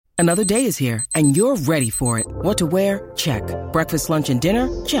Another day is here, and you're ready for it. What to wear? Check. Breakfast, lunch, and dinner?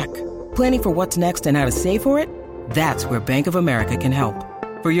 Check. Planning for what's next and how to save for it? That's where Bank of America can help.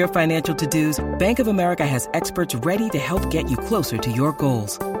 For your financial to-dos, Bank of America has experts ready to help get you closer to your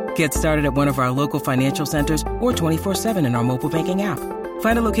goals. Get started at one of our local financial centers or 24/7 in our mobile banking app.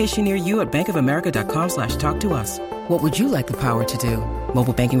 Find a location near you at bankofamerica.com/talktous. What would you like the power to do?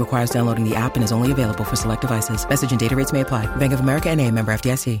 Mobile banking requires downloading the app and is only available for select devices. Message and data rates may apply. Bank of America N.A., member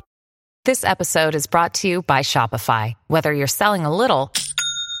FDIC. This episode is brought to you by Shopify. Whether you're selling a little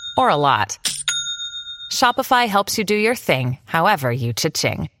or a lot, Shopify helps you do your thing, however you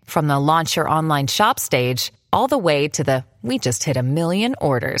cha-ching. From the launch your online shop stage, all the way to the we just hit 1 million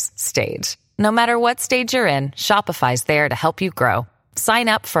orders stage. No matter what stage you're in, Shopify's there to help you grow. Sign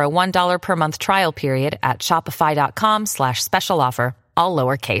up for a $1 per month trial period at shopify.com/special offer, all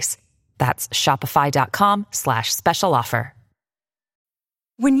lowercase. That's shopify.com/special offer.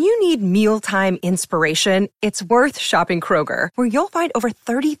 When you need mealtime inspiration, it's worth shopping Kroger, where you'll find over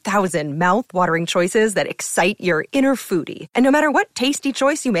 30,000 mouth-watering choices that excite your inner foodie. And no matter what tasty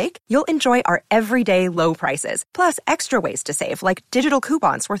choice you make, you'll enjoy our everyday low prices, plus extra ways to save, like digital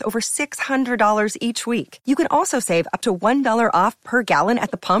coupons worth over $600 each week. You can also save up to $1 off per gallon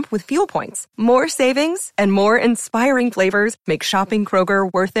at the pump with fuel points. More savings and more inspiring flavors make shopping Kroger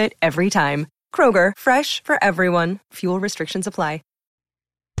worth it every time. Kroger, fresh for everyone. Fuel restrictions apply.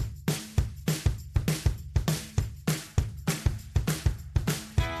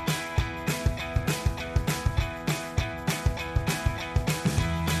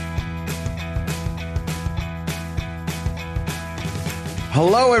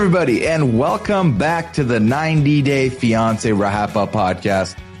 Hello, everybody, and welcome back to the 90 Day Fiancé Wrap-Up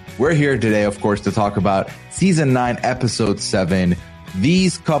Podcast. We're here today, of course, to talk about Season 9, Episode 7.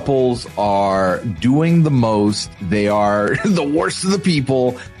 These couples are doing the most. They are the worst of the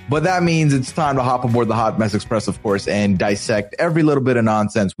people, but that means it's time to hop aboard the Hot Mess Express, of course, and dissect every little bit of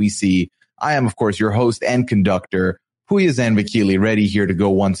nonsense we see. I am, of course, your host and conductor, Puya Zanvakili, ready here to go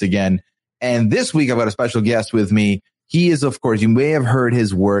once again. And this week, I've got a special guest with me. He is, of course, you may have heard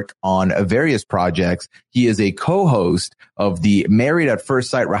his work on various projects. He is a co-host of the Married at First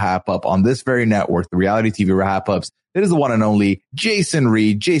Sight Wrap-Up on this very network, the reality TV Wrap-Ups. It is the one and only Jason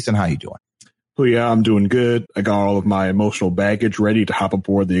Reed. Jason, how you doing? Oh, yeah, I'm doing good. I got all of my emotional baggage ready to hop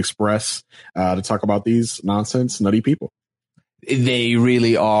aboard the Express to talk about these nonsense, nutty people. They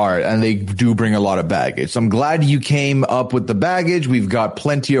really are, and they do bring a lot of baggage. So I'm glad you came up with the baggage. We've got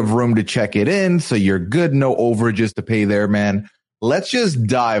plenty of room to check it in, so you're good. No overages to pay there, man. Let's just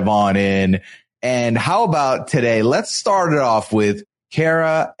dive on in. And how about today? Let's start it off with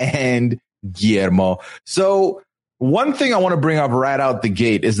Kara and Guillermo. So one thing I want to bring up right out the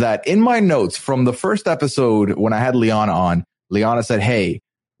gate is that in my notes from the first episode, when I had Liana on, Liana said, hey,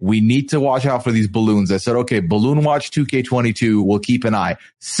 we need to watch out for these balloons. I said, okay, Balloon Watch 2K22, we'll keep an eye.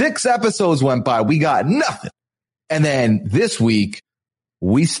 6 episodes went by. We got nothing. And then this week,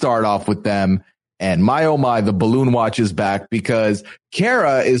 we start off with them. And my, oh my, the Balloon Watch is back because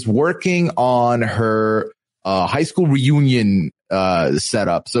Kara is working on her high school reunion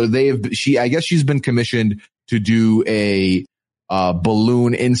setup. So I guess she's been commissioned to do a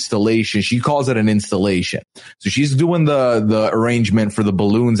balloon installation. She calls it an installation. So she's doing the arrangement for the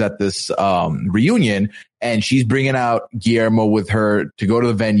balloons at this reunion, and she's bringing out Guillermo with her to go to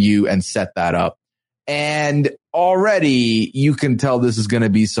the venue and set that up. And already you can tell this is going to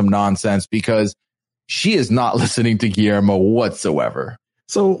be some nonsense because she is not listening to Guillermo whatsoever.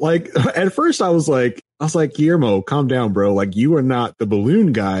 So, like, at first I was like, Guillermo, calm down, bro. Like, you are not the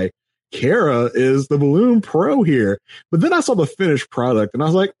balloon guy. Kara is the balloon pro here. But then I saw the finished product and I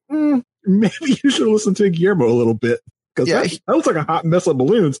was like, maybe you should listen to Guillermo a little bit. Because that looks like a hot mess of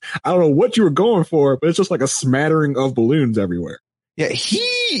balloons. I don't know what you were going for, but it's just like a smattering of balloons everywhere. Yeah,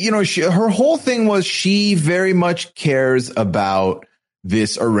 her whole thing was she very much cares about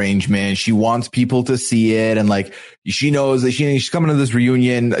this arrangement. She wants people to see it. And like, she knows that she's coming to this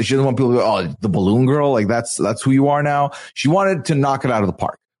reunion. She doesn't want people to go, oh, the balloon girl. Like that's who you are now. She wanted to knock it out of the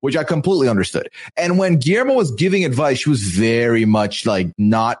park, which I completely understood. And when Guillermo was giving advice, she was very much like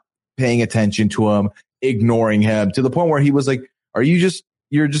not paying attention to him, ignoring him to the point where he was like,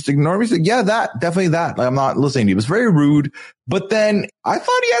 you're just ignoring me? He said, yeah, definitely that. Like, I'm not listening to you. It was very rude. But then I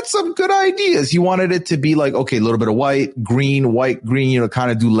thought he had some good ideas. He wanted it to be like, okay, a little bit of white, green,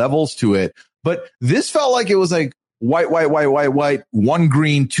 kind of do levels to it. But this felt like it was like white, 1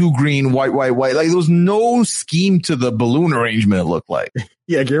 green, 2 green, white. Like there was no scheme to the balloon arrangement, it looked like.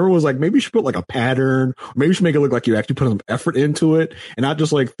 Yeah, Guillermo was like, maybe you should put like a pattern. Maybe you should make it look like you actually put some effort into it and not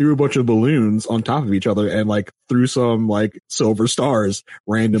just like threw a bunch of balloons on top of each other and like threw some like silver stars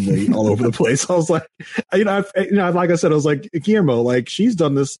randomly all over the place. I was like, like I said, I was like, Guillermo, like she's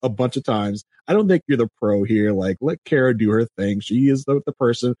done this a bunch of times. I don't think you're the pro here. Like, let Kara do her thing. She is the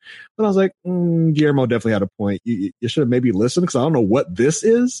person. But I was like, Guillermo definitely had a point. You should have maybe listened because I don't know what this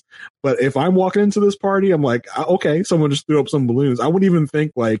is. But if I'm walking into this party, I'm like, okay, someone just threw up some balloons. I wouldn't even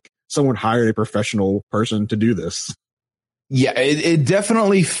think like someone hired a professional person to do this. Yeah, it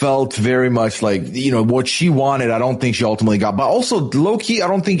definitely felt very much like, what she wanted. I don't think she ultimately got, but also low key, I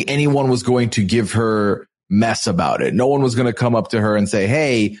don't think anyone was going to give her mess about it. No one was going to come up to her and say,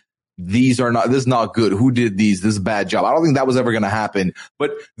 hey, this is not good. Who did these? This is a bad job. I don't think that was ever going to happen.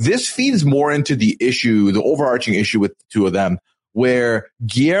 But this feeds more into the overarching issue with the two of them, where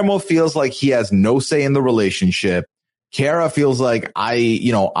Guillermo feels like he has no say in the relationship. Kara feels like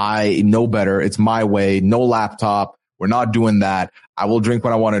I know better. It's my way. No laptop. We're not doing that. I will drink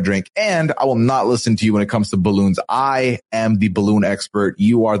when I want to drink, and I will not listen to you when it comes to balloons. I am the balloon expert.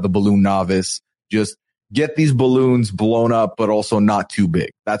 You are the balloon novice. Just get these balloons blown up, but also not too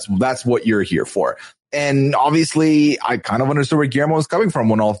big. That's what you're here for. And obviously, I kind of understood where Guillermo was coming from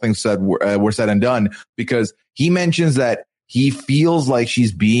when all things were said and done, because he mentions that he feels like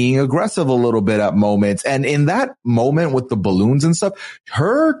she's being aggressive a little bit at moments. And in that moment with the balloons and stuff,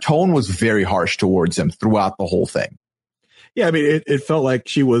 her tone was very harsh towards him throughout the whole thing. Yeah, I mean, it felt like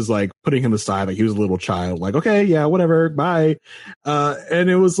she was like putting him aside, like he was a little child, like, okay, yeah, whatever, bye. And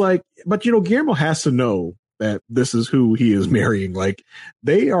it was like, but Guillermo has to know that this is who he is marrying. Like,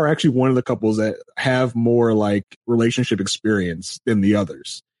 they are actually one of the couples that have more like relationship experience than the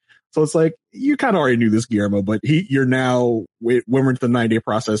others. So it's like, you kind of already knew this, Guillermo, but you're now, when we're into the 9-day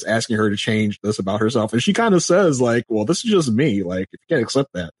process, asking her to change this about herself. And she kind of says like, well, this is just me. Like, if you can't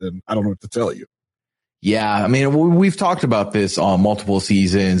accept that, then I don't know what to tell you. Yeah, I mean, we've talked about this on multiple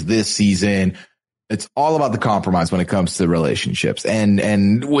seasons. This season, it's all about the compromise when it comes to relationships.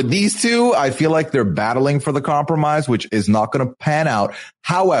 And with these two, I feel like they're battling for the compromise, which is not going to pan out.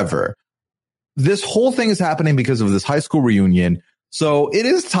 However, this whole thing is happening because of this high school reunion. So it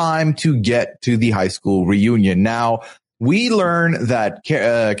is time to get to the high school reunion. Now, we learn that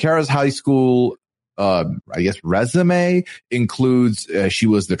Kara's high school, resume includes she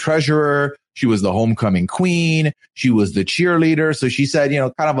was the treasurer. She was the homecoming queen. She was the cheerleader. So she said,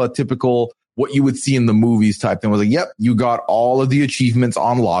 kind of a typical what you would see in the movies type thing. Was like, yep, you got all of the achievements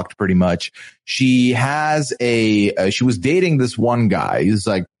unlocked pretty much. She has she was dating this one guy. He's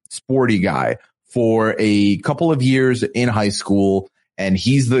like sporty guy for a couple of years in high school. And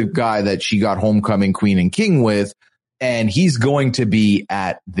he's the guy that she got homecoming queen and king with. And he's going to be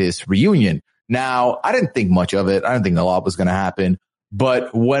at this reunion. Now, I didn't think much of it. I didn't think a lot was going to happen.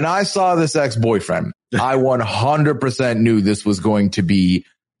 But when I saw this ex-boyfriend, I 100% knew this was going to be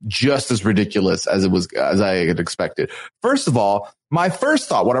just as ridiculous as I had expected. First of all, my first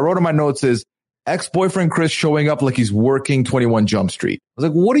thought, what I wrote in my notes is ex-boyfriend Chris showing up like he's working 21 Jump Street. I was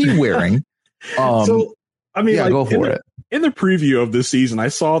like, what are you wearing? So, I mean, go for it. In the preview of this season, I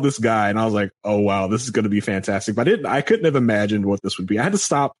saw this guy and I was like, oh, wow, this is going to be fantastic. But I couldn't have imagined what this would be. I had to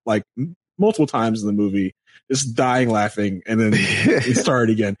stop like multiple times in the movie, just dying laughing, and then it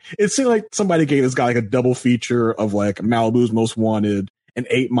started again. It seemed like somebody gave this guy like a double feature of like Malibu's Most Wanted and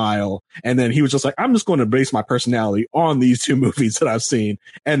 8 Mile, and then he was just like, I'm just going to base my personality on these two movies that I've seen,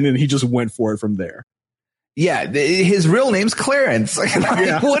 and then he just went for it from there. Yeah, his real name's Clarence.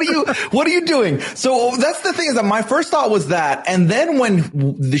 Yeah. What are you doing? So that's the thing, is that my first thought was that, and then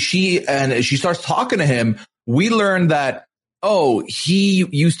when she starts talking to him, we learned that, oh, he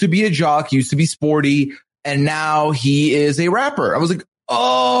used to be a jock, used to be sporty, and now he is a rapper. I was like,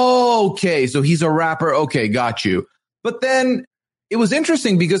 oh, okay, so he's a rapper. Okay, got you. But then it was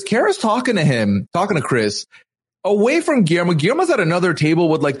interesting because Kara's talking to Chris, away from Guillermo. Guillermo's at another table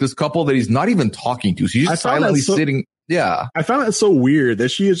with like this couple that he's not even talking to. So he's just silently sitting. Yeah. I found it so weird that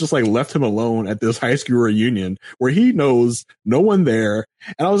she has just like left him alone at this high school reunion where he knows no one there.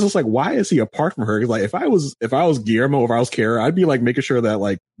 And I was just like, why is he apart from her? Because like, if I was Guillermo, if I was Kara, I'd be like making sure that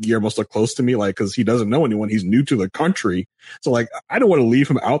like Guillermo's stuck close to me, like, cause he doesn't know anyone. He's new to the country. So like, I don't want to leave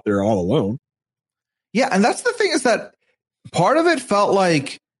him out there all alone. Yeah. And that's the thing, is that part of it felt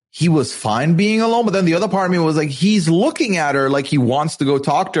like he was fine being alone. But then the other part of me was like, he's looking at her like he wants to go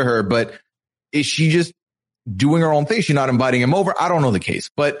talk to her, but is she just doing her own thing? She's not inviting him over. I don't know the case,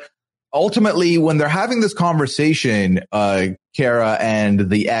 but ultimately when they're having this conversation, Kara and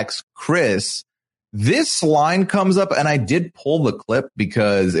the ex Chris, this line comes up, and I did pull the clip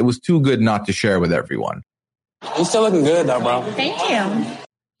because it was too good not to share with everyone. You're still looking good, though, bro. Thank you.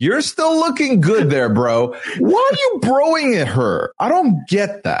 You're still looking good there, bro. Why are you broing at her? I don't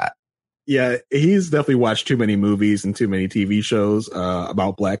get that. Yeah, he's definitely watched too many movies and too many TV shows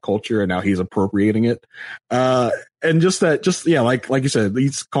about Black culture, and now he's appropriating it. And like you said,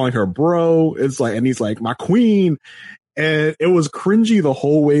 he's calling her bro. It's like, and he's like, my queen. And it was cringy the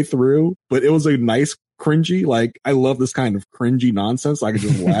whole way through, but it was a nice cringy. Like, I love this kind of cringy nonsense. I can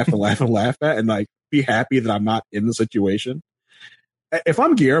just laugh and laugh and laugh at, and like be happy that I'm not in the situation. If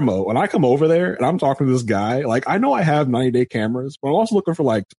I'm Guillermo and I come over there and I'm talking to this guy, like, I know I have 90-day cameras, but I'm also looking for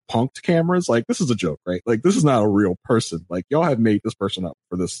like punked cameras. Like, this is a joke, right? Like, this is not a real person. Like, y'all have made this person up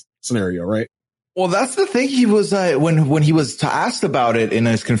for this scenario, right? Well, that's the thing. He was when he was asked about it in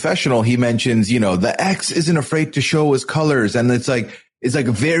his confessional, he mentions, the ex isn't afraid to show his colors, and it's like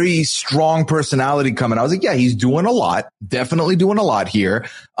a very strong personality coming. I was like, yeah, he's doing a lot, definitely doing a lot here.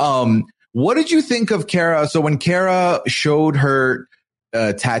 What did you think of Kara? So when Kara showed her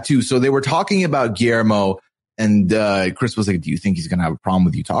tattoo, so they were talking about Guillermo, and Chris was like, do you think he's gonna have a problem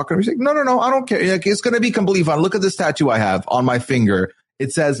with you talking? He's like, no, I don't care. Like, it's gonna be completely fine. Look at this tattoo I have on my finger.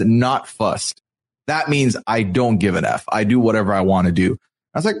 It says "not fussed." That means I don't give an F. I do whatever I want to do.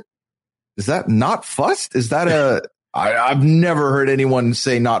 I was like, is that not fussed? Is that I've never heard anyone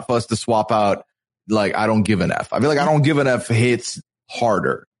say not fussed to swap out, like, I don't give an F. I feel like I don't give an F hits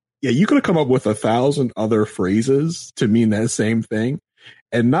harder. Yeah, you could have come up with 1,000 other phrases to mean that same thing.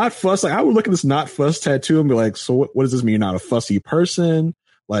 And not fussed, like, I would look at this not fussed tattoo and be like, so what does this mean? You're not a fussy person?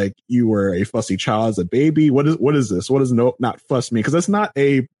 Like, you were a fussy child as a baby? What is this? What does not fuss mean? Because it's not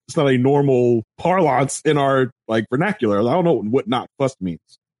a normal parlance in our like vernacular. I don't know what not fussed means.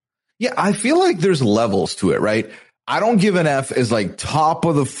 Yeah, I feel like there's levels to it, right? I don't give an F is like top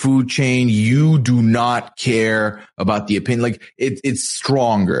of the food chain. You do not care about the opinion. Like, it's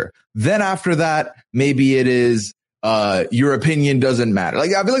stronger. Then after that, maybe it is your opinion doesn't matter.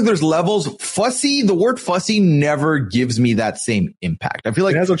 Like, I feel like there's levels. Fussy, the word fussy never gives me that same impact. I feel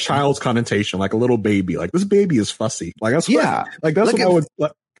like it has a child's connotation, like a little baby. Like, this baby is fussy. Like, that's what I would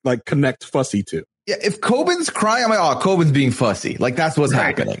like connect fussy to. Yeah, if Coben's crying, I'm like, oh, Coben's being fussy. Like, that's what's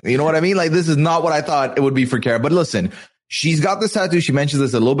happening. You know what I mean? Like, this is not what I thought it would be for Kara. But listen, she's got this tattoo. She mentions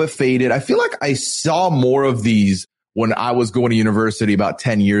this a little bit faded. I feel like I saw more of these when I was going to university about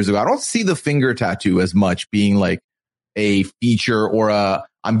 10 years ago. I don't see the finger tattoo as much being like a feature or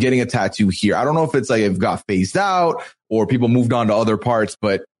I'm getting a tattoo here. I don't know if it's like it got phased out or people moved on to other parts,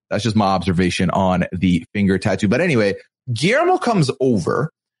 but that's just my observation on the finger tattoo. But anyway, Guillermo comes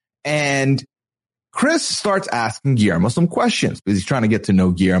over and Chris starts asking Guillermo some questions because he's trying to get to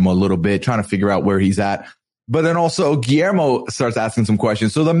know Guillermo a little bit, trying to figure out where he's at. But then also Guillermo starts asking some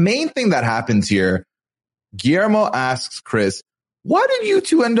questions. So the main thing that happens here, Guillermo asks Chris, why did you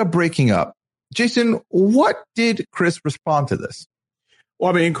two end up breaking up? Jason, what did Chris respond to this?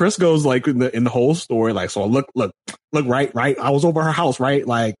 Well, I mean, Chris goes like in the whole story, like, so look, right. I was over her house, right?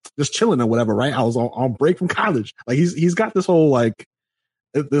 Like, just chilling or whatever, right? I was on break from college. Like, he's got this whole like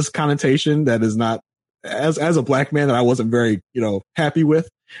this connotation that is not as a black man that I wasn't very, happy with.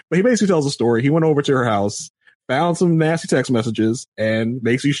 But he basically tells a story. He went over to her house, found some nasty text messages, and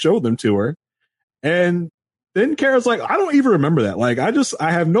basically showed them to her. And then Kara's like, I don't even remember that. Like,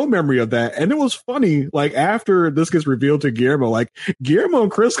 I have no memory of that. And it was funny, like, after this gets revealed to Guillermo, like, Guillermo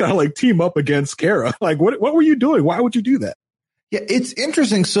and Chris kind of like team up against Kara. Like, what were you doing? Why would you do that? Yeah, it's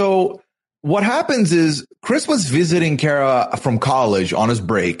interesting. So what happens is Chris was visiting Kara from college on his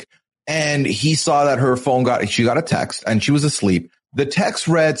break, and he saw that her phone she got a text and she was asleep. The text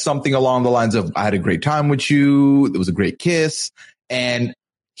read something along the lines of, I had a great time with you. It was a great kiss. And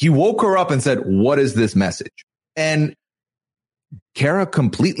he woke her up and said, what is this message? And Kara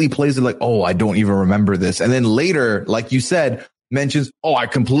completely plays it like, oh, I don't even remember this. And then later, like you said, mentions, oh, I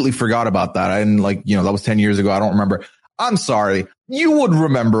completely forgot about that. I didn't that was 10 years ago. I don't remember. I'm sorry. You would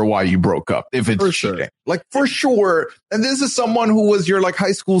remember why you broke up if it's for sure. cheating. Like, for sure. And this is someone who was your like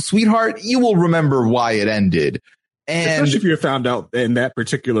high school sweetheart. You will remember why it ended. And especially if you found out in that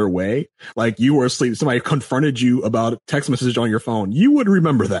particular way, like you were asleep, somebody confronted you about a text message on your phone, you would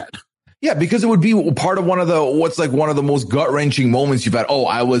remember that. Yeah, because it would be part of one of the most gut wrenching moments you've had. Oh,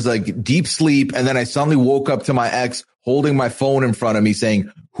 I was like deep sleep, and then I suddenly woke up to my ex holding my phone in front of me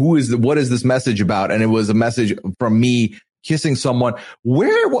saying, what is this message about? And it was a message from me kissing someone.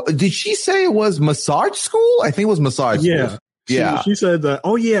 Did she say it was massage school? I think it was massage school. Yeah. Yeah. She said that,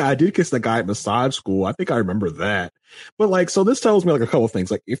 oh yeah, I did kiss the guy at massage school. I think I remember that. But like, so this tells me like a couple of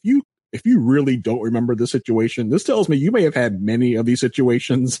things. Like, if you if you really don't remember this situation, this tells me you may have had many of these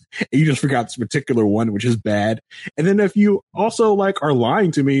situations and you just forgot this particular one, which is bad. And then if you also like are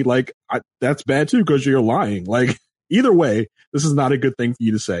lying to me, like that's bad too, because you're lying. Like either way, this is not a good thing for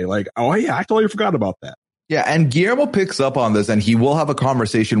you to say. Like, oh yeah, I totally forgot about that. Yeah. And Guillermo picks up on this and he will have a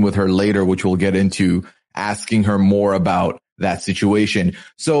conversation with her later, which we'll get into, asking her more about that situation.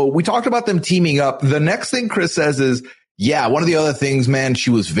 So we talked about them teaming up. The next thing Chris says is, yeah, one of the other things, man,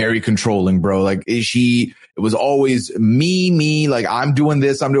 she was very controlling, bro. Like it was always me, like I'm doing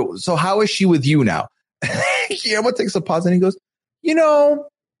this. So how is she with you now? Guillermo takes a pause and he goes,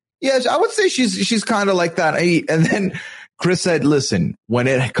 yes, I would say she's kind of like that. And then Chris said, listen, when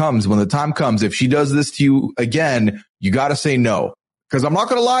the time comes, if she does this to you again, you got to say no. Because I'm not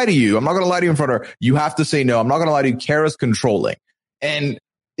going to lie to you. I'm not going to lie to you in front of her. You have to say no. I'm not going to lie to you. Kara's controlling. And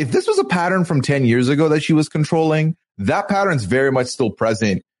if this was a pattern from 10 years ago that she was controlling, that pattern's very much still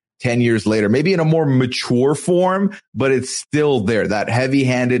present 10 years later, maybe in a more mature form, but it's still there. That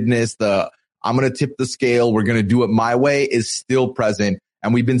heavy-handedness, I'm going to tip the scale, we're going to do it my way is still present.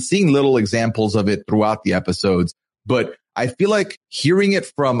 And we've been seeing little examples of it throughout the episodes. But I feel like hearing it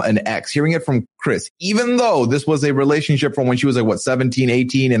from an ex, hearing it from Chris, even though this was a relationship from when she was like, 17,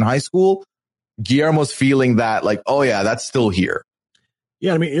 18 in high school, Guillermo's feeling that like, oh yeah, that's still here.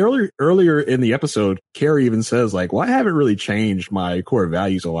 Yeah, I mean, earlier in the episode, Carrie even says like, well, I haven't really changed my core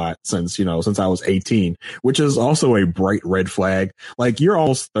values a lot since I was 18, which is also a bright red flag. Like you're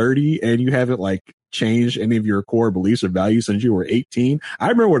almost 30 and you haven't like changed any of your core beliefs or values since you were 18. I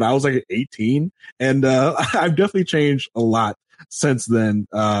remember when I was like 18 and, I've definitely changed a lot since then.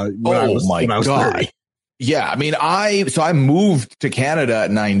 When I was 30. Yeah. I mean, I moved to Canada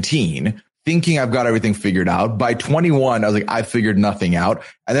at 19. Thinking I've got everything figured out. By 21, I was like, I figured nothing out.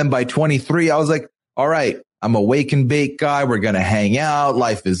 And then by 23, I was like, all right, I'm a wake and bake guy. We're going to hang out.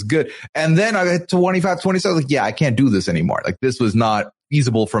 Life is good. And then I got 25, 26. I was like, yeah, I can't do this anymore. Like this was not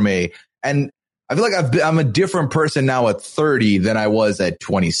feasible for me. And I feel like I'm a different person now at 30 than I was at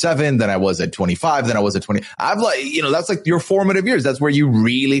 27, than I was at 25, than I was at 20. That's like your formative years. That's where you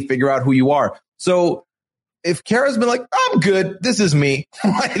really figure out who you are. So if Kara's been like, I'm good, this is me.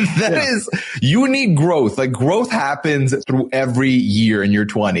 You need growth. Like growth happens through every year in your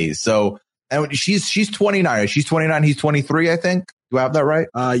 20s. So, and she's 29. She's 29. He's 23, I think. Do I have that right?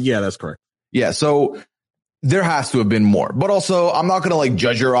 Yeah, that's correct. Yeah. So there has to have been more, but also I'm not going to like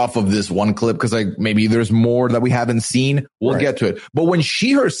judge her off of this one clip because like maybe there's more that we haven't seen. We'll get to it. But when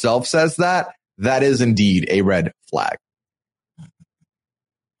she herself says that is indeed a red flag.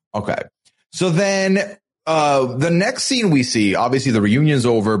 Okay. So then, the next scene we see, obviously the reunion's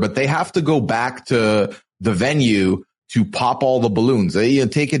over, but they have to go back to the venue to pop all the balloons. They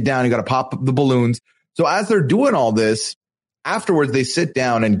take it down. You got to pop the balloons. So as they're doing all this, afterwards they sit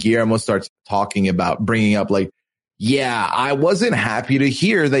down and Guillermo starts bringing up like, yeah, I wasn't happy to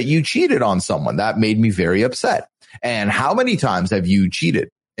hear that you cheated on someone. That made me very upset. And how many times have you cheated,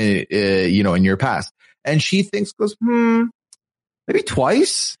 in your past? And she goes, maybe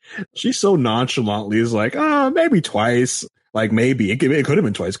twice. She's so nonchalantly is like, maybe twice. Like maybe it could have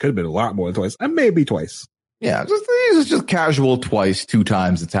been twice. Could have been a lot more than twice. And maybe twice. Yeah, just casual twice, 2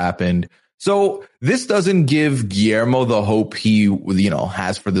 times it's happened. So this doesn't give Guillermo the hope he,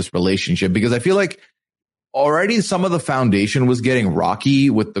 has for this relationship because I feel like already some of the foundation was getting rocky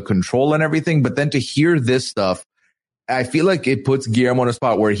with the control and everything. But then to hear this stuff, I feel like it puts Guillermo in a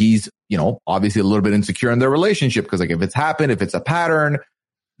spot where he's, obviously a little bit insecure in their relationship because like if it's happened, if it's a pattern,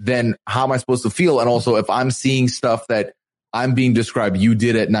 then how am I supposed to feel? And also if I'm seeing stuff that I'm being described you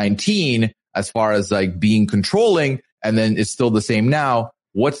did at 19 as far as like being controlling and then it's still the same now,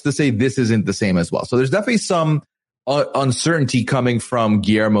 what's to say this isn't the same as well? So there's definitely some uncertainty coming from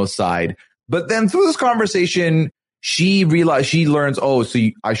Guillermo's side. But then through this conversation, she learns,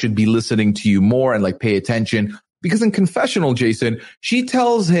 I should be listening to you more and like pay attention. Because in confessional, Jason, she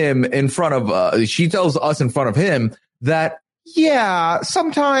tells us in front of him that, yeah,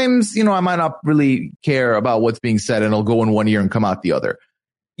 sometimes, I might not really care about what's being said and it'll go in one ear and come out the other.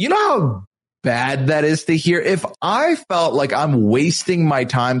 You know how bad that is to hear? If I felt like I'm wasting my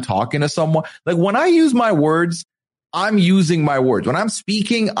time talking to someone, like when I use my words, I'm using my words. When I'm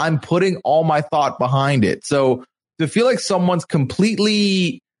speaking, I'm putting all my thought behind it. So to feel like someone's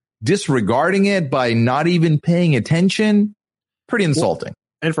completely disregarding it by not even paying attention, pretty insulting.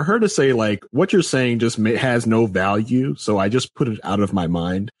 And for her to say, like, what you're saying just has no value, so I just put it out of my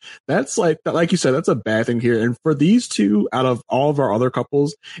mind. That's like you said, that's a bad thing here. And for these two, out of all of our other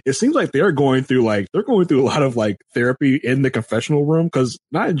couples, it seems like they're going through a lot of like therapy in the confessional room, because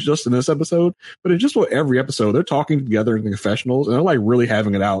not just in this episode, but in just about every episode, they're talking together in the confessionals, and they're like really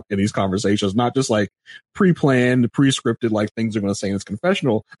having it out in these conversations, not just like pre-planned, pre-scripted, like things they're going to say in this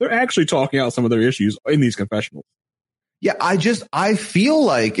confessional. They're actually talking out some of their issues in these confessionals. Yeah, I feel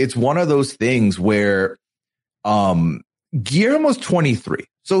like it's one of those things where Guillermo's 23.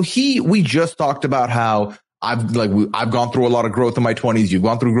 So we just talked about how I've gone through a lot of growth in my 20s. You've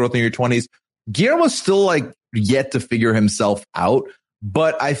gone through growth in your 20s. Guillermo's still like yet to figure himself out.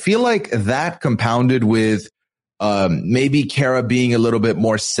 But I feel like that compounded with maybe Kara being a little bit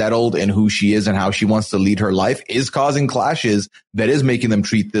more settled in who she is and how she wants to lead her life is causing clashes that is making them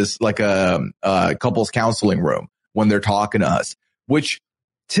treat this like a couples counseling room when they're talking to us, which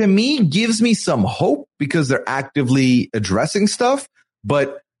to me gives me some hope because they're actively addressing stuff.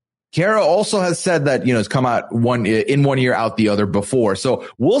 But Kara also has said that, it's come out one year, out the other before. So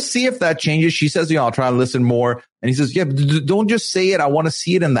we'll see if that changes. She says, I'll try to listen more. And he says, don't just say it. I want to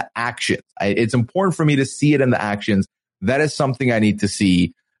see it in the actions. It's important for me to see it in the actions. That is something I need to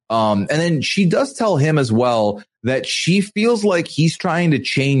see. And then she does tell him as well that she feels like he's trying to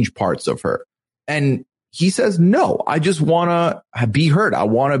change parts of her. And he says, no, I just want to be heard. I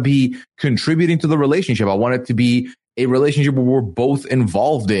want to be contributing to the relationship. I want it to be a relationship where we're both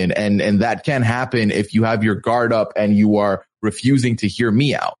involved in. And that can happen if you have your guard up and you are refusing to hear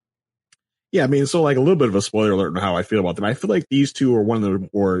me out. Yeah, I mean, so like a little bit of a spoiler alert on how I feel about them. I feel like these two are one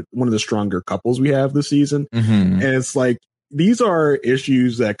of the stronger couples we have this season. Mm-hmm. And it's like, these are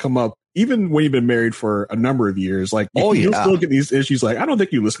issues that come up even when you've been married for a number of years. Like, you'll still get these issues like, I don't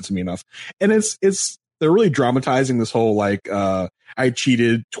think you listen to me enough. And they're really dramatizing this whole like I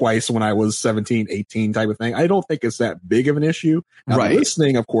cheated twice when I was 17, 18 type of thing. I don't think it's that big of an issue. Now, right.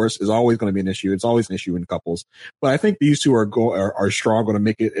 Listening, of course, is always going to be an issue. It's always an issue in couples. But I think these two are strong, going to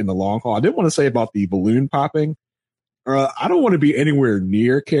make it in the long haul. I did want to say about the balloon popping. I don't want to be anywhere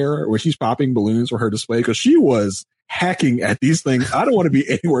near Kara where she's popping balloons for her display, because she was hacking at these things. I don't want to be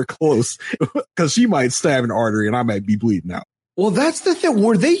anywhere close because she might stab an artery and I might be bleeding out. Well, that's the thing.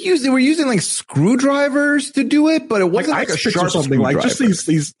 They were using like screwdrivers to do it, but it wasn't like a sharp something like just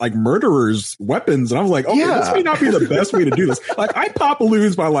these like murderers' weapons. And I was like, okay, this may not be the best way to do this. Like, I pop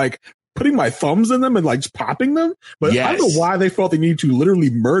balloons by like putting my thumbs in them and like popping them, but I don't know why they felt they needed to literally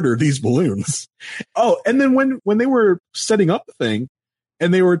murder these balloons. Oh, and then when they were setting up the thing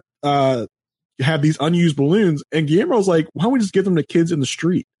and they were have these unused balloons, and Guillermo was like, why don't we just give them to kids in the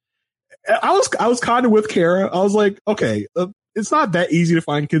street? I was kind of with Kara. I was like, okay, it's not that easy to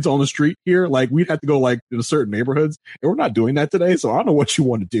find kids on the street here. Like, we'd have to go like in certain neighborhoods, and we're not doing that today. So I don't know what you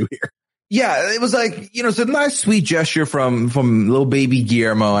want to do here. Yeah, it was like, it's a nice, sweet gesture from little baby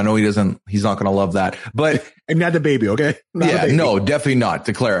Guillermo. I know he's not going to love that, but and not the baby. Okay. No, definitely not,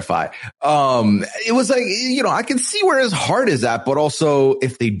 to clarify. It was like, I can see where his heart is at, but also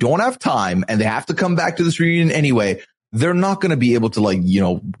if they don't have time and they have to come back to this reunion anyway, they're not going to be able to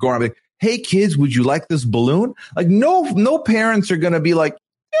go around like, hey kids, would you like this balloon? Like, no parents are going to be like,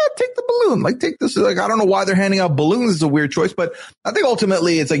 yeah, take the balloon. Like, take this. Like, I don't know why they're handing out balloons. It's a weird choice, but I think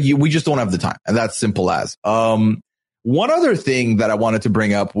ultimately it's like we just don't have the time, and that's simple as. One other thing that I wanted to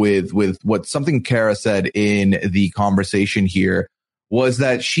bring up with what something Kara said in the conversation here was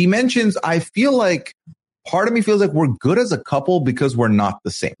that she mentions, I feel like part of me feels like we're good as a couple because we're not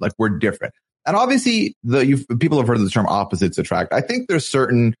the same. Like, we're different. And obviously people have heard of the term opposites attract. I think there's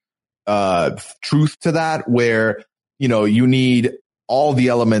certain truth to that where, you need all the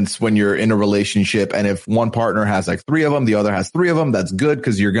elements when you're in a relationship. And if one partner has like 3 of them, the other has 3 of them, that's good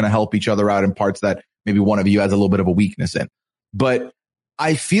because you're going to help each other out in parts that maybe one of you has a little bit of a weakness in. But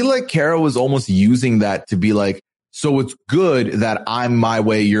I feel like Kara was almost using that to be like, so it's good that I'm my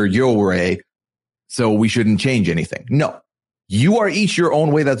way, you're your way, so we shouldn't change anything. No, you are each your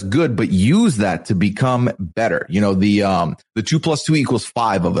own way. That's good, but use that to become better. The 2 + 2 =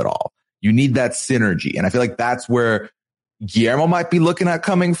 5 of it all. You need that synergy. And I feel like that's where Guillermo might be looking at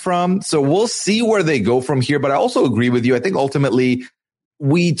coming from. So we'll see where they go from here. But I also agree with you. I think ultimately,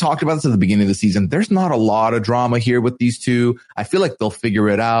 we talked about this at the beginning of the season. There's not a lot of drama here with these two. I feel like they'll figure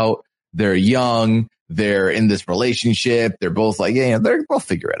it out. They're young. They're in this relationship. They're both like, they'll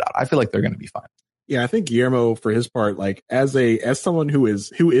figure it out. I feel like they're going to be fine. Yeah, I think Guillermo, for his part, like as someone who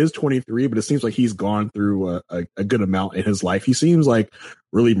is 23, but it seems like he's gone through a good amount in his life. He seems like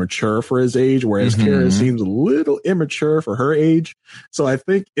really mature for his age, whereas Kara seems a little immature for her age. So I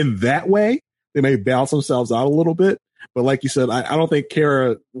think in that way, they may balance themselves out a little bit. But like you said, I don't think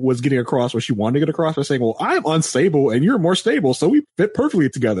Kara was getting across what she wanted to get across by saying, well, I'm unstable and you're more stable, so we fit perfectly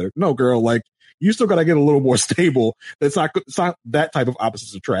together. No, girl, like, you still got to get a little more stable. It's not that type of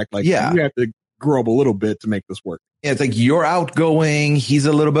opposites attract. Like, you have to grow up a little bit to make this work. Yeah, it's like you're outgoing. He's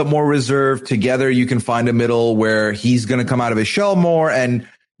a little bit more reserved. Together, you can find a middle where he's going to come out of his shell more and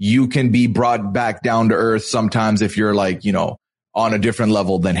you can be brought back down to earth sometimes if you're like, you know, on a different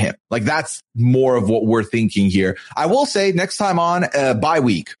level than him. Like, that's more of what we're thinking here. I will say next time on bye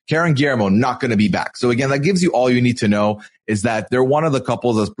week, Karen Guillermo not going to be back. So again, that gives you all you need to know is that they're one of the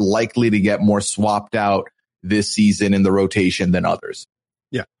couples that's likely to get more swapped out this season in the rotation than others.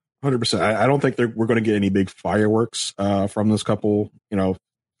 100%. I don't think we're going to get any big fireworks from this couple, you know,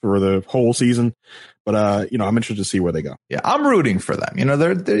 for the whole season. But, you know, I'm interested to see where they go. Yeah, I'm rooting for them. You know,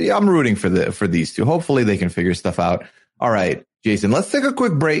 I'm rooting for these two. Hopefully they can figure stuff out. All right, Jason, let's take a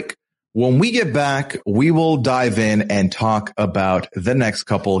quick break. When we get back, we will dive in and talk about the next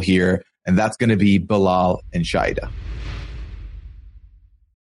couple here. And that's going to be Bilal and Shaida.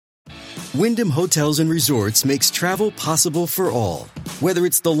 Wyndham Hotels and Resorts makes travel possible for all. Whether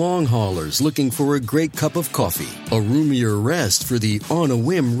it's the long haulers looking for a great cup of coffee, a roomier rest for the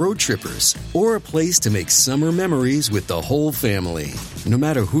on-a-whim road trippers, or a place to make summer memories with the whole family. No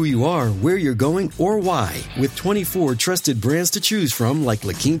matter who you are, where you're going, or why, with 24 trusted brands to choose from like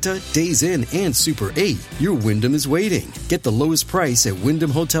La Quinta, Days Inn, and Super 8, your Wyndham is waiting. Get the lowest price at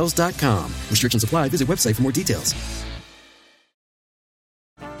WyndhamHotels.com. Restrictions apply. Visit website for more details.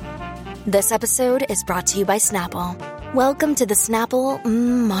 This episode is brought to you by Snapple. Welcome to the Snapple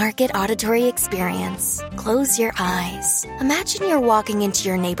Market Auditory Experience. Close your eyes. Imagine you're walking into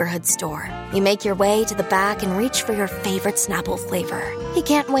your neighborhood store. You make your way to the back and reach for your favorite Snapple flavor. You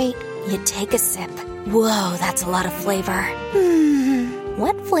can't wait. You take a sip. Whoa, that's a lot of flavor.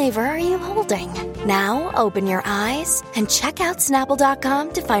 What flavor are you holding? Now open your eyes and check out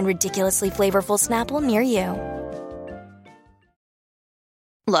Snapple.com to find ridiculously flavorful Snapple near you.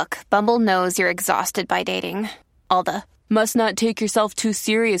 Look, Bumble knows you're exhausted by dating. All the, must not take yourself too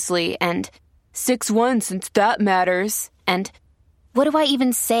seriously, and 6'1" since that matters, and what do I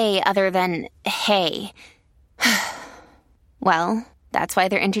even say other than, hey? Well, that's why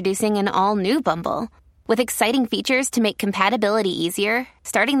they're introducing an all-new Bumble, with exciting features to make compatibility easier,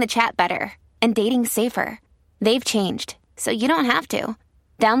 starting the chat better, and dating safer. They've changed, so you don't have to.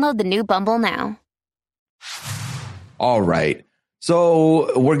 Download the new Bumble now. All right.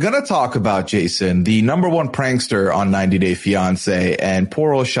 So we're going to talk about Jason, the number one prankster on 90 Day Fiancé, and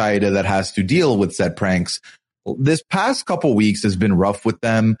poor old Shaida that has to deal with said pranks. This past couple weeks has been rough with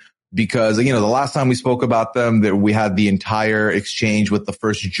them because, you know, the last time we spoke about them, we had the entire exchange with the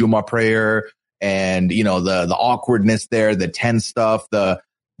first Juma prayer and, you know, the awkwardness there, the tense stuff,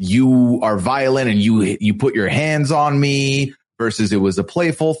 you are violent and you put your hands on me versus it was a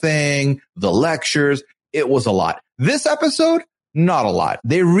playful thing, the lectures. It was a lot. This episode, not a lot.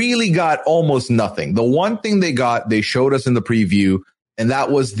 They really got almost nothing. The one thing they got, they showed us in the preview, and that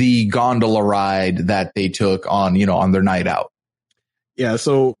was the gondola ride that they took on, you know, on their night out. Yeah.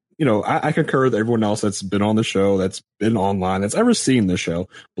 So, you know, I concur with everyone else that's been on the show, that's been online, that's ever seen the show.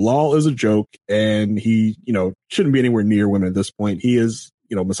 Bilal is a joke, and he, you know, shouldn't be anywhere near women at this point. He is,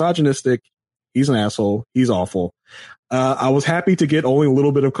 you know, misogynistic. He's an asshole. He's awful. I was happy to get only a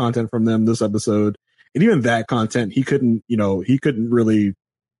little bit of content from them this episode. And even that content, he couldn't really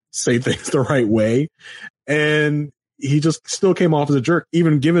say things the right way. And he just still came off as a jerk,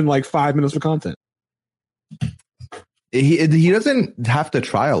 even given like 5 minutes of content. He doesn't have to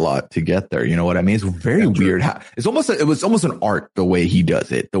try a lot to get there. You know what I mean? It's very weird. It was almost an art, the way he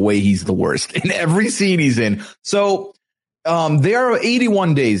does it, the way he's the worst in every scene he's in. So, they are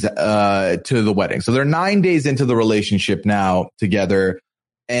 81 days, to the wedding. So they're 9 days into the relationship now together.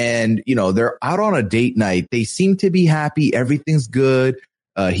 And, you know, they're out on a date night. They seem to be happy. Everything's good.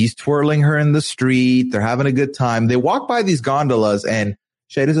 He's twirling her in the street. They're having a good time. They walk by these gondolas and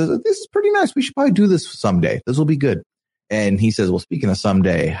Shaida says, this is pretty nice. We should probably do this someday. This will be good. And he says, well, speaking of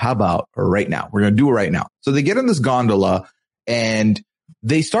someday, how about right now? We're going to do it right now. So they get in this gondola and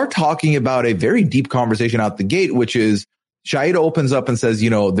they start talking about a very deep conversation out the gate, which is Shaida opens up and says, you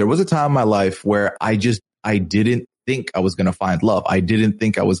know, there was a time in my life where I didn't think I was going to find love. I didn't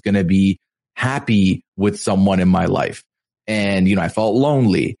think I was going to be happy with someone in my life. And, you know, I felt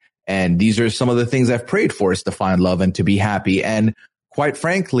lonely. And these are some of the things I've prayed for, is to find love and to be happy. And quite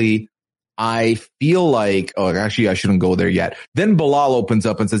frankly, I feel like, oh, actually, I shouldn't go there yet. Then Bilal opens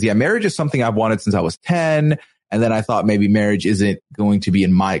up and says, yeah, marriage is something I've wanted since I was 10. And then I thought maybe marriage isn't going to be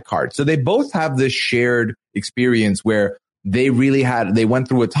in my card. So they both have this shared experience where they went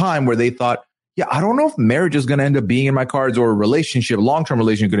through a time where they thought, yeah, I don't know if marriage is going to end up being in my cards or a relationship, long-term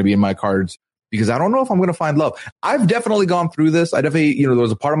relationship going to be in my cards because I don't know if I'm going to find love. I've definitely gone through this. I definitely, there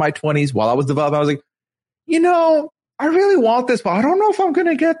was a part of my 20s while I was developing. I was like, I really want this, but I don't know if I'm going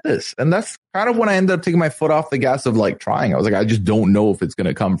to get this. And that's kind of when I ended up taking my foot off the gas of like trying. I was like, I just don't know if it's going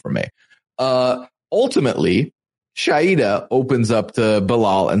to come from me. Ultimately, Shaeeda opens up to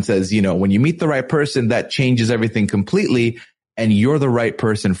Bilal and says, when you meet the right person, that changes everything completely. And you're the right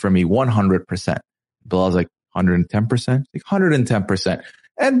person for me 100%. Bilal's like 110%, like 110%.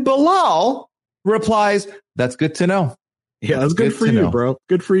 And Bilal replies, that's good to know. Yeah, that's good for you, bro.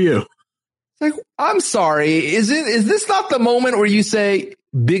 Good for you. Like, I'm sorry. Is this not the moment where you say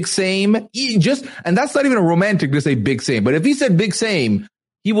big same? And that's not even a romantic to say big same. But if he said big same,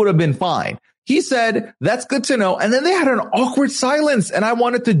 he would have been fine. He said, that's good to know. And then they had an awkward silence. And I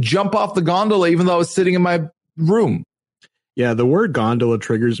wanted to jump off the gondola, even though I was sitting in my room. Yeah, the word gondola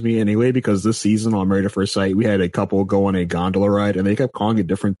triggers me anyway, because this season on Married at First Sight, we had a couple go on a gondola ride and they kept calling it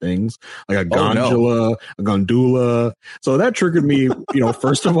different things, like a gondola, a gondola. So that triggered me,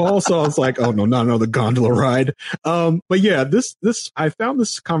 first of all. So I was like, oh, no, the gondola ride. But yeah, I found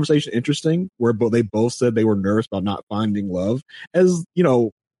this conversation interesting where they both said they were nervous about not finding love. As,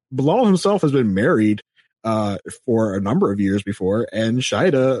 Bilal himself has been married for a number of years before, and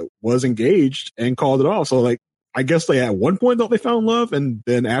Shaeeda was engaged and called it off. So like, I guess they at one point thought they found love, and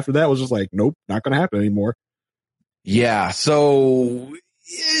then after that was just like, nope, not going to happen anymore. Yeah, so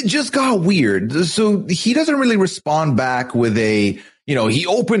it just got weird. So he doesn't really respond back with he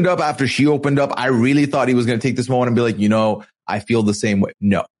opened up after she opened up. I really thought he was going to take this moment and be like, I feel the same way.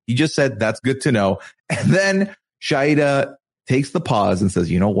 No, he just said, that's good to know. And then Shaeeda takes the pause and says,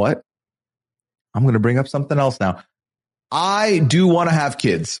 you know what? I'm going to bring up something else now. I do want to have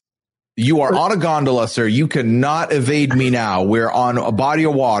kids. You are on a gondola, sir. You cannot evade me now. We're on a body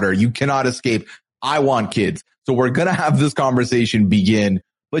of water. You cannot escape. I want kids. So we're going to have this conversation begin.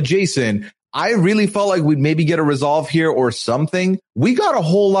 But Jason, I really felt like we'd maybe get a resolve here or something. We got a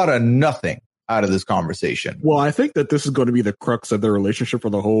whole lot of nothing out of this conversation. Well, I think that this is going to be the crux of their relationship for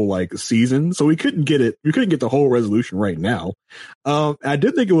the whole season. So we couldn't get it. We couldn't get the whole resolution right now. I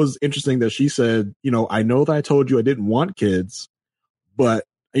did think it was interesting that she said, I know that I told you I didn't want kids, but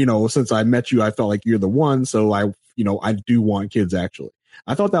since I met you, I felt like you're the one. So I do want kids, actually.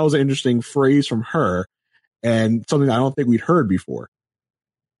 I thought that was an interesting phrase from her and something I don't think we'd heard before.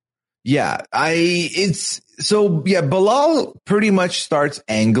 Yeah, Bilal pretty much starts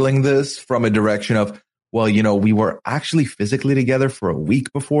angling this from a direction of, well, we were actually physically together for a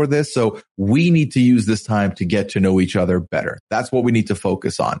week before this. So we need to use this time to get to know each other better. That's what we need to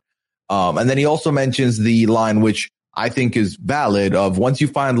focus on. And then he also mentions the line, which I think is valid, of once you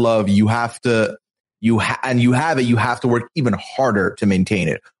find love, you have to work even harder to maintain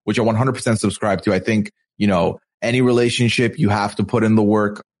it, which I 100% subscribe to. I think, any relationship, you have to put in the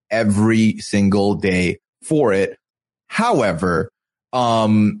work every single day for it. However,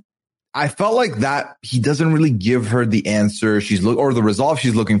 I felt like that he doesn't really give her the answer or the resolve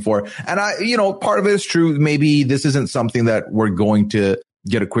she's looking for. And part of it is true. Maybe this isn't something that we're going to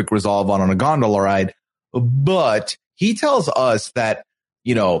get a quick resolve on a gondola ride, but he tells us that,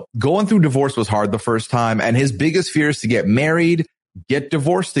 going through divorce was hard the first time. And his biggest fear is to get married, get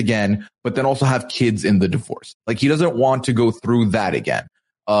divorced again, but then also have kids in the divorce. Like, he doesn't want to go through that again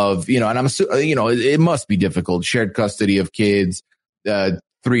and I'm, it must be difficult. Shared custody of kids,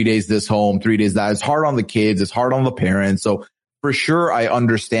 3 days this home, 3 days that. It's hard on the kids. It's hard on the parents. So for sure, I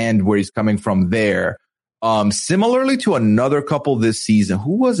understand where he's coming from there. Similarly to another couple this season,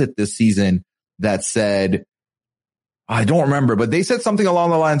 who was it this season that said, I don't remember, but they said something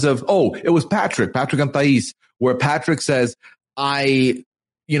along the lines of, it was Patrick and Thais, where Patrick says, I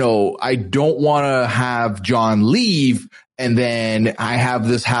don't want to have John leave. And then I have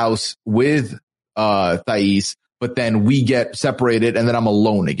this house with Thais, but then we get separated and then I'm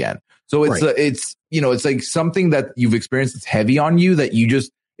alone again. So it's, right. It's like something that you've experienced that's heavy on you that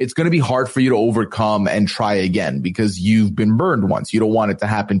it's going to be hard for you to overcome and try again because you've been burned once. You don't want it to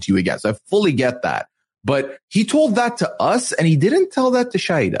happen to you again. So I fully get that. But he told that to us and he didn't tell that to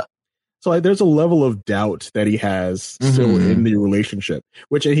Shaeeda. So there's a level of doubt that he has still in the relationship,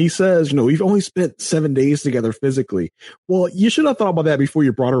 which he says, we've only spent 7 days together physically. Well, you should have thought about that before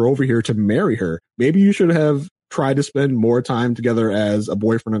you brought her over here to marry her. Maybe you should have tried to spend more time together as a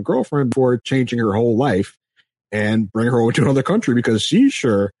boyfriend and girlfriend before changing her whole life and bring her over to another country, because she's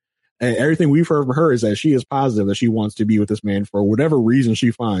sure, and everything we've heard from her is that she is positive that she wants to be with this man for whatever reason she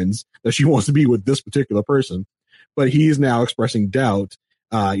finds that she wants to be with this particular person. But he's now expressing doubt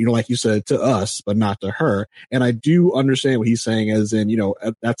like you said, to us, but not to her. And I do understand what he's saying, as in,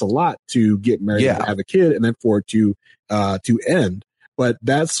 that's a lot to get married and have a kid, and then for it to end. But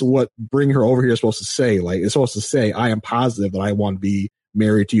that's what bringing her over here is supposed to say. Like, it's supposed to say, I am positive that I want to be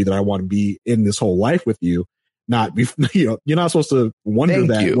married to you, that I want to be in this whole life with you. Not be, you're not supposed to wonder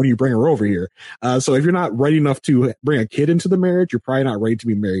when you bring her over here. So if you're not ready enough to bring a kid into the marriage, you're probably not ready to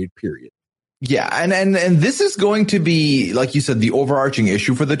be married, period. Yeah. And this is going to be, like you said, the overarching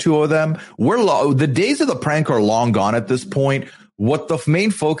issue for the two of them. The days of the prank are long gone at this point. What the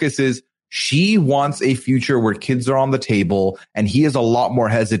main focus is, she wants a future where kids are on the table, and he is a lot more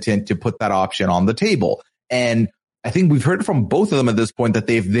hesitant to put that option on the table. And I think we've heard from both of them at this point that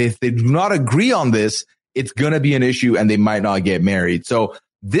if they do not agree on this, it's going to be an issue and they might not get married. So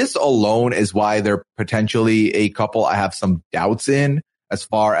this alone is why they're potentially a couple I have some doubts in as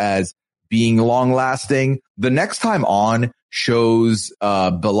far as being long lasting. The next time on shows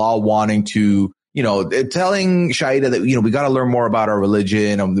Bilal wanting to, telling Shaeeda that, we got to learn more about our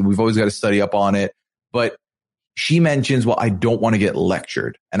religion. We've always got to study up on it. But she mentions, well, I don't want to get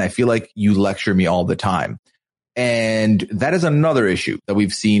lectured. And I feel like you lecture me all the time. And that is another issue that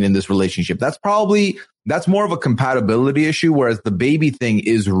we've seen in this relationship. That's more of a compatibility issue, whereas the baby thing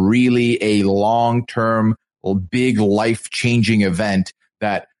is really a long-term, big life-changing event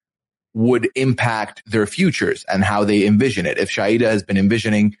that would impact their futures and how they envision it. If Shaeeda has been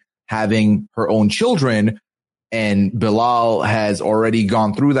envisioning having her own children and Bilal has already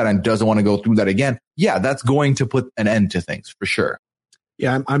gone through that and doesn't want to go through that again, yeah, that's going to put an end to things for sure.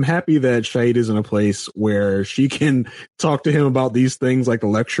 Yeah, I'm happy that Shaeeda is in a place where she can talk to him about these things, like the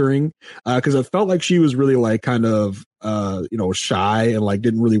lecturing, because it felt like she was really like kind of, shy and like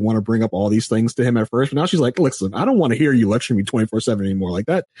didn't really want to bring up all these things to him at first. But now she's like, listen, I don't want to hear you lecture me 24/7 anymore. Like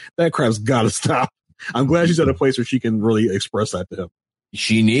that crap's got to stop. I'm glad she's at a place where she can really express that to him.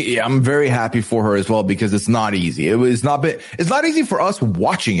 I'm very happy for her as well, because it's not easy. It's not easy for us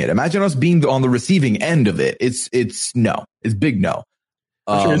watching it. Imagine us being on the receiving end of it. It's big no.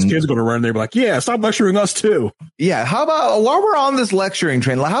 I'm sure his kids going to run there and be like, yeah, stop lecturing us too. Yeah. How about while we're on this lecturing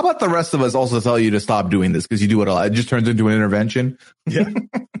train, how about the rest of us also tell you to stop doing this because you do it a lot. It just turns into an intervention. Yeah.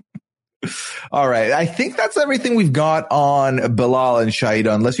 All right. I think that's everything we've got on Bilal and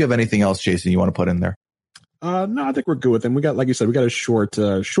Shaeeda, unless you have anything else, Jason, you want to put in there. No, I think we're good with them. We got, like you said, a short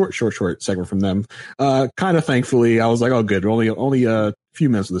segment from them. Kind of thankfully, I was like, oh, good. Only a few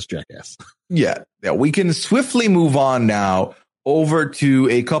minutes of this jackass. Yeah. We can swiftly move on now over to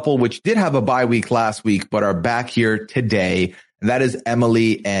a couple which did have a bye week last week, but are back here today. And that is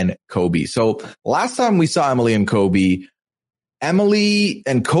Emily and Kobe. So last time we saw Emily and Kobe, Emily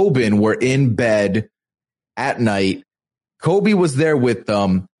and Coben were in bed at night. Kobe was there with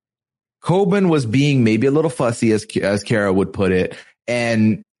them. Coben was being maybe a little fussy, as Kara would put it.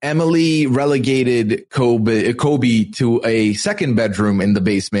 And Emily relegated Kobe to a second bedroom in the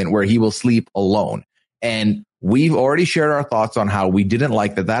basement where he will sleep alone. And we've already shared our thoughts on how we didn't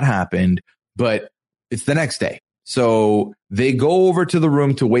like that happened, but it's the next day. So they go over to the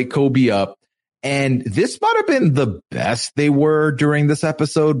room to wake Kobe up. And this might have been the best they were during this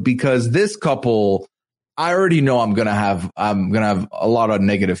episode, because this couple, I already know I'm going to have a lot of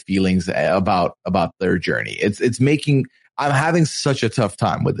negative feelings about their journey. I'm having such a tough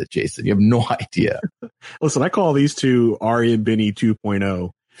time with it, Jason. You have no idea. Listen, I call these two Ari and Benny 2.0.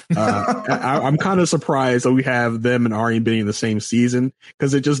 I'm kind of surprised that we have them and Ari and Benny in the same season,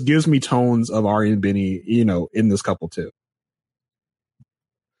 because it just gives me tones of Ari and Benny, in this couple too.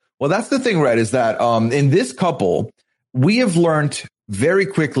 Well, that's the thing, Red, is that in this couple, we have learned very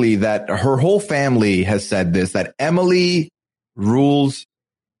quickly that her whole family has said this, that Emily rules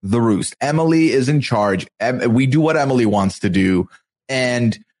the roost. Emily is in charge. We do what Emily wants to do.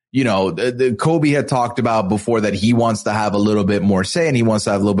 And the Kobe had talked about before that he wants to have a little bit more say and he wants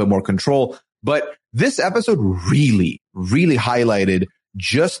to have a little bit more control. But this episode really, really highlighted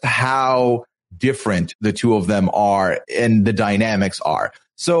just how different the two of them are and the dynamics are.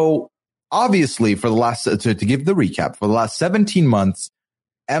 So obviously, for the last, to give the recap, for the last 17 months,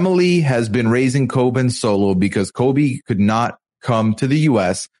 Emily has been raising Coben solo because Kobe could not come to the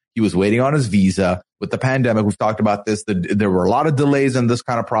U.S. He was waiting on his visa. With the pandemic, we've talked about this. There were a lot of delays in this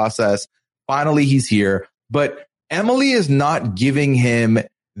kind of process. Finally, he's here. But Emily is not giving him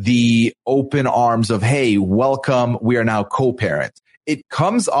the open arms of, hey, welcome, we are now co-parents. It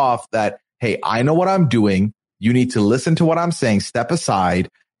comes off that, hey, I know what I'm doing. You need to listen to what I'm saying, step aside.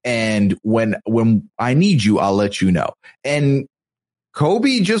 And when I need you, I'll let you know. And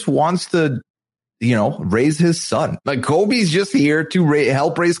Kobe just wants to raise his son. Like Kobe's just here to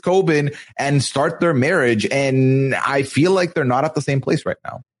help raise Coben and start their marriage. And I feel like they're not at the same place right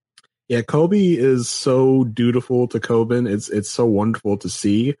now. Yeah, Kobe is so dutiful to Coben. It's so wonderful to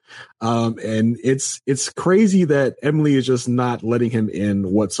see. And it's crazy that Emily is just not letting him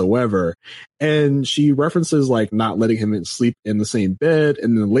in whatsoever. And she references like not letting him sleep in the same bed.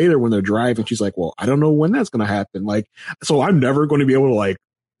 And then later when they're driving, she's like, well, I don't know when that's going to happen. Like, so I'm never going to be able to like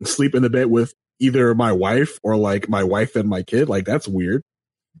sleep in the bed with either my wife or like my wife and my kid. Like, that's weird.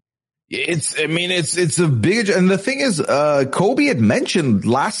 It's a big, and the thing is, Kobe had mentioned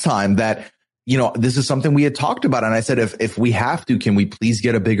last time that, this is something we had talked about. And I said, if we have to, can we please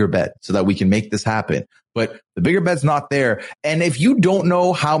get a bigger bed so that we can make this happen? But the bigger bed's not there. And if you don't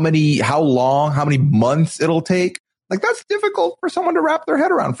know how many months it'll take, like that's difficult for someone to wrap their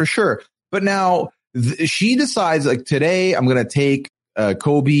head around for sure. But now she decides like today, I'm going to take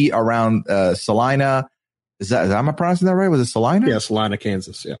Kobe around Salina. Am I pronouncing that right? Was it Salina? Yeah, Salina,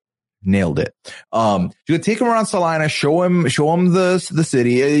 Kansas. Yeah. Nailed it. You could take him around Salina, show him the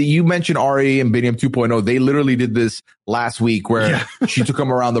city. You mentioned Ari and Biniam 2.0. They literally did this last week where she took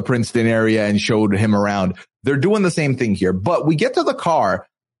him around the Princeton area and showed him around. They're doing the same thing here, but we get to the car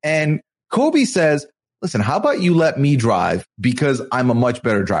and Kobe says, listen, how about you let me drive because I'm a much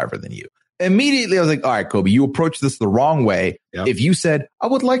better driver than you. Immediately, I was like, all right, Kobe, you approached this the wrong way. Yep. If you said, I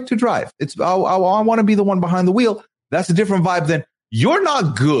would like to drive, I want to be the one behind the wheel. That's a different vibe than you're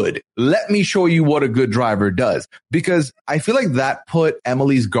not good. Let me show you what a good driver does. Because I feel like that put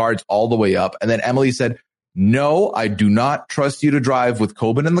Emily's guards all the way up. And then Emily said, no, I do not trust you to drive with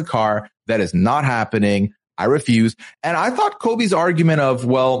Coben in the car. That is not happening. I refuse. And I thought Kobe's argument of,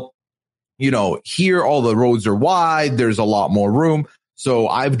 well, here all the roads are wide. There's a lot more room. So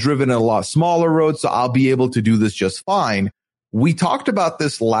I've driven a lot smaller roads. So I'll be able to do this just fine. We talked about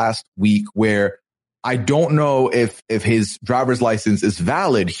this last week where I don't know if his driver's license is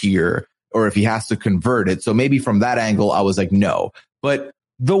valid here or if he has to convert it. So maybe from that angle, I was like, no. But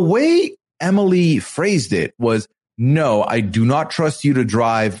the way Emily phrased it was, no, I do not trust you to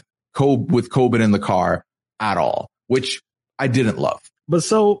drive with Coben in the car at all, which I didn't love. But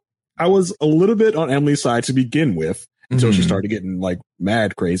so I was a little bit on Emily's side to begin with. Until she started getting like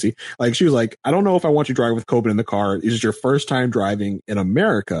mad crazy. Like she was like, I don't know if I want you driving with Coben in the car. This is your first time driving in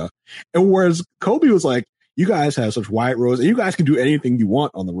America. And whereas Kobe was like, you guys have such wide roads and you guys can do anything you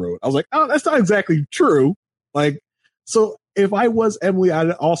want on the road. I was like, oh, that's not exactly true. Like, so if I was Emily,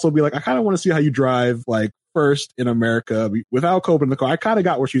 I'd also be like, I kind of want to see how you drive like first in America without Coben in the car. I kind of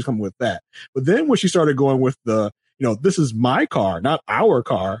got where she was coming with that. But then when she started going with the, this is my car, not our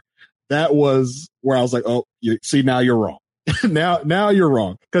car. That was where I was like, oh, now you're wrong. now you're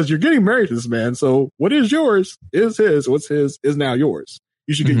wrong because you're getting married to this man. So what is yours is his. What's his is now yours.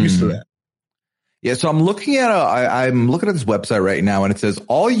 You should get used to that. Yeah. So I'm looking at this website right now and it says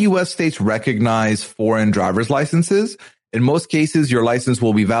all U.S. states recognize foreign driver's licenses. In most cases, your license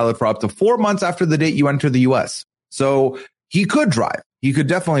will be valid for up to 4 months after the date you enter the U.S. So he could drive. He could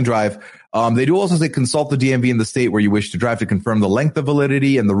definitely drive. They do also say consult the DMV in the state where you wish to drive to confirm the length of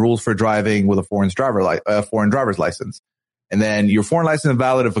validity and the rules for driving with a foreign driver's license. And then your foreign license is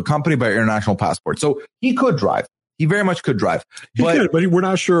valid if accompanied by international passport. So he could drive. He very much could drive. But we're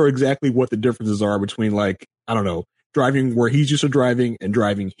not sure exactly what the differences are between like, I don't know, driving where he's used to driving and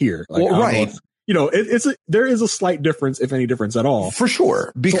driving here. Like, well, right. There is a slight difference, if any difference at all. For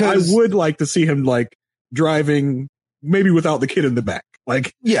sure. Because so I would like to see him like driving maybe without the kid in the back.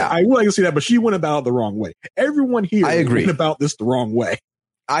 Like, yeah, I would like to see that, but she went about it the wrong way. Everyone here went about this the wrong way.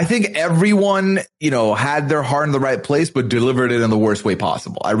 I think everyone, had their heart in the right place, but delivered it in the worst way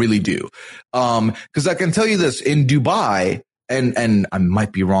possible. I really do. Cause I can tell you this in Dubai, and I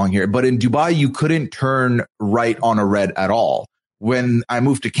might be wrong here, but in Dubai, you couldn't turn right on a red at all. When I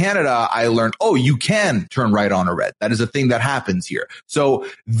moved to Canada, I learned, you can turn right on a red. That is a thing that happens here. So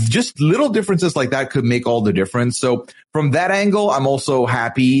just little differences like that could make all the difference. So from that angle, I'm also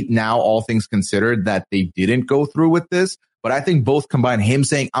happy now, all things considered, that they didn't go through with this. But I think both combined, him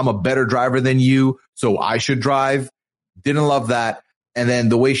saying, I'm a better driver than you, so I should drive. Didn't love that. And then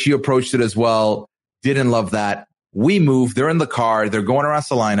the way she approached it as well, didn't love that. We move. They're in the car. They're going around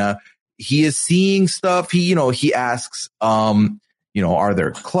Salina. He is seeing stuff. He asks, are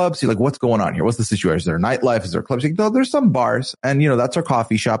there clubs? He's like, what's going on here? What's the situation? Is there nightlife? Is there clubs? He's like, no, there's some bars. And, that's our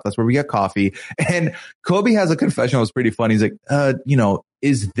coffee shop. That's where we get coffee. And Kobe has a confession that was pretty funny. He's like,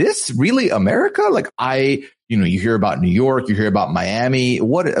 is this really America? Like you hear about New York, you hear about Miami.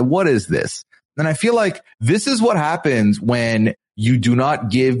 What is this? And I feel like this is what happens when you do not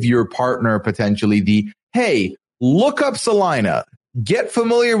give your partner potentially hey, look up Salina. get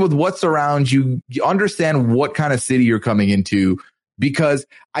familiar with what's around you. You understand what kind of city you're coming into, because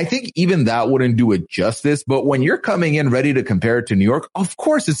I think even that wouldn't do it justice. But when you're coming in ready to compare it to New York, of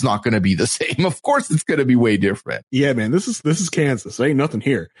course it's not going to be the same. Of course it's going to be way different. Yeah, man, this is Kansas. There ain't nothing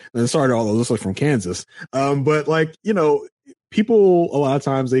here. And sorry to all those listeners from Kansas. But like, you know, people a lot of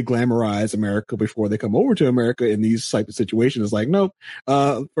times they glamorize America before they come over to America in these type of situations. Like, nope,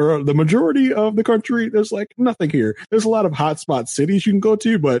 for the majority of the country, there's like nothing here. There's a lot of hotspot cities you can go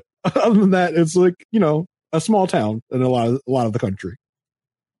to, but other than that, it's like, you know, a small town in a lot of the country.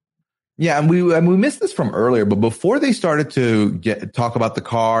 Yeah, and we missed this from earlier, but before they started to talk about the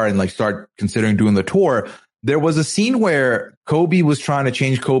car and like start considering doing the tour, there was a scene where Kobe was trying to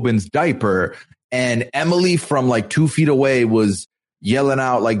change Coben's diaper, and Emily from like 2 feet away was yelling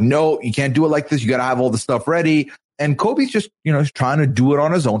out like, "No, you can't do it like this. You got to have all the stuff ready." And Kobe's just, you know, trying to do it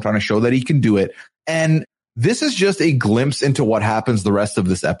on his own, trying to show that he can do it. And this is just a glimpse into what happens the rest of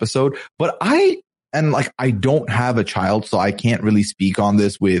this episode. But I don't have a child, so I can't really speak on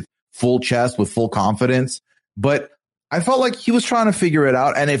this with full chest, with full confidence. But I felt like he was trying to figure it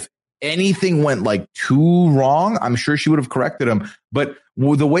out. And if anything went like too wrong, I'm sure she would have corrected him. But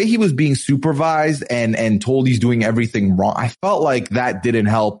the way he was being supervised and told he's doing everything wrong, I felt like that didn't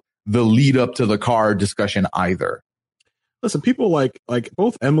help the lead up to the car discussion either. Listen, people like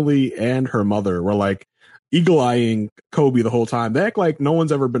both Emily and her mother were like eagle-eyeing Kobe the whole time. They act like no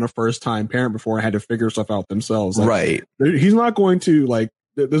one's ever been a first-time parent before and had to figure stuff out themselves. Like, right. He's not going to like,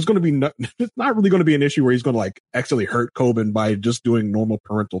 there's going to be it's not really going to be an issue where he's going to like accidentally hurt Coben by just doing normal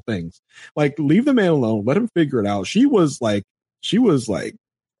parental things. Like, leave the man alone. Let him figure it out. She was like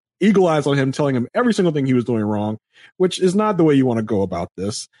eagle eyes on him, telling him every single thing he was doing wrong, which is not the way you want to go about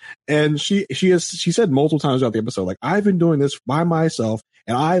this. And she said multiple times throughout the episode, like, I've been doing this by myself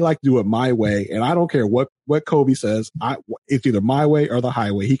and I like to do it my way. And I don't care what Kobe says. It's either my way or the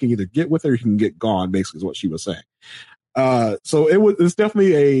highway. He can either get with her or he can get gone, basically is what she was saying. So it's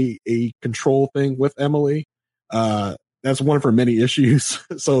definitely a control thing with Emily. That's one of her many issues.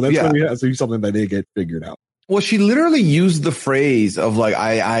 So that's going to have to be something that they get figured out. Well, she literally used the phrase of like,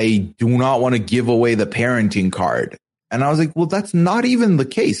 I do not want to give away the parenting card. And I was like, well, that's not even the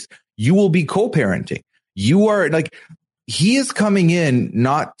case. You will be co-parenting. You are like, he is coming in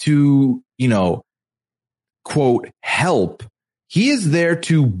not to, you know, quote, help. He is there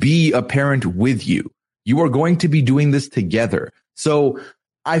to be a parent with you. You are going to be doing this together. So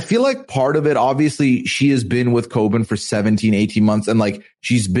I feel like part of it, obviously, she has been with Coben for 17, 18 months. And like,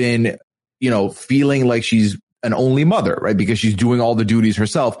 she's been, you know, feeling like she's an only mother, right? Because she's doing all the duties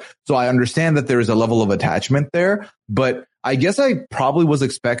herself. So I understand that there is a level of attachment there, but I guess I probably was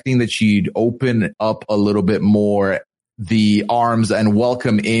expecting that she'd open up a little bit more the arms and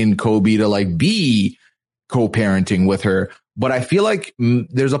welcome in Kobe to like be co-parenting with her. But I feel like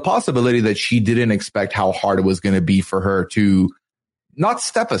there's a possibility that she didn't expect how hard it was going to be for her to not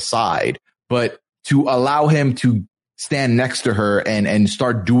step aside, but to allow him to stand next to her and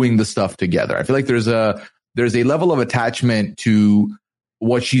start doing the stuff together. I feel like there's a level of attachment to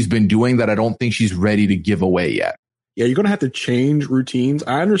what she's been doing that I don't think she's ready to give away yet. Yeah, you're going to have to change routines.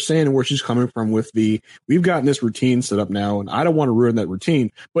 I understand where she's coming from with we've gotten this routine set up now, and I don't want to ruin that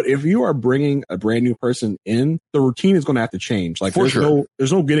routine. But if you are bringing a brand new person in, the routine is going to have to change. Like, there's no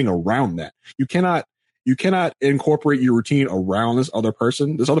getting around that. You cannot incorporate your routine around this other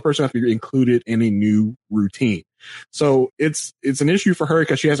person. This other person has to be included in a new routine. So it's an issue for her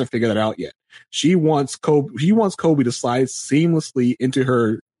because she hasn't figured that out yet. She wants Kobe to slide seamlessly into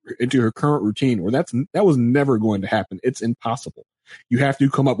her current routine, where that was never going to happen. It's impossible. You have to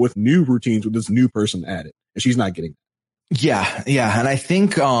come up with new routines with this new person added, and she's not getting that. Yeah. And I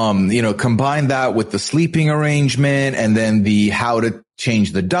think, combine that with the sleeping arrangement and then the how to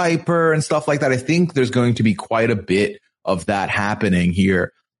change the diaper and stuff like that. I think there's going to be quite a bit of that happening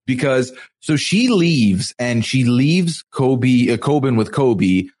here, because so she leaves Coben with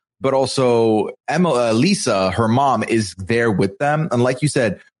Kobe, but also Lisa, her mom, is there with them. And like you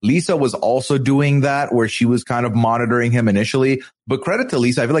said, Lisa was also doing that, where she was kind of monitoring him initially, but credit to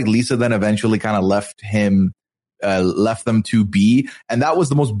Lisa. I feel like Lisa then eventually kind of left them to be. And that was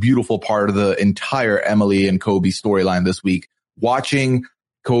the most beautiful part of the entire Emily and Kobe storyline this week. Watching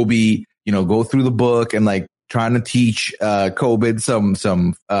Kobe, go through the book and like trying to teach Kobe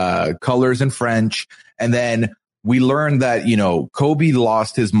some colors in French. And then we learned that, Kobe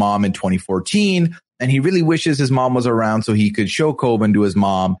lost his mom in 2014, and he really wishes his mom was around so he could show Kobe to his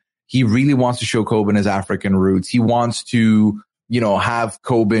mom. He really wants to show Kobe his African roots. He wants to, have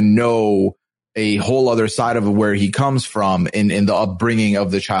Kobe know a whole other side of where he comes from in the upbringing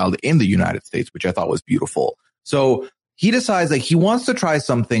of the child in the United States, which I thought was beautiful. So he decides like he wants to try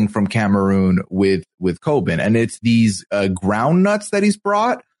something from Cameroon with Kobin, and it's these ground nuts that he's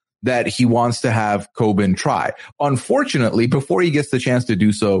brought that he wants to have Kobin try. Unfortunately, before he gets the chance to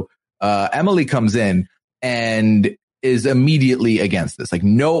do so, Emily comes in and is immediately against this. Like,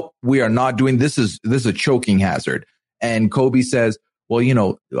 no, we are not doing this. This is a choking hazard. And Kobe says, well, you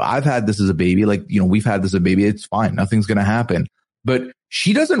know, I've had this as a baby. Like, you know, we've had this as a baby. It's fine. Nothing's going to happen. But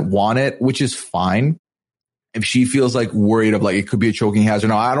she doesn't want it, which is fine. If she feels like worried of like it could be a choking hazard.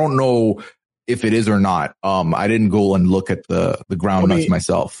 Now, I don't know if it is or not. I didn't go and look at the ground nuts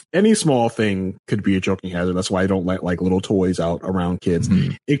myself. Any small thing could be a choking hazard. That's why I don't let like little toys out around kids.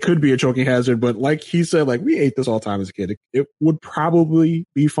 Mm-hmm. It could be a choking hazard, but like he said, like we ate this all the time as a kid. It would probably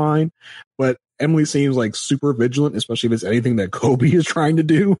be fine. But Emily seems like super vigilant, especially if it's anything that Kobe is trying to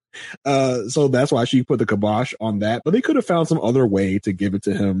do. So that's why she put the kibosh on that. But they could have found some other way to give it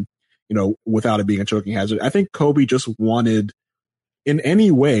to him, you know, without it being a choking hazard. I think Kobe just wanted in any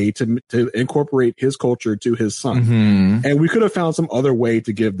way to incorporate his culture to his son. Mm-hmm. And we could have found some other way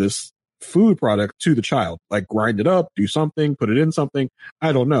to give this food product to the child, like grind it up, do something, put it in something.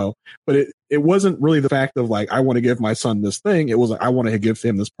 I don't know. But it wasn't really the fact of like, I want to give my son this thing. It was like, I want to give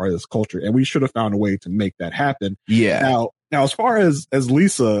him this part of this culture. And we should have found a way to make that happen. Yeah. Now, as far as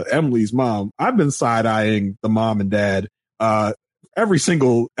Lisa, Emily's mom, I've been side-eyeing the mom and dad, every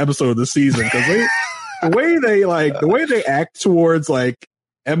single episode of the season because the way they act towards like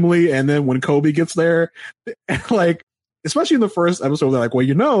Emily, and then when Kobe gets there, like especially in the first episode, they're like, well,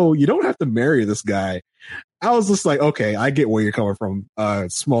 you know, you don't have to marry this guy. I was just like, okay, I get where you're coming from,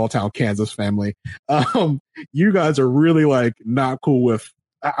 small town Kansas family. You guys are really like not cool with.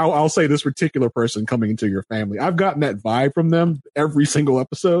 I'll say this particular person coming into your family. I've gotten that vibe from them every single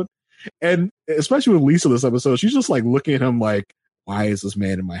episode, and especially with Lisa this episode, she's just like looking at him like, why is this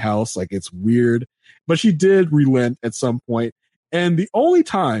man in my house? Like, it's weird. But she did relent at some point. And the only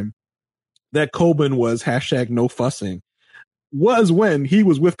time that Kobin was #no fussing was when he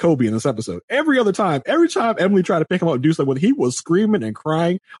was with Kobe in this episode. Every time Emily tried to pick him up and do something, he was screaming and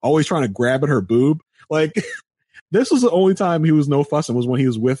crying, always trying to grab at her boob. Like, this was the only time he was no fussing, was when he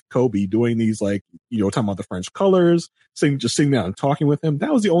was with Kobe doing these, like, you know, talking about the French colors, just sitting down and talking with him.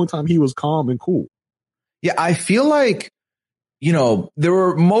 That was the only time he was calm and cool. Yeah, I feel like, you know, there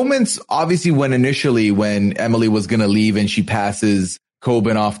were moments, obviously, when Emily was going to leave and she passes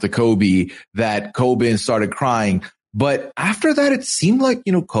Kobin off to Kobe, that Kobin started crying. But after that, it seemed like,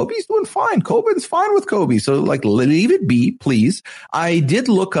 you know, Kobe's doing fine. Kobin's fine with Kobe. So, like, leave it be, please. I did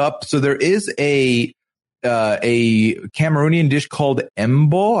look up. So there is a Cameroonian dish called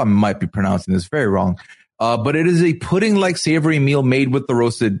embo. I might be pronouncing this very wrong. But it is a pudding-like savory meal made with the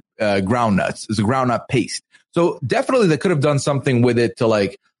roasted ground nuts. It's a ground nut paste. So definitely they could have done something with it to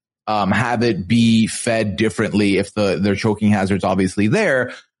like have it be fed differently if their choking hazard's obviously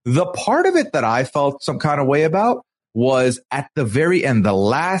there. The part of it that I felt some kind of way about was at the very end, the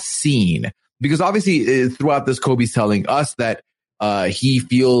last scene, because obviously throughout this, Kobe's telling us that he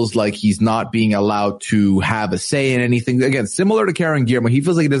feels like he's not being allowed to have a say in anything. Again, similar to Karen Guillermo, he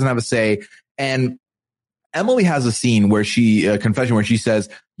feels like he doesn't have a say. And Emily has a scene where confession where she says,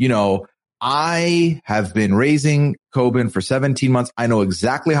 you know, I have been raising Kobin for 17 months. I know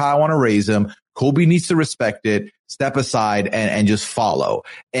exactly how I want to raise him. Kobe needs to respect it, step aside and just follow.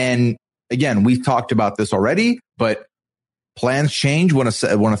 And again, we've talked about this already, but plans change when a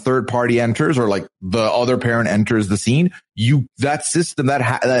third party enters or like the other parent enters the scene. That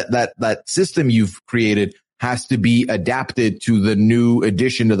system you've created has to be adapted to the new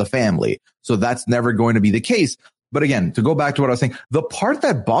addition to the family. So that's never going to be the case. But again, to go back to what I was saying, the part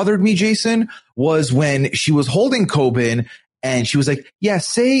that bothered me, Jason, was when she was holding Kobin and she was like, yeah,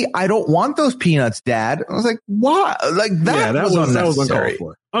 say I don't want those peanuts, Dad. I was like, why? Like that was unnecessary.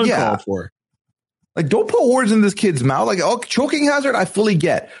 Uncalled for. Like, don't put words in this kid's mouth. Like, oh, choking hazard, I fully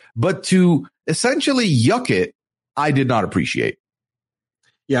get. But to essentially yuck it, I did not appreciate.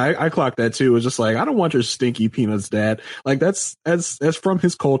 Yeah, I clocked that too. It was just like, I don't want your stinky peanuts, Dad. Like that's from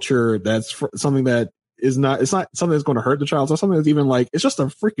his culture. That's something that it's not something that's going to hurt the child. It's not something that's even like, it's just a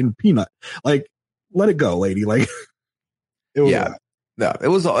freaking peanut. Like, let it go, lady. Like, it was. Yeah. No, it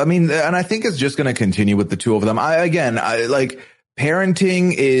was, I mean, and I think it's just going to continue with the two of them. Like,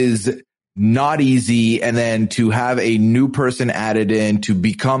 parenting is not easy. And then to have a new person added in to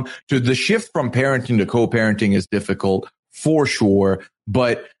the shift from parenting to co-parenting is difficult for sure.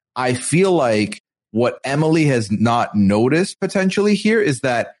 But I feel like what Emily has not noticed potentially here is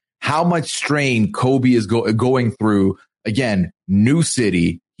that how much strain Kobe is going through. Again, new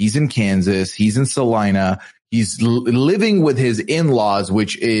city. He's in Kansas. He's in Salina. He's living with his in-laws,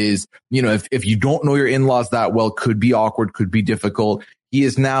 which is, you know, if you don't know your in-laws that well, could be awkward, could be difficult. He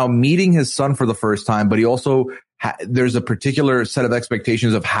is now meeting his son for the first time, but he also there's a particular set of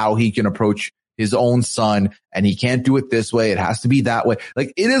expectations of how he can approach his own son, and he can't do it this way. It has to be that way.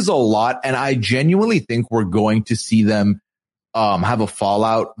 Like, it is a lot. And I genuinely think we're going to see them have a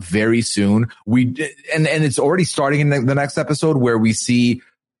fallout very soon. And it's already starting in the next episode, where we see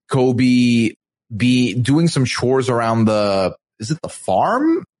Kobe be doing some chores around is it the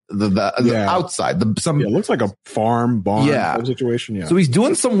farm? The outside, it looks like a farm barn type situation. Yeah. So he's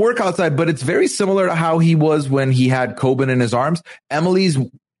doing some work outside, but it's very similar to how he was when he had Coben in his arms. Emily's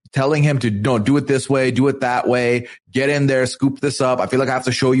telling him to do it this way, do it that way, get in there, scoop this up. I feel like I have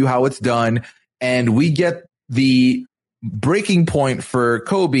to show you how it's done. And we get the breaking point for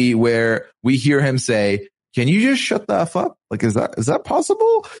Kobe where we hear him say, "Can you just shut the F up?" Like, is that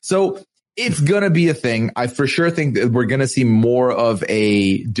possible? So it's going to be a thing. I for sure think that we're going to see more of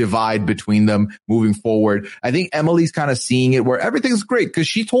a divide between them moving forward. I think Emily's kind of seeing it where everything's great, because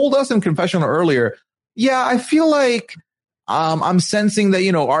she told us in confessional earlier, yeah, I feel like I'm sensing that,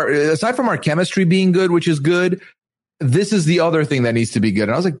 you know, aside from our chemistry being good, which is good, this is the other thing that needs to be good.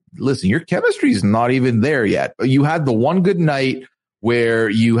 And I was like, listen, your chemistry is not even there yet. You had the one good night where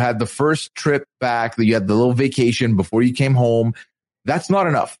you had the first trip back, that you had the little vacation before you came home. That's not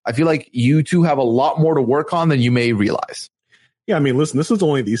enough. I feel like you two have a lot more to work on than you may realize. Yeah, I mean, listen, this is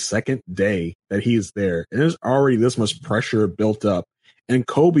only the second day that he's there, and there's already this much pressure built up, and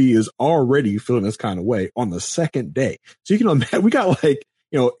Kobe is already feeling this kind of way on the second day. So you can imagine, we got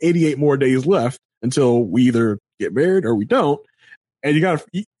 88 more days left until we either get married or we don't, and they're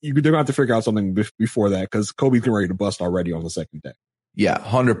gonna have to figure out something before that, because Kobe's getting ready to bust already on the second day. Yeah,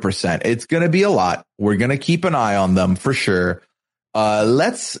 100%. It's gonna be a lot. We're gonna keep an eye on them for sure.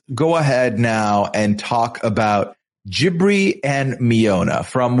 Let's go ahead now and talk about Jibri and Miona,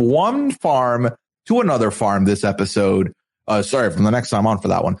 from one farm to another farm this episode. From the next time on for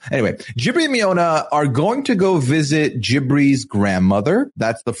that one. Anyway, Jibri and Miona are going to go visit Jibri's grandmother.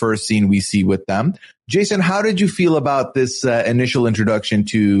 That's the first scene we see with them. Jason, how did you feel about this initial introduction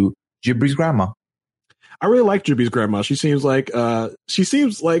to Jibri's grandma? I really like Jibri's grandma. She seems like a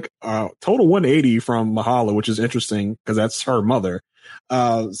total 180 from Mahala, which is interesting because that's her mother.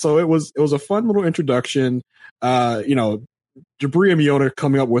 So it was a fun little introduction. Jibri and Miona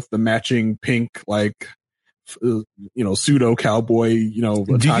coming up with the matching pink, pseudo cowboy, do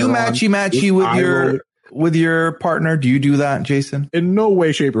you matchy with your partner? Do you do that, Jason? In no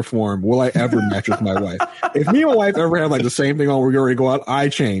way, shape, or form will I ever match with my wife. If me and my wife ever have the same thing on, we're going to go out, I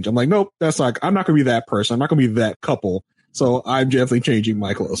change. I'm like, nope, I'm not going to be that person. I'm not going to be that couple. So I'm definitely changing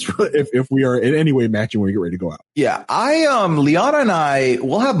my clothes if we are in any way matching when we get ready to go out. Yeah, Liana and I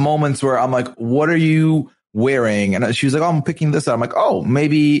will have moments where I'm like, what are you wearing? And she's like, oh, I'm picking this out. I'm like, oh,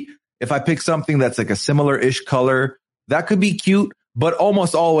 maybe if I pick something that's like a similar-ish color, that could be cute. But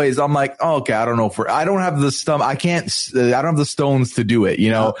almost always I'm like, oh, okay, I don't know I don't have the I don't have the stones to do it, to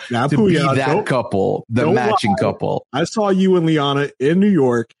be that couple, the matching couple. I saw you and Liana in New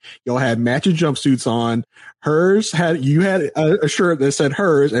York. Y'all had matching jumpsuits on. You had a shirt that said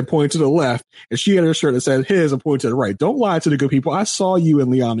hers and pointed to the left, and she had a shirt that said his and pointed to the right. Don't lie to the good people. I saw you and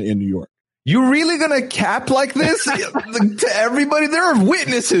Liana in New York. You really gonna cap like this to everybody? There are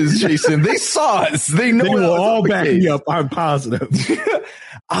witnesses, Jason. They saw us. They know. They will all back me up. I'm positive.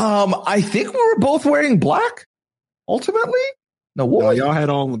 I think we were both wearing black. Ultimately, no, y'all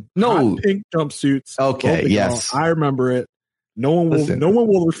had on pink jumpsuits. Okay, yes, I remember it. No one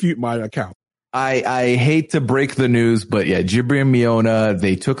will refute my account. I hate to break the news, but yeah, Jibri and Miona,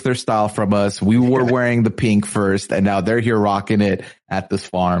 they took their style from us. We were wearing the pink first, and now they're here rocking it at this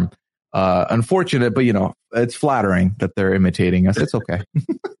farm. Unfortunate, but it's flattering that they're imitating us. It's okay.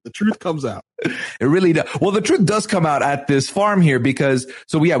 The truth comes out. It really does. Well, the truth does come out at this farm here because,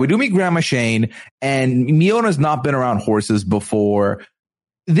 we do meet Grandma Shane, and Miona's not been around horses before.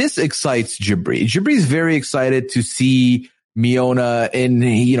 This excites Jibri. Jibri's very excited to see Miona in,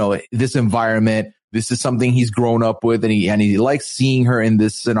 this environment. This is something he's grown up with, and he likes seeing her in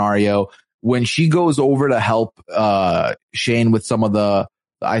this scenario. When she goes over to help Shane with some of the,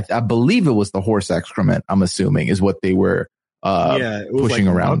 I believe it was the horse excrement, I'm assuming, is what they were pushing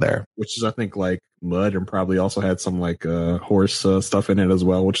around mud, there. Which is, I think, mud, and probably also had some horse stuff in it as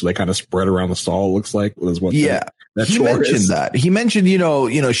well, which they kind of spread around the stall, looks like. Was what he mentioned that. He mentioned,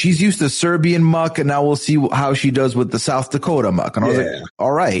 she's used to Serbian muck, and now we'll see how she does with the South Dakota muck. And I was like,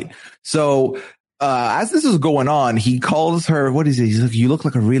 all right. So as this is going on, he calls her, what is it? He's like, you look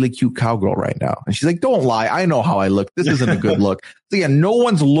like a really cute cowgirl right now. And she's like, don't lie. I know how I look. This isn't a good look. So yeah, no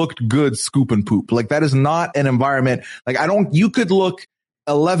one's looked good scooping poop. Like that is not an environment. Like you could look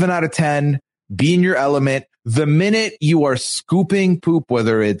 11 out of 10, be in your element. The minute you are scooping poop,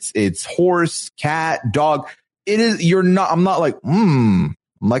 whether it's horse, cat, dog, I'm not like, I'm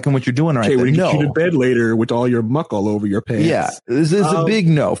liking what you're doing right there. When you get you to bed later with all your muck all over your pants. Yeah, this is a big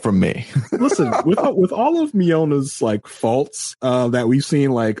no from me. Listen, with all of Miona's like faults that we've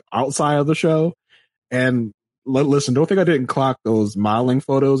seen like outside of the show, and listen, don't think I didn't clock those modeling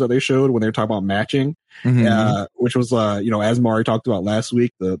photos that they showed when they were talking about matching, which was as Mari talked about last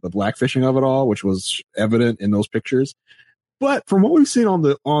week, the blackfishing of it all, which was evident in those pictures. But from what we've seen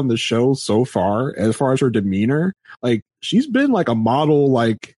on the show so far, as far as her demeanor, like she's been like a model,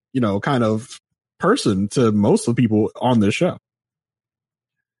 like, kind of person to most of the people on this show.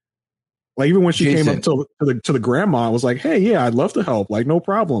 Like even when she came up to the grandma, was like, "Hey, yeah, I'd love to help. Like, no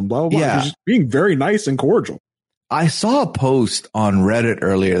problem." Blah blah blah. Yeah. She's being very nice and cordial. I saw a post on Reddit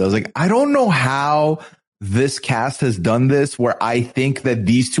earlier that was like, I don't know how this cast has done this, where I think that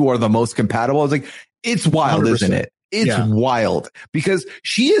these two are the most compatible. I was like, it's wild, 100%. Isn't it? It's wild because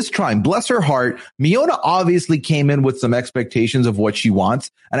she is trying, bless her heart. Miona obviously came in with some expectations of what she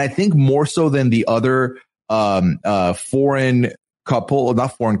wants. And I think more so than the other foreign couple,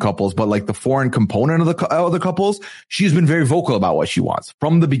 not foreign couples, but like the foreign component of the couples, she's been very vocal about what she wants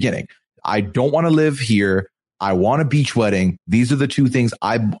from the beginning. I don't want to live here. I want a beach wedding. These are the two things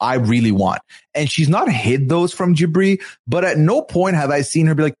I really want. And she's not hid those from Jibri, but at no point have I seen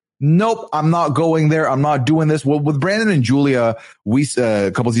her be like, nope, I'm not going there. I'm not doing this. Well, with Brandon and Julia,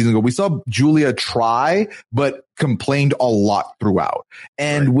 a couple seasons ago, we saw Julia try, but complained a lot throughout.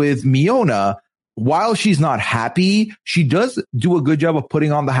 And with Miona, while she's not happy, she does do a good job of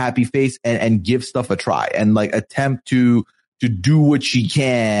putting on the happy face and give stuff a try and like attempt to do what she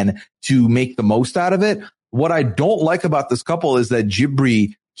can to make the most out of it. What I don't like about this couple is that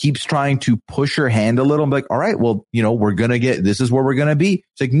Jibri keeps trying to push her hand a little and be like, all right, well, this is where we're going to be.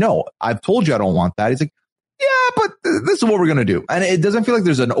 It's like, no, I've told you I don't want that. He's like, yeah, but this is what we're going to do. And it doesn't feel like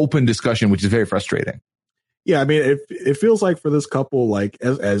there's an open discussion, which is very frustrating. Yeah, I mean, it feels like for this couple, like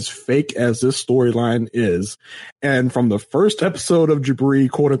as fake as this storyline is, and from the first episode of Jibri,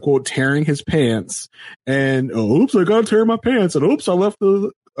 quote unquote, tearing his pants, and oops, I gotta tear my pants, and oops, I left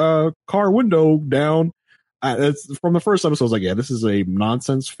the car window down. It's from the first episode. I was like, yeah, this is a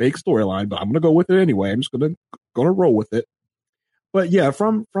nonsense fake storyline, but I'm gonna go with it anyway. I'm just gonna roll with it. But yeah,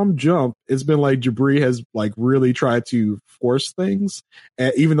 from jump, it's been like Jibri has like really tried to force things,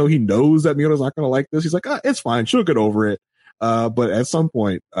 and even though he knows that Miona's not gonna like this, he's like, it's fine, she'll get over it. But at some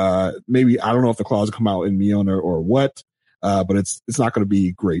point, maybe I don't know if the claws come out in Miona or what, but it's not gonna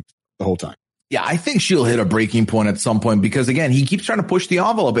be great the whole time. Yeah, I think she'll hit a breaking point at some point because again, he keeps trying to push the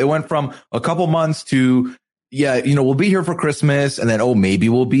envelope. It went from a couple months to, yeah, we'll be here for Christmas, and then, maybe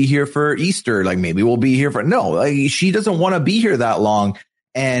we'll be here for Easter. Like maybe we'll be here she doesn't want to be here that long.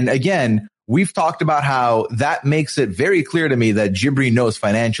 And again, we've talked about how that makes it very clear to me that Jibri knows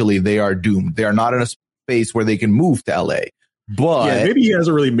financially they are doomed. They are not in a space where they can move to LA. But yeah, maybe he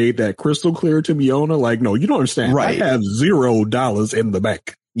hasn't really made that crystal clear to Miona. Like, no, you don't understand. Right. I have $0 in the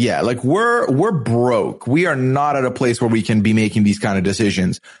bank. Yeah, like we're broke. We are not at a place where we can be making these kind of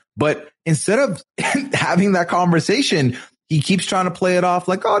decisions. But instead of having that conversation, he keeps trying to play it off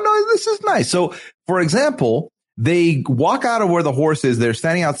like, oh, no, this is nice. So, for example, they walk out of where the horse is. They're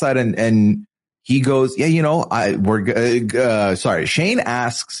standing outside and he goes, yeah, Shane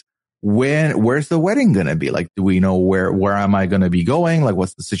asks, where's the wedding going to be? Like, do we know where am I going to be going? Like,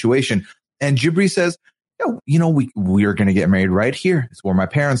 what's the situation? And Jibri says, we are going to get married right here. It's where my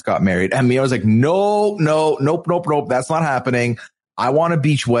parents got married. And Miona's like, nope. That's not happening. I want a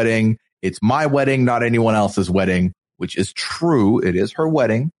beach wedding. It's my wedding, not anyone else's wedding, which is true. It is her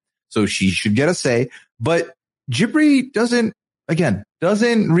wedding. So she should get a say. But Jibri doesn't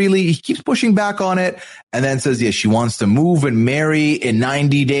really, he keeps pushing back on it and then says, she wants to move and marry in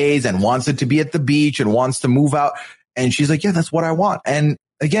 90 days and wants it to be at the beach and wants to move out. And she's like, yeah, that's what I want. And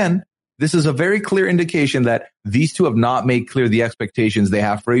again, this is a very clear indication that these two have not made clear the expectations they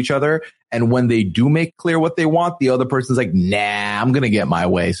have for each other. And when they do make clear what they want, the other person's like, nah, I'm going to get my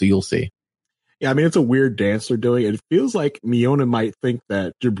way. So you'll see. Yeah, I mean, it's a weird dance they're doing. It feels like Miona might think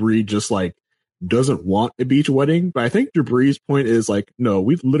that Jibri just like doesn't want a beach wedding. But I think Jibri's point is like, no,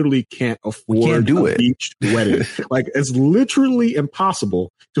 we literally can't afford a beach wedding. Like, it's literally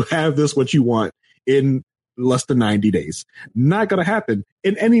impossible to have this what you want in less than 90 days. Not going to happen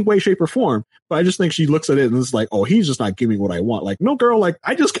in any way, shape, or form. But I just think she looks at it and it's like, oh, he's just not giving me what I want. Like, no, girl, like,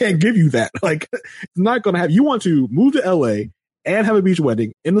 I just can't give you that. Like, it's not going to have, you want to move to LA and have a beach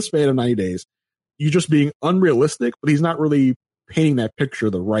wedding in the span of 90 days. You're just being unrealistic, but he's not really painting that picture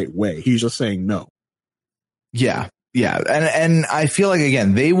the right way. He's just saying no. Yeah. Yeah. And I feel like,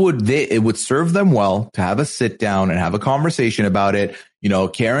 again, it would serve them well to have a sit down and have a conversation about it. You know,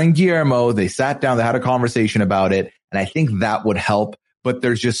 Karen and Guillermo, they sat down, they had a conversation about it. And I think that would help. But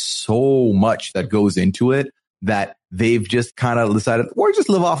there's just so much that goes into it that they've just kind of decided, or just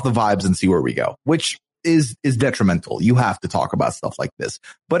live off the vibes and see where we go, which is detrimental. You have to talk about stuff like this.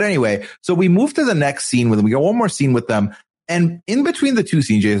 But anyway, so we move to the next scene with them. We got one more scene with them. And in between the two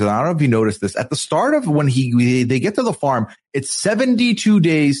scenes, Jason, I don't know if you noticed this, at the start of when they get to the farm, it's 72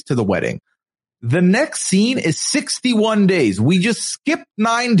 days to the wedding. The next scene is 61 days. We just skipped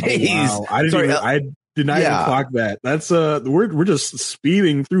 9 days. Wow. I did not even clock that. That's we're just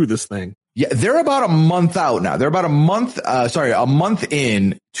speeding through this thing. Yeah, they're about a month out now. They're about a month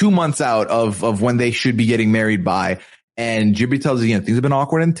in, 2 months out of when they should be getting married by. And Jibri tells you, things have been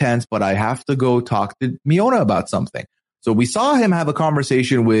awkward and tense, but I have to go talk to Miona about something. So we saw him have a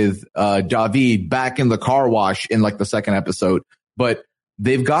conversation with David back in the car wash in like the second episode, but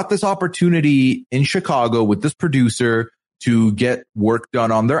they've got this opportunity in Chicago with this producer to get work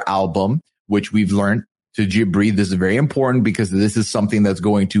done on their album, which we've learned to Jibri. This is very important because this is something that's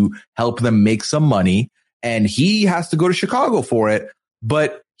going to help them make some money. And he has to go to Chicago for it,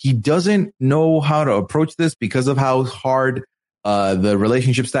 but he doesn't know how to approach this because of how hard the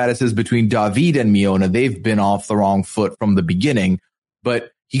relationship status is between David and Miona. They've been off the wrong foot from the beginning,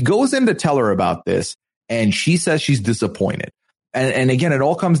 but he goes in to tell her about this and she says she's disappointed. And again, it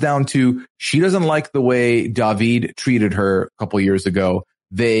all comes down to she doesn't like the way David treated her a couple years ago.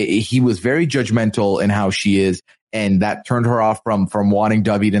 He was very judgmental in how she is, and that turned her off from wanting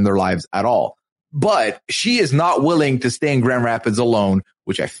David in their lives at all. But she is not willing to stay in Grand Rapids alone,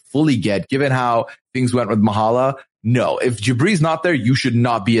 which I fully get given how things went with Mahala. No, if Jibri's not there, you should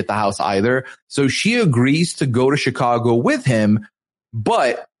not be at the house either. So she agrees to go to Chicago with him,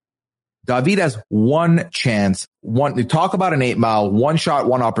 but David has one chance, talk about an 8 Mile, one shot,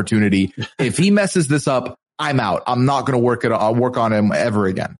 one opportunity. If he messes this up, I'm out. I'm not going to work on him ever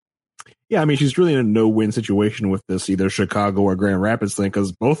again. Yeah, I mean, she's really in a no-win situation with this, either Chicago or Grand Rapids thing,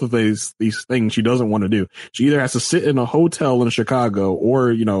 because both of these things she doesn't want to do. She either has to sit in a hotel in Chicago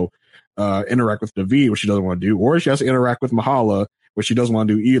or, interact with David, which she doesn't want to do, or she has to interact with Mahala, which she doesn't want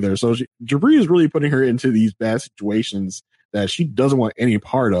to do either. So Jibri is really putting her into these bad situations that she doesn't want any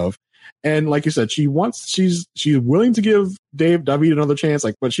part of. And like you said, she's willing to give David another chance.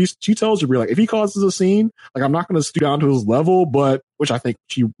 Like, but she tells Jibri, like, if he causes a scene, like, I'm not going to stoop down to his level, but which I think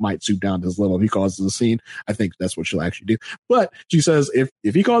she might stoop down to his level if he causes a scene. I think that's what she'll actually do. But she says, if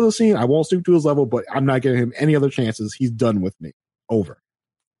he causes a scene, I won't stoop to his level, but I'm not giving him any other chances. He's done with me. Over.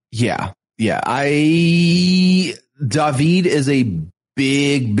 Yeah. David is a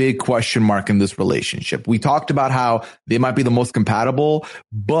big question mark in this relationship. We talked about how they might be the most compatible,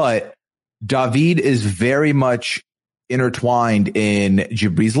 but David is very much intertwined in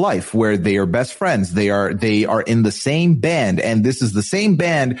Jibri's life, where they are best friends. They are in the same band, and this is the same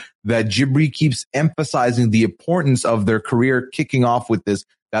band that Jibri keeps emphasizing the importance of their career kicking off with this.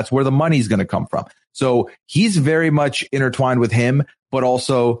 That's where the money's going to come from. So he's very much intertwined with him, but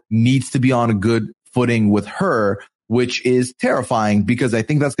also needs to be on a good footing with her, which is terrifying because I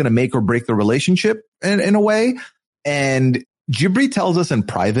think that's going to make or break the relationship in a way. And Jibri tells us in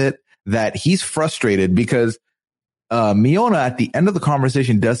private that he's frustrated because Miona at the end of the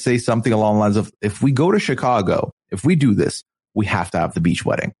conversation does say something along the lines of, if we go to Chicago, if we do this, we have to have the beach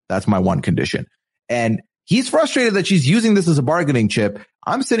wedding. That's my one condition. And he's frustrated that she's using this as a bargaining chip.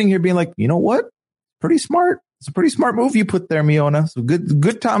 I'm sitting here being like, you know what? Pretty smart. It's a pretty smart move you put there, Miona. So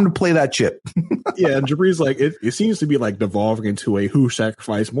good time to play that chip. Yeah, and Jibri's like, it seems to be like devolving into a who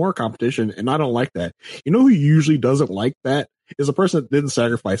sacrificed more competition, and I don't like that. You know who usually doesn't like that is a person that didn't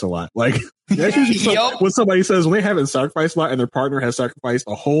sacrifice a lot. Like, that's usually when somebody says when they haven't sacrificed a lot and their partner has sacrificed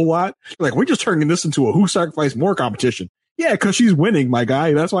a whole lot, like, we're just turning this into a who sacrificed more competition. Yeah, because she's winning, my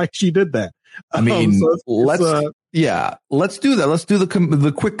guy. That's why she did that. I mean, let's do that. Let's do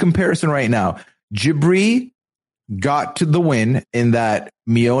the quick comparison right now. Jibri got to the win in that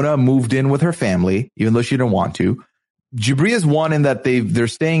Miona moved in with her family, even though she didn't want to. Jibri has won in that they're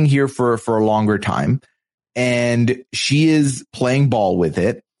staying here for a longer time, and she is playing ball with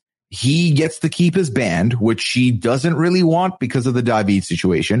it. He gets to keep his band, which she doesn't really want because of the David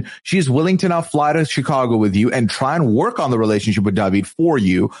situation. She is willing to now fly to Chicago with you and try and work on the relationship with David for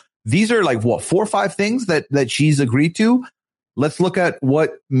you. these are like what 4 or 5 things that she's agreed to. Let's look at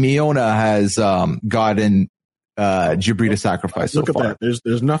what Miona has gotten Jibri to sacrifice. Look so at far. that.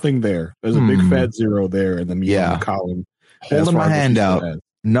 There's nothing there. There's a big fat 0 there in the Miona column. Holding my hand out.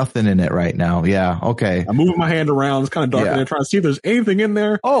 Nothing in it right now. Yeah. Okay. I'm moving my hand around. It's kind of dark in there, trying to see if there's anything in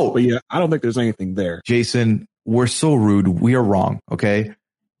there. Oh, but yeah, I don't think there's anything there. Jason, we're so rude. We are wrong. Okay.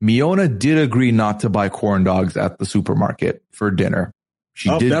 Miona did agree not to buy corn dogs at the supermarket for dinner. She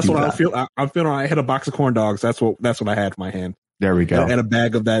did. That's do what that. I feel. I'm feeling. I had a box of corn dogs. That's what I had in my hand. There we go. And a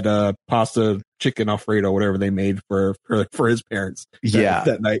bag of that pasta chicken Alfredo, whatever they made for his parents.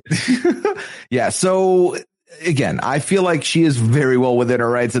 That night. Yeah. So again, I feel like she is very well within her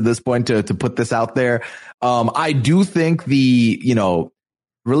rights at this point to put this out there. I do think the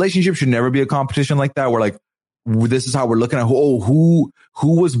relationship should never be a competition like that. Where like this is how we're looking at who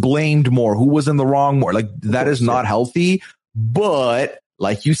was blamed more, who was in the wrong more. Like that is not healthy. But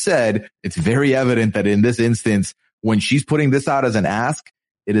like you said, it's very evident that in this instance, when she's putting this out as an ask,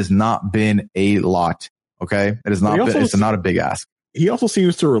 it has not been a lot. Okay. It has not been, it's not a big ask. He also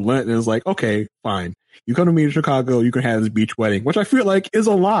seems to relent and is like, okay, fine. You come to me in Chicago, you can have this beach wedding, which I feel like is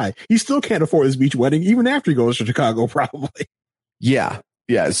a lie. He still can't afford his beach wedding even after he goes to Chicago, probably. Yeah.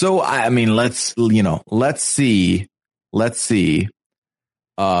 Yeah. So, I mean, let's see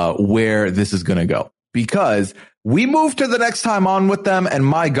where this is going to go, because we move to the next time on with them. And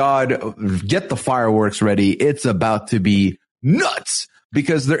my God, get the fireworks ready. It's about to be nuts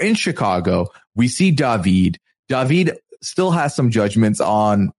because they're in Chicago. We see David. David still has some judgments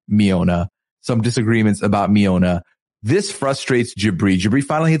on Miona, some disagreements about Miona. This frustrates Jibri. Jibri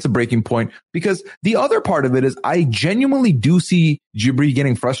finally hits a breaking point, because the other part of it is I genuinely do see Jibri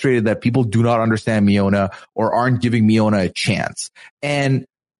getting frustrated that people do not understand Miona or aren't giving Miona a chance. And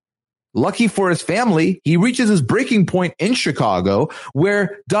lucky for his family, he reaches his breaking point in Chicago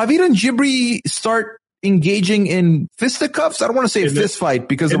where David and Jibri start engaging in fisticuffs. I don't want to say fist fight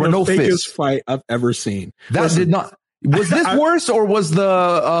because there were no fists. Fakest fight I've ever seen. That did not. Was this worse, or was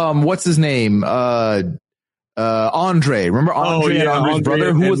the what's his name? Andre. Remember Andre and Andre's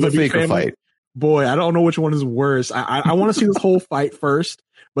brother? Who was the faker fight? Boy, I don't know which one is worse. I want to see this whole fight first,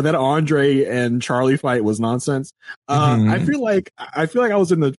 but that Andre and Charlie fight was nonsense. I feel like I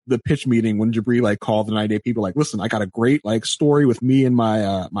was in the pitch meeting when Jibri like called the 90 Day People, like, listen, I got a great like story with me and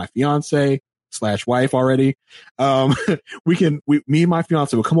my fiance / wife already. Me and my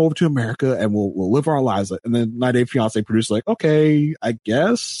fiance will come over to America and we'll live our lives. And then 90 Day Fiance producer like, okay, I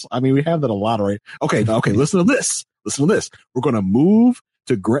guess. I mean, we have that a lot already. Okay. Listen to this. We're going to move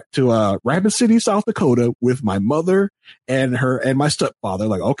to Rapid City, South Dakota with my mother and my stepfather.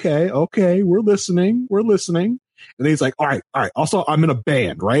 Like, okay, we're listening. And then he's like, all right. Also, I'm in a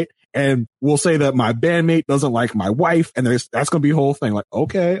band, right? And we'll say that my bandmate doesn't like my wife, and that's going to be a whole thing. Like,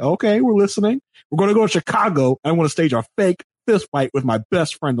 okay, we're listening. We're going to go to Chicago. I want to stage a fake fist fight with my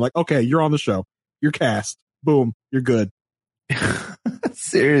best friend. Like, okay, you're on the show. You're cast. Boom. You're good.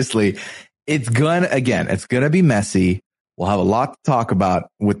 Seriously. It's going to be messy. We'll have a lot to talk about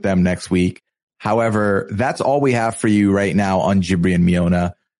with them next week. However, that's all we have for you right now on Jibri and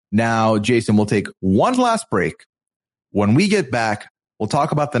Miona. Now, Jason, we'll take one last break. When we get back, we'll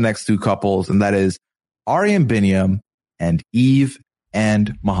talk about the next 2 couples, and that is Ari and Biniam and Eve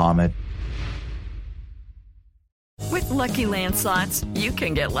and Muhammad. With Lucky Land Slots, you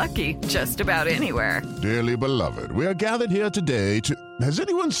can get lucky just about anywhere. Dearly beloved, we are gathered here today to... Has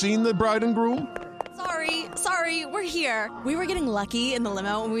anyone seen the bride and groom? Sorry, we're here. We were getting lucky in the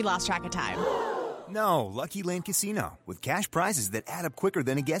limo and we lost track of time. No, Lucky Land Casino, with cash prizes that add up quicker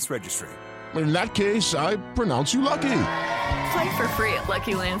than a guest registry. In that case, I pronounce you lucky. Play for free at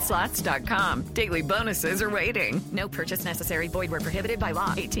LuckyLandSlots.com. Daily bonuses are waiting. No purchase necessary. Void where prohibited by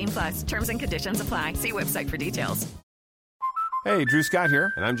law. 18+. Terms and conditions apply. See website for details. Hey, Drew Scott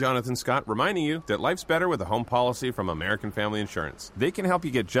here, and I'm Jonathan Scott, reminding you that life's better with a home policy from American Family Insurance. They can help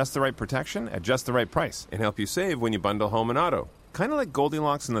you get just the right protection at just the right price and help you save when you bundle home and auto. Kind of like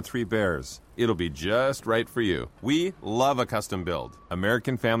Goldilocks and the Three Bears. It'll be just right for you. We love a custom build.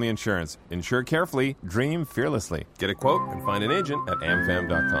 American Family Insurance. Insure carefully, dream fearlessly. Get a quote and find an agent at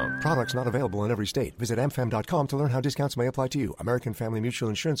amfam.com. Products not available in every state. Visit amfam.com to learn how discounts may apply to you. American Family Mutual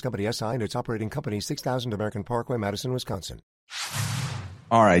Insurance Company, SI, and its operating company, 6000 American Parkway, Madison, Wisconsin.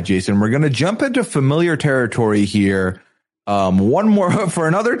 All right, Jason, we're going to jump into familiar territory here. One more for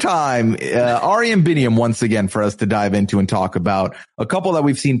another time. Ari and Biniam once again for us to dive into and talk about a couple that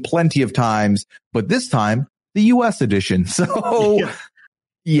we've seen plenty of times, but this time the U.S. edition. So,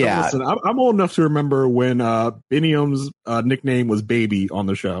 yeah. Listen, I'm old enough to remember when Biniam's nickname was Baby on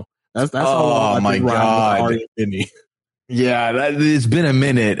the show. That's how long I've been riding with Ari and Bini. Yeah, it's been a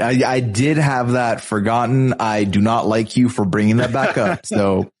minute. I did have that forgotten. I do not like you for bringing that back up.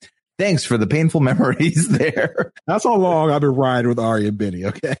 So thanks for the painful memories there. That's how long I've been riding with Ari and Benny.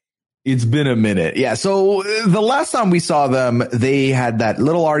 Okay. It's been a minute. Yeah. So the last time we saw them, they had that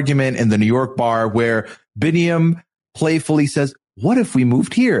little argument in the New York bar where Biniam playfully says, what if we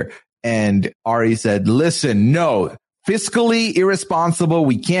moved here? And Ari said, listen, no. Fiscally irresponsible.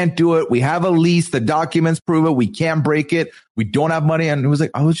 We can't do it. We have a lease. The documents prove it. We can't break it. We don't have money. And it was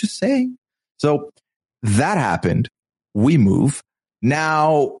like, I was just saying. So that happened. We move.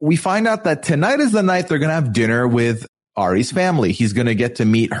 Now we find out that tonight is the night they're going to have dinner with Ari's family. He's going to get to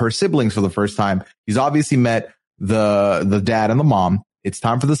meet her siblings for the first time. He's obviously met the dad and the mom. It's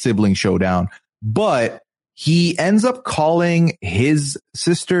time for the sibling showdown, but he ends up calling his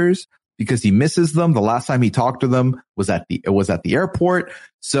sisters because he misses them. The last time he talked to them was at the airport.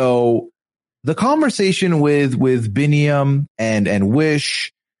 So the conversation with Biniam and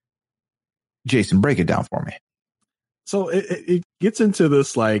Wish, Jason, break it down for me. So it gets into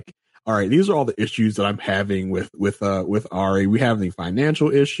this like, all right, these are all the issues that I'm having with Ari. We have the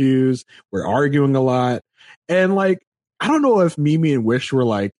financial issues. We're arguing a lot. And like, I don't know if Mimi and Wish were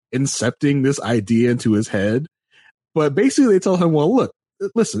like incepting this idea into his head, but basically they tell him, well, look,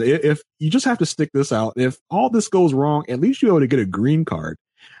 listen, if you just have to stick this out, if all this goes wrong, at least you're able to get a green card.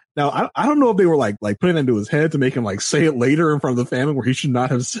 Now, I don't know if they were like putting it into his head to make him like say it later in front of the family where he should not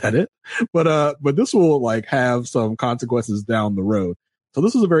have said it. But this will like have some consequences down the road. So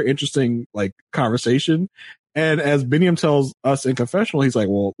this is a very interesting like conversation. And as Biniam tells us in confessional, he's like,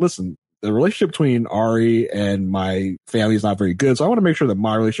 well, listen, the relationship between Ari and my family is not very good. So I want to make sure that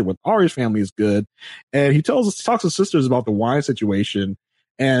my relationship with Ari's family is good. And he talks to his sisters about the wine situation.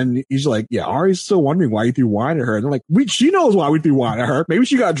 And he's like, yeah, Ari's still wondering why you threw wine at her. And they're like, she knows why we threw wine at her. Maybe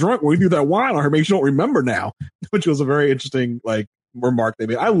she got drunk when we threw that wine on her. Maybe she don't remember now, which was a very interesting, like, remark they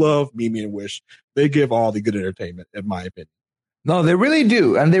made. I love Mimi and Wish. They give all the good entertainment, in my opinion. No, they really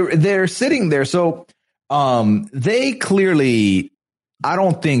do. And they're sitting there. So, they clearly, I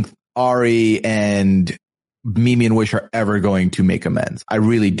don't think Ari and Mimi and Wish are ever going to make amends. I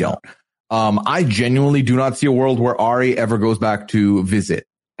really don't. I genuinely do not see a world where Ari ever goes back to visit,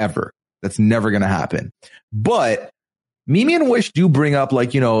 ever. That's never going to happen. But Mimi and Wish do bring up,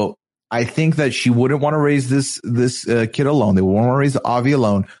 like, you know, I think that she wouldn't want to raise this kid alone. They won't want to raise Avi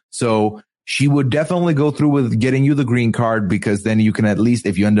alone. So she would definitely go through with getting you the green card, because then you can, at least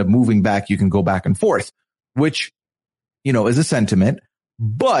if you end up moving back, you can go back and forth, which, you know, is a sentiment.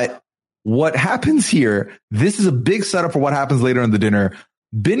 But what happens here, this is a big setup for what happens later in the dinner.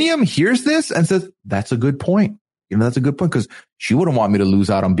 Biniam hears this and says, that's a good point. You know, that's a good point, because she wouldn't want me to lose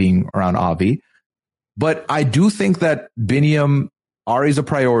out on being around Avi. But I do think that Biniam, Ari's a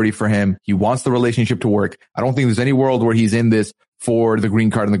priority for him. He wants the relationship to work. I don't think there's any world where he's in this for the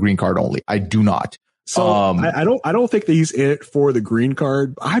green card and the green card only. I do not. So I don't think that he's in it for the green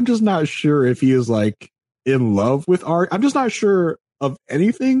card. I'm just not sure if he is like in love with Ari. I'm just not sure of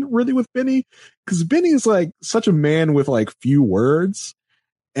anything really with Benny, because Benny is like such a man with like few words.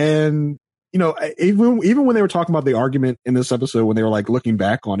 And, you know, even when they were talking about the argument in this episode, when they were like looking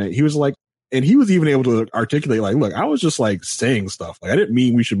back on it, he was like, and he was even able to articulate like, look, I was just like saying stuff. Like, I didn't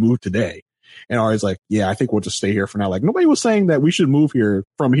mean we should move today. And Ari's like, yeah, I think we'll just stay here for now. Like, nobody was saying that we should move here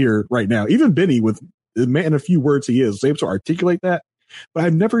from here right now. Even Benny, with the man in a few words he is able to articulate that. But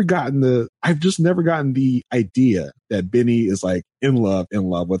I've just never gotten the idea that Benny is like in love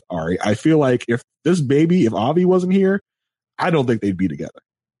with Ari. I feel like if Avi wasn't here, I don't think they'd be together.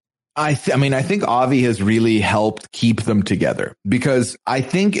 I think Avi has really helped keep them together, because I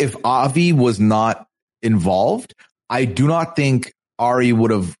think if Avi was not involved, I don't think Ari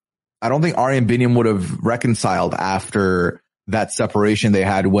and Biniam would have reconciled after that separation they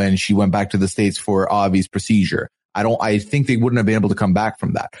had when she went back to the States for Avi's procedure. I think they wouldn't have been able to come back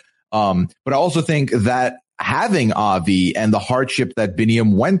from that. But I also think that having Avi and the hardship that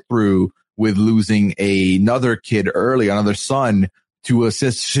Biniam went through with losing another kid early, another son, to a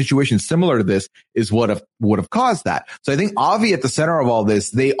situation similar to this is what would have caused that. So I think Avi at the center of all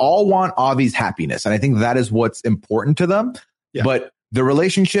this, they all want Avi's happiness. And I think that is what's important to them. Yeah. But the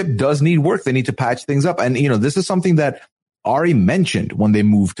relationship does need work. They need to patch things up. And, you know, this is something that Ari mentioned when they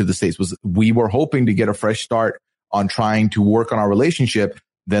moved to the States, was we were hoping to get a fresh start on trying to work on our relationship.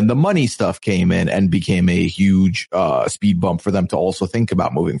 Then the money stuff came in and became a huge speed bump for them to also think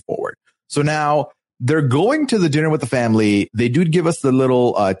about moving forward. So now they're going to the dinner with the family. They do give us the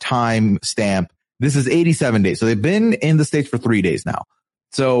little time stamp. This is 87 days. So they've been in the States for 3 days now.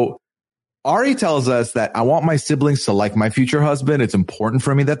 So Ari tells us that I want my siblings to like my future husband. It's important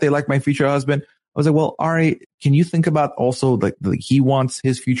for me that they like my future husband. I was like, well, Ari, can you think about also like he wants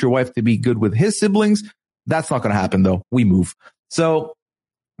his future wife to be good with his siblings? That's not going to happen though. We move. So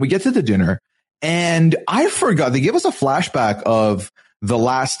we get to the dinner and I forgot, they give us a flashback of the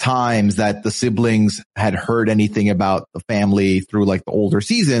last times that the siblings had heard anything about the family through like the older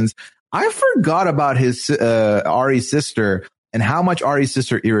seasons. I forgot about his Ari's sister and how much Ari's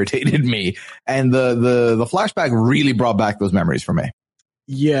sister irritated me. And the flashback really brought back those memories for me.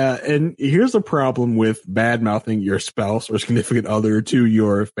 Yeah, and here's the problem with bad-mouthing your spouse or significant other to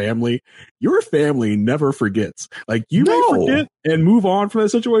your family. Your family never forgets. Like, you may forget and move on from that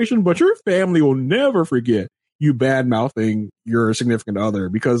situation, but your family will never forget you bad-mouthing your significant other,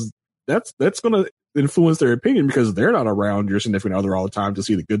 because that's going to influence their opinion, because they're not around your significant other all the time to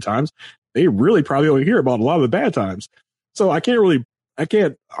see the good times. They really probably only hear about a lot of the bad times. So I can't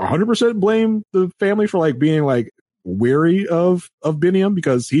 100% blame the family for like being like wary of Biniam,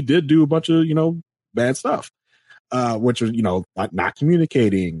 because he did do a bunch of, bad stuff, which is, not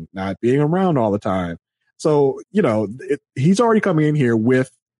communicating, not being around all the time. So, he's already coming in here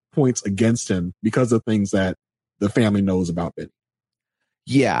with points against him because of things that the family knows about Biniam.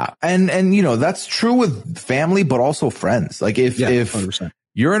 Yeah. And, that's true with family, but also friends. Like if 100%.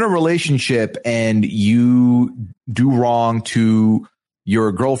 You're in a relationship and you do wrong to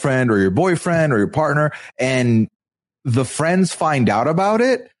your girlfriend or your boyfriend or your partner, and the friends find out about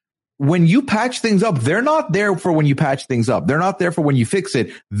it, when you patch things up, they're not there for when you patch things up. They're not there for when you fix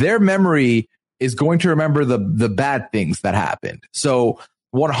it. Their memory is going to remember the bad things that happened. So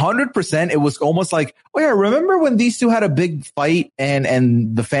 100%, it was almost like, oh yeah, remember when these two had a big fight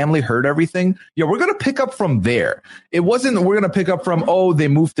and the family heard everything? Yeah, we're going to pick up from there. It wasn't, we're going to pick up from, oh, they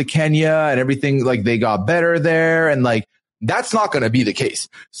moved to Kenya and everything, like they got better there. And like, that's not going to be the case.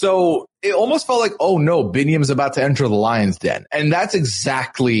 So it almost felt like, oh no, Biniam's about to enter the lion's den. And that's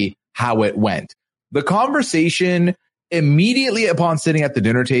exactly how it went. The conversation immediately upon sitting at the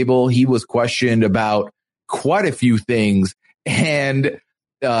dinner table, he was questioned about quite a few things. And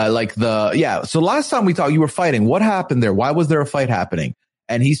so last time we talked, you were fighting. What happened there? Why was there a fight happening?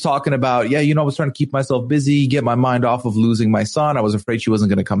 And he's talking about, I was trying to keep myself busy, get my mind off of losing my son. I was afraid she wasn't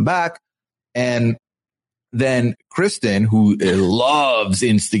going to come back. And then Kristen, who loves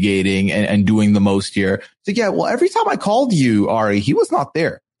instigating and doing the most here, said, every time I called you, Ari, he was not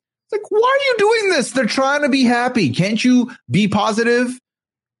there. It's like, why are you doing this? They're trying to be happy. Can't you be positive?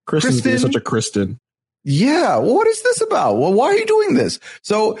 Kristen's being such a Kristen. Yeah. Well, what is this about? Well, why are you doing this?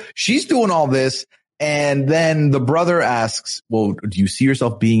 So she's doing all this. And then the brother asks, well, do you see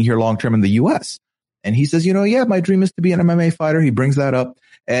yourself being here long term in the US? And he says, my dream is to be an MMA fighter. He brings that up.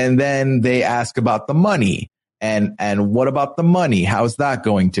 And then they ask about the money and what about the money? How's that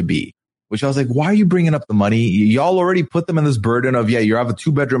going to be? Which I was like, why are you bringing up the money? Y'all already put them in this burden of, you have a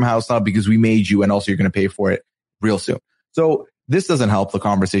 2-bedroom house now because we made you, and also you're going to pay for it real soon. So this doesn't help the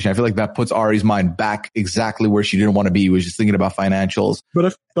conversation. I feel like that puts Ari's mind back exactly where she didn't want to be. She was just thinking about financials.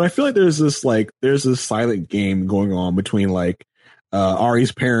 But I feel like there's this silent game going on between like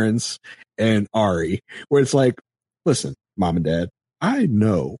Ari's parents and Ari, where it's like, listen, mom and dad, I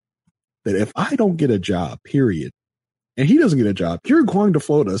know that if I don't get a job, period, and he doesn't get a job, you're going to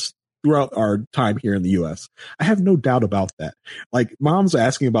float us throughout our time here in the US. I have no doubt about that. Like, mom's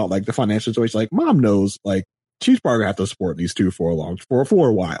asking about like the financial situation. Like, mom knows, like, she's probably gonna have to support these two for a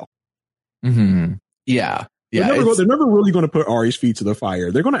while. Mm-hmm. Yeah. Yeah. They're never really going to put Ari's feet to the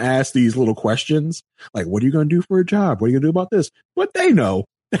fire. They're going to ask these little questions like, what are you going to do for a job? What are you going to do about this? But they know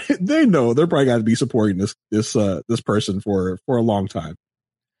they're probably got to be supporting this person for a long time.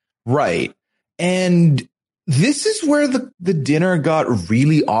 Right. And this is where the dinner got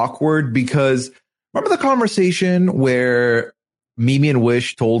really awkward, because remember the conversation where Mimi and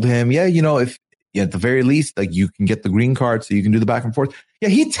Wish told him, if at the very least, like, you can get the green card so you can do the back and forth. Yeah.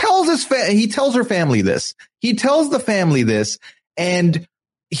 He tells her family this. He tells the family this, and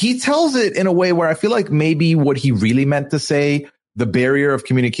he tells it in a way where I feel like maybe what he really meant to say, the barrier of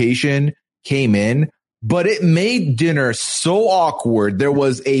communication, came in, but it made dinner so awkward. There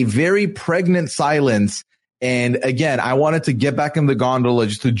was a very pregnant silence. And again, I wanted to get back in the gondola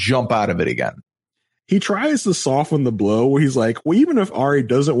just to jump out of it again. He tries to soften the blow where he's like, well, even if Ari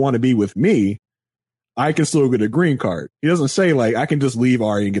doesn't want to be with me, I can still get a green card. He doesn't say like, I can just leave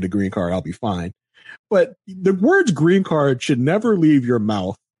Ari and get a green card. I'll be fine. But the words green card should never leave your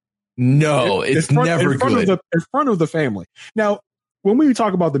mouth. No, it's never good. In front of the family. Now, when we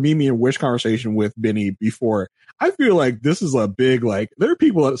talk about the Mimi and Wish conversation with Benny before, I feel like this is a big, like, there are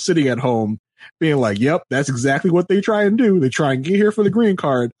people sitting at home being like, yep, that's exactly what they try and do. They try and get here for the green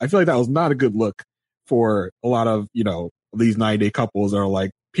card. I feel like that was not a good look for a lot of, these 90-day couples that are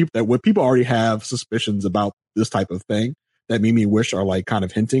like people already have suspicions about this type of thing that Mimi and Wish are like kind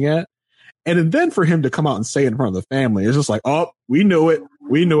of hinting at. And then for him to come out and say it in front of the family, it's just like, oh, we know it.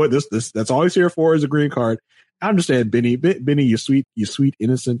 This that's all he's here for is a green card. I understand, Benny, you sweet,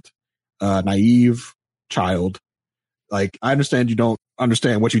 innocent, naive child. Like, I understand you don't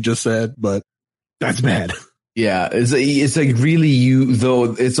understand what you just said, but that's bad. Yeah, it's like really you,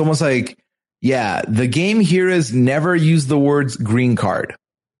 though. It's almost like, yeah, the game here is never use the words green card.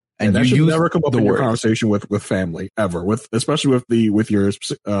 And that should never come up in your conversation with family ever, especially with your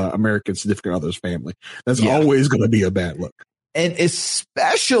American significant other's family. That's always going to be a bad look. And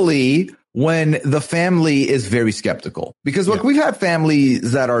especially when the family is very skeptical, because look, we've had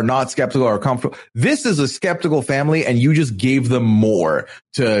families that are not skeptical or comfortable. This is a skeptical family, and you just gave them more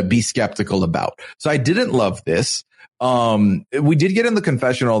to be skeptical about. So I didn't love this. We did get in the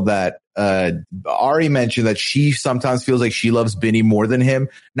confessional that Ari mentioned that she sometimes feels like she loves Benny more than him.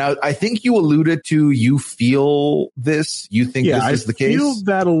 Now, I think you alluded to you feel this. You think this is the case? I feel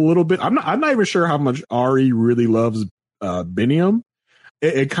that a little bit. I'm not even sure how much Ari really loves Biniam.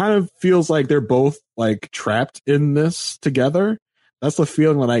 It kind of feels like they're both like trapped in this together. That's the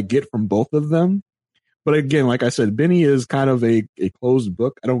feeling that I get from both of them. But again, like I said, Benny is kind of a closed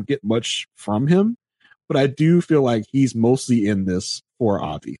book. I don't get much from him, but I do feel like he's mostly in this for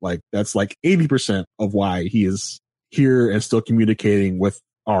Avi. Like that's like 80% of why he is here and still communicating with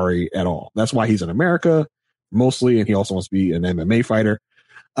Ari at all. That's why he's in America mostly. And he also wants to be an MMA fighter.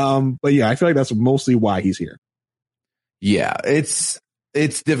 But yeah, I feel like that's mostly why he's here. Yeah, it's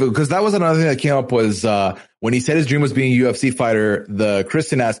difficult because that was another thing that came up was when he said his dream was being a UFC fighter,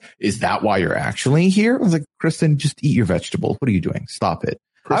 Kristen asked, is that why you're actually here? I was like, Kristen, just eat your vegetables. What are you doing? Stop it.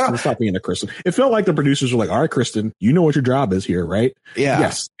 Kristen, stop being a Kristen. It felt like the producers were like, all right, Kristen, you know what your job is here, right? Yeah.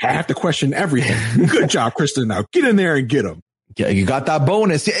 Yes. I have to question everything. Good job, Kristen. Now get in there and get him. Yeah, you got that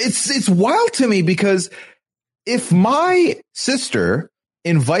bonus. It's wild to me because if my sister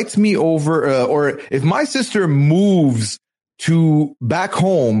invites me over or if my sister moves to back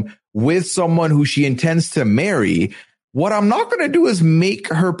home with someone who she intends to marry, what I'm not going to do is make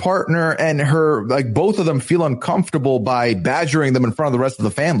her partner and her, like both of them feel uncomfortable by badgering them in front of the rest of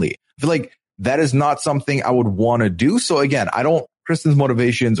the family. I feel like that is not something I would want to do. So again, Kristen's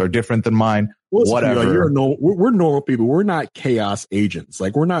motivations are different than mine. Whatever. We're normal people. We're not chaos agents.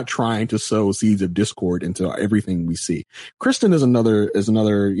 Like we're not trying to sow seeds of discord into everything we see. Kristen is another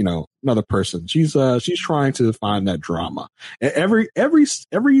person. She's trying to find that drama. Every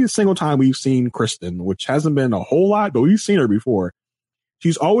single time we've seen Kristen, which hasn't been a whole lot, but we've seen her before.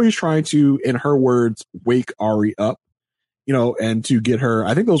 She's always trying to, in her words, wake Ari up, and to get her,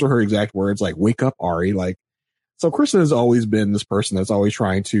 I think those were her exact words, like wake up Ari. Like, so Kristen has always been this person that's always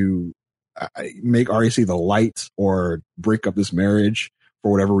trying to make Ari see the light or break up this marriage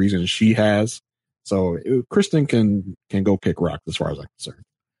for whatever reason she has. So Kristen can go kick rocks as far as I'm concerned.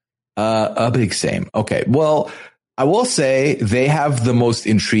 A big same. Okay. Well, I will say they have the most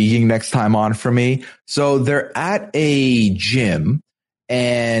intriguing next time on for me. So they're at a gym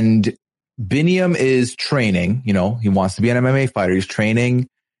and Biniam is training, he wants to be an MMA fighter. He's training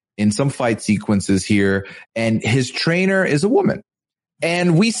in some fight sequences here, and his trainer is a woman.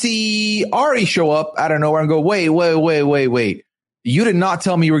 And we see Ari show up out of nowhere and go, wait. You did not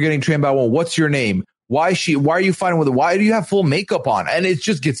tell me you were getting trained by a woman. What's your name? Why are you fighting with her? Why do you have full makeup on? And it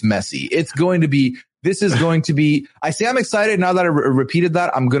just gets messy. This is going to be, I say I'm excited. Now that I repeated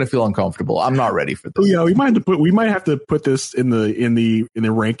that, I'm going to feel uncomfortable. I'm not ready for this. Yeah, we might have to put this in the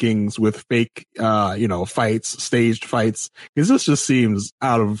rankings with fake, fights, staged fights, because this just seems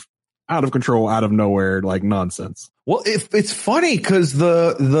out of control, out of nowhere, like nonsense. Well, it's funny because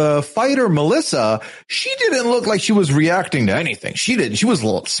the fighter Melissa, she didn't look like she was reacting to anything. She was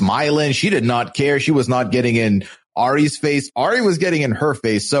smiling. She did not care. She was not getting in Ari's face. Ari was getting in her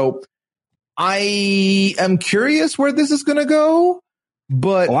face. So I am curious where this is going to go.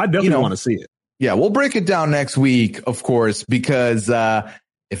 But I definitely want to see it. Yeah, we'll break it down next week, of course, because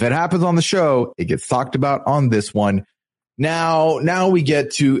if it happens on the show, it gets talked about on this one. Now we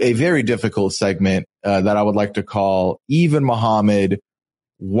get to a very difficult segment that I would like to call Even Muhammad.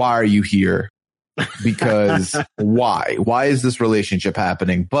 Why are you here? Because why? Why is this relationship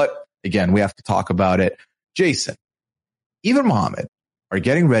happening? But again, we have to talk about it. Jason, Even Muhammad are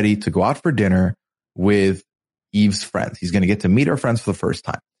getting ready to go out for dinner with Eve's friends. He's going to get to meet her friends for the first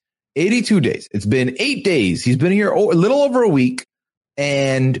time. 82 days. It's been 8 days. He's been here a little over a week.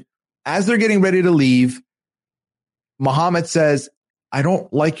 And as they're getting ready to leave, Muhammad says, I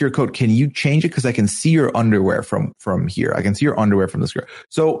don't like your coat. Can you change it? Because I can see your underwear from here. I can see your underwear from this girl.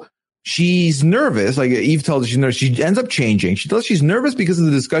 So she's nervous. Like Eve tells her she's nervous. She ends up changing. She's nervous because of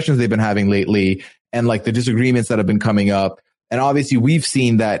the discussions they've been having lately and like the disagreements that have been coming up. And obviously we've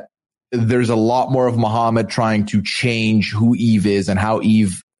seen that there's a lot more of Muhammad trying to change who Eve is and how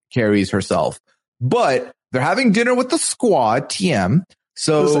Eve carries herself. But they're having dinner with the squad, TM.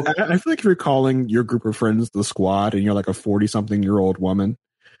 So listen, I feel like if you're calling your group of friends the squad and you're like a 40-something-year-old woman,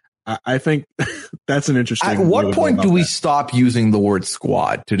 I think that's an interesting. At what point do we stop using the word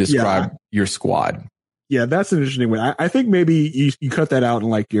squad to describe your squad? Yeah, that's an interesting one. I think maybe you cut that out in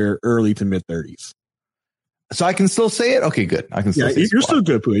like your early to mid 30s. So I can still say it? Okay, good. I can still say you're still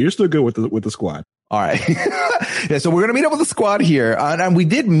good, Pooh. You're still good with the squad. All right. Yeah, so we're going to meet up with the squad here. And we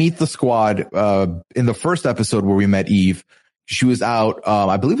did meet the squad in the first episode where we met Eve. She was out,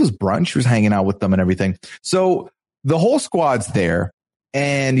 I believe it was brunch. She was hanging out with them and everything. So the whole squad's there.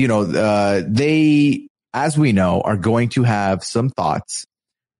 And, you know, they, as we know, are going to have some thoughts.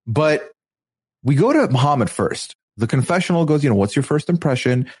 But we go to Muhammad first. The confessional goes, you know, what's your first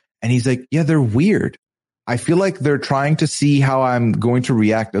impression? And he's like, yeah, they're weird. I feel like they're trying to see how I'm going to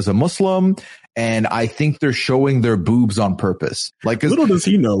react as a Muslim. And I think they're showing their boobs on purpose. Like, little does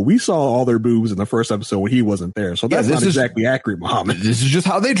he know, we saw all their boobs in the first episode when he wasn't there. So that's not exactly accurate, Muhammad. This is just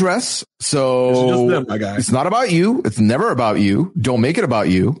how they dress. So it's just them, my guy. It's not about you. It's never about you. Don't make it about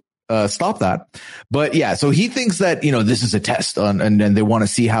you. Stop that. But yeah, so he thinks that, you know, this is a test and they want to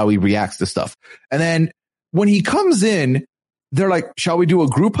see how he reacts to stuff. And then when he comes in, they're like, shall we do a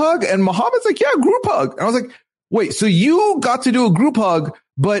group hug? And Muhammad's like, yeah, group hug. And I was like, wait, so you got to do a group hug,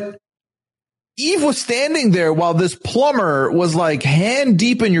 but Eve was standing there while this plumber was like hand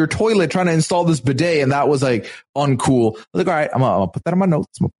deep in your toilet trying to install this bidet. And that was like uncool. I was like, all right, I'm gonna put that in my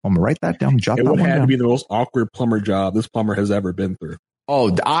notes. I'm gonna write that down. Jot that one down. It would have to be the most awkward plumber job this plumber has ever been through.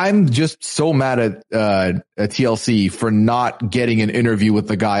 Oh, I'm just so mad at TLC for not getting an interview with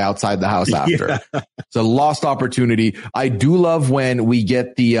the guy outside the house after. Yeah. It's a lost opportunity. I do love when we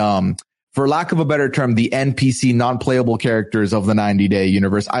get the, for lack of a better term, the NPC non-playable characters of the 90-day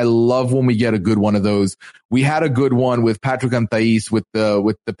universe. I love when we get a good one of those. We had a good one with Patrick and Thais with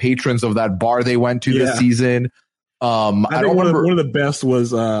the patrons of that bar they went to this season. I don't remember. One of the best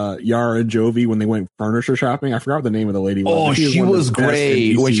was Yara and Jovi when they went furniture shopping. I forgot what the name of the lady was. Oh, she was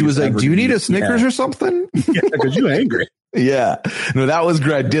great when she was like, "Do you need a Snickers or something?" Yeah, because you're angry. Yeah, no, that was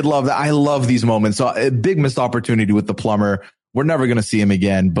great. I did love that. I love these moments. So a big missed opportunity with the plumber. We're never going to see him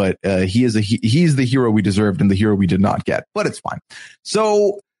again, but he's the hero we deserved and the hero we did not get. But it's fine.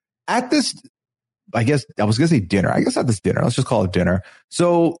 So at this, I guess I was going to say dinner. I guess at this dinner, let's just call it dinner.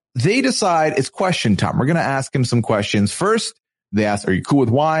 So they decide it's question time. We're going to ask him some questions. First, they ask, are you cool with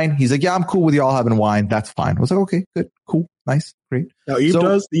wine? He's like, yeah, I'm cool with y'all having wine. That's fine. I was like, okay, good, cool, nice, great. Now,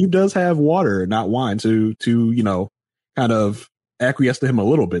 Eve does have water, not wine, to, you know, kind of acquiesce to him a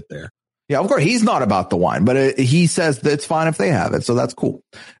little bit there. Yeah, of course, he's not about the wine, but he says that it's fine if they have it. So that's cool.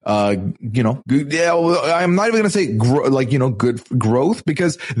 You know, I'm not even going to say good growth,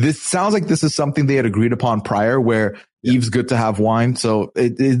 because this sounds like this is something they had agreed upon prior where Eve's good to have wine. So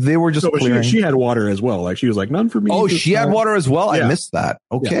they were just clearing. She had water as well. Like she was like, none for me. Oh, she had water as well. Yeah. I missed that.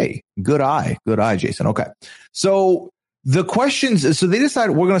 Okay. Yeah. Good eye, Jason. Okay. So the questions, so they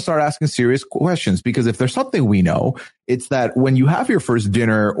decided we're going to start asking serious questions, because if there's something we know, it's that when you have your first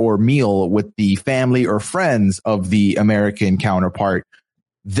dinner or meal with the family or friends of the American counterpart,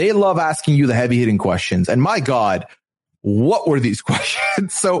 they love asking you the heavy hitting questions. And my God, what were these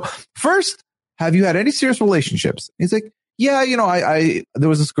questions? So first, have you had any serious relationships? He's like, yeah, you know, I there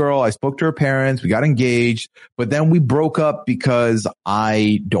was this girl, I spoke to her parents, we got engaged, but then we broke up because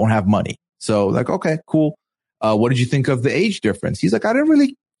I don't have money. So like, okay, cool. What did you think of the age difference? He's like, I didn't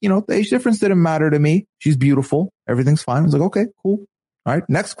really, you know, the age difference didn't matter to me. She's beautiful. Everything's fine. I was like, okay, cool. All right.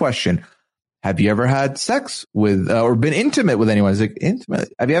 Next question. Have you ever had sex with, or been intimate with anyone? He's like,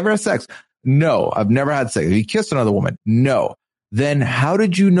 intimate. Have you ever had sex? No, I've never had sex. Have you kissed another woman? No. Then how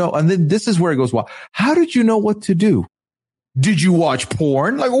did you know? And then this is where it goes, well, how did you know what to do? Did you watch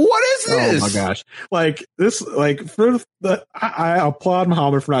porn? Like, what is this? Oh my gosh. Like this, like I applaud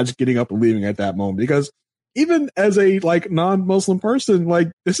Muhammad for not just getting up and leaving at that moment, because even as a like non-Muslim person, like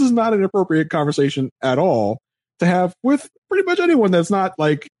this is not an appropriate conversation at all to have with pretty much anyone that's not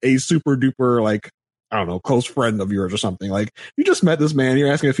like a super duper, like, I don't know, close friend of yours or something. Like you just met this man,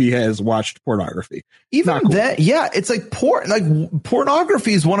 you're asking if he has watched pornography. Even cool. That, yeah, it's like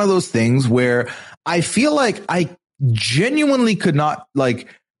pornography is one of those things where I feel like I genuinely could not like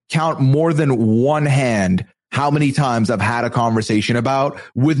count more than one hand how many times I've had a conversation about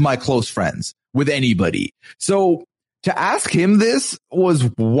with my close friends, with anybody. So to ask him this was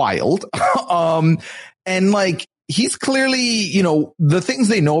wild. And like, he's clearly, the things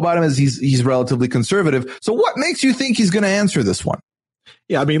they know about him is he's relatively conservative. So what makes you think he's going to answer this one?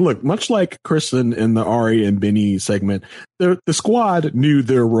 Yeah, I mean, look, much like Kristen in the Ari and Benny segment, the squad knew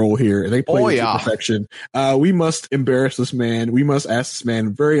their role here. They played to perfection. We must embarrass this man. We must ask this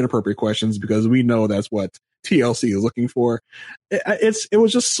man very inappropriate questions because we know that's what TLC is looking for. It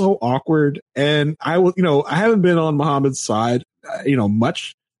was just so awkward. And I haven't been on Muhammad's side,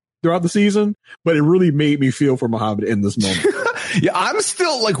 much throughout the season, but it really made me feel for Muhammad in this moment. Yeah, I'm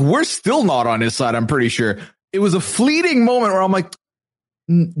still we're still not on his side. I'm pretty sure it was a fleeting moment where I'm like,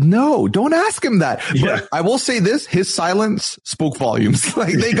 no, don't ask him that. Yeah. But I will say this, his silence spoke volumes.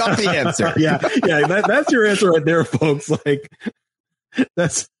 They got the answer. Yeah. That's your answer right there, folks.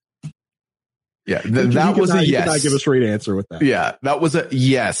 That's. Yeah, that was a yes. You cannot give a straight answer with that. Yeah, that was a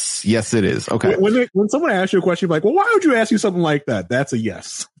yes. Yes, it is. Okay. When someone asks you a question, you're like, well, why would you ask you something like that? That's a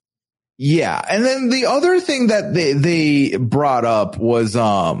yes. Yeah. And then the other thing that they brought up was,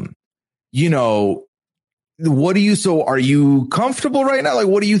 are you comfortable right now?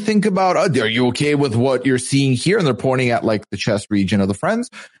 What do you think about, are you okay with what you're seeing here? And they're pointing at the chest region of the friends.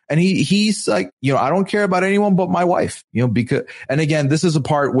 And he's like, I don't care about anyone but my wife, because, and again, this is a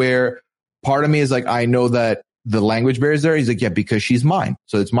part where part of me is like, I know that the language barrier is there. He's like, yeah, because she's mine.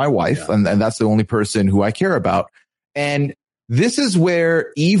 So it's my wife. Yeah. And that's the only person who I care about. And this is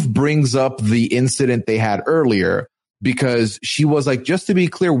where Eve brings up the incident they had earlier, because she was like, just to be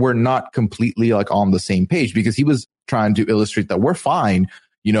clear, we're not completely on the same page, because he was trying to illustrate that we're fine.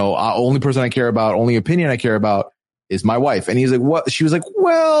 Only person I care about, only opinion I care about is my wife. And he's like, what? She was like,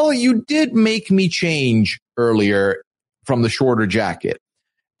 well, you did make me change earlier from the shorter jacket.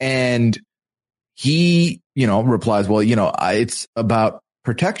 And he, replies, well, it's about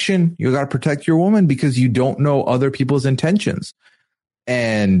protection. You got to protect your woman because you don't know other people's intentions.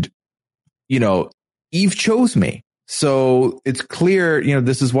 And, Eve chose me. So it's clear,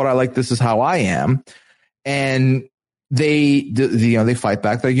 this is what I like. This is how I am. And they fight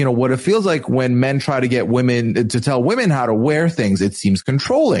back that, what it feels like when men try to get women to tell women how to wear things, it seems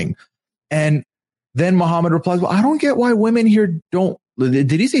controlling. And then Muhammad replies, well, I don't get why women here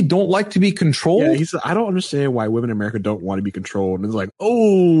did he say don't like to be controlled? Yeah, he said, I don't understand why women in America don't want to be controlled. And it's like,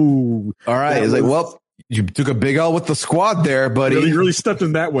 oh, all right. It's like, well, you took a big L with the squad there, buddy. Really stepped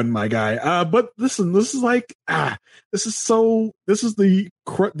in that one, my guy. But listen, this is the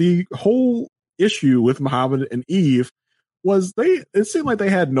whole issue with Muhammad and Eve was it seemed like they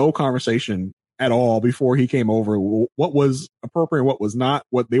had no conversation at all before he came over. What was appropriate, what was not,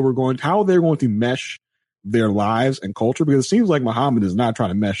 how they were going to mesh their lives and culture, because it seems like Muhammad is not trying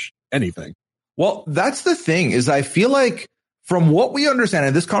to mesh anything. Well, that's the thing, is I feel like from what we understand,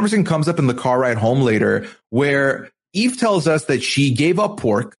 and this conversation comes up in the car ride home later, where Eve tells us that she gave up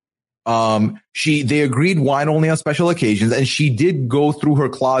pork. They agreed wine only on special occasions, and she did go through her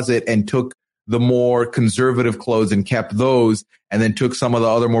closet and took the more conservative clothes and kept those, and then took some of the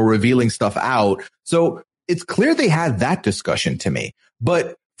other more revealing stuff out. So it's clear they had that discussion to me.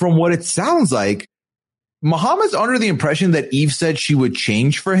 But from what it sounds like, Muhammad's under the impression that Eve said she would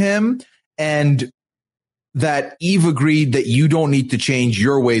change for him, and that Eve agreed that you don't need to change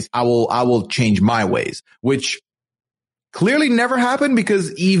your ways. I will change my ways, which clearly never happened,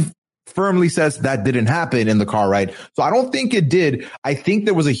 because Eve firmly says that didn't happen in the car ride. So I don't think it did. I think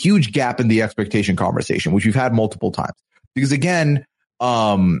there was a huge gap in the expectation conversation, which we've had multiple times, because again,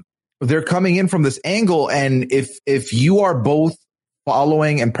 they're coming in from this angle. And if you are both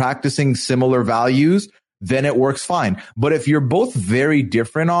following and practicing similar values, then it works fine. But if you're both very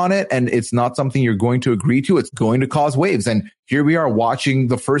different on it and it's not something you're going to agree to, it's going to cause waves. And here we are watching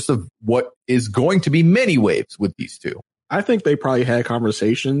the first of what is going to be many waves with these two. I think they probably had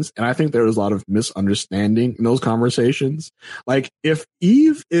conversations, and I think there was a lot of misunderstanding in those conversations. If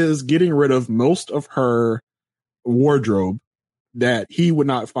Eve is getting rid of most of her wardrobe that he would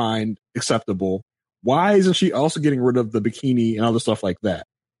not find acceptable, why isn't she also getting rid of the bikini and other stuff like that?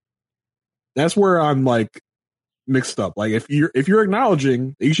 That's where I'm mixed up. If you're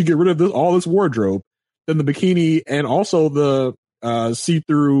acknowledging that you should get rid of all this wardrobe, then the bikini and also the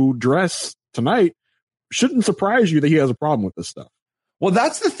see-through dress tonight shouldn't surprise you that he has a problem with this stuff. Well,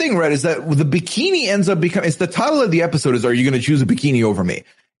 that's the thing, Red, is that the bikini ends up becoming, it's the title of the episode is, are you going to choose a bikini over me?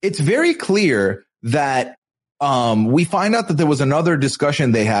 It's very clear that we find out that there was another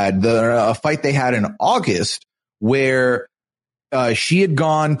discussion they had, a fight they had in August, where she had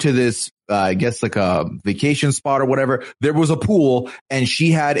gone to this, I guess a vacation spot or whatever. There was a pool and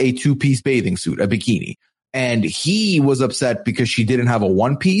she had a 2-piece bathing suit, a bikini. And he was upset because she didn't have a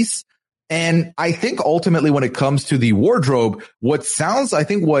 1-piece. And I think ultimately when it comes to the wardrobe, what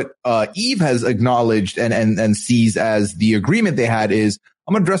Eve has acknowledged and sees as the agreement they had is,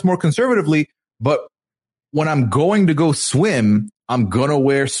 I'm going to dress more conservatively, but when I'm going to go swim, I'm going to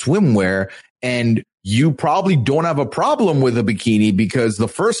wear swimwear. And you probably don't have a problem with a bikini because the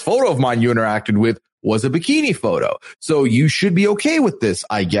first photo of mine you interacted with was a bikini photo. So you should be okay with this,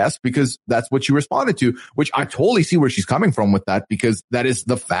 I guess, because that's what you responded to, which I totally see where she's coming from with that, because that is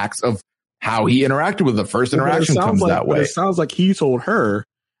the facts of how he interacted with the first interaction comes that way. It sounds like he told her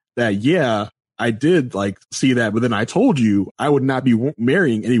that, yeah, I did like see that, but then I told you I would not be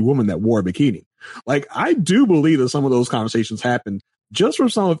marrying any woman that wore a bikini. Like, I do believe that some of those conversations happened just from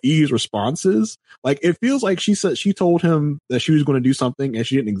some of Eve's responses. Like, it feels like she told him that she was going to do something and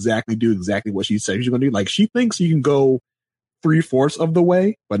she didn't exactly do exactly what she said she was going to do. Like, she thinks you can go 3/4 of the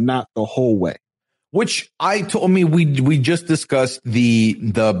way, but not the whole way. Which we just discussed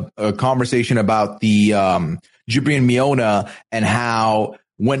the conversation about the Jibri and Miona, and how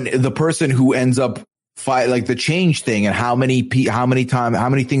when the person who ends up like the change thing, and how many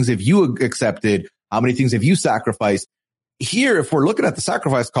things have you accepted, how many things have you sacrificed. Here, if we're looking at the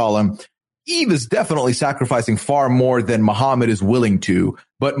sacrifice column, Eve is definitely sacrificing far more than Muhammad is willing to,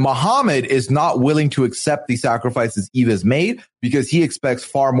 but Muhammad is not willing to accept the sacrifices Eve has made because he expects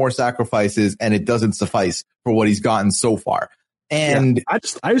far more sacrifices and it doesn't suffice for what he's gotten so far. And yeah,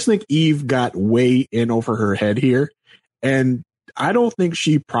 I just think Eve got way in over her head here. And I don't think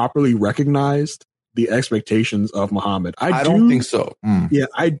she properly recognized the expectations of Muhammad. I don't think so. Yeah,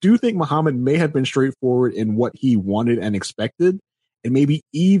 I do think Muhammad may have been straightforward in what he wanted and expected. And maybe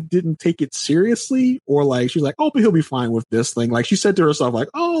Eve didn't take it seriously, or like, she's like, oh, but he'll be fine with this thing. Like, she said to herself, like,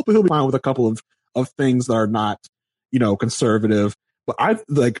 oh, but he'll be fine with a couple of things that are not, conservative. But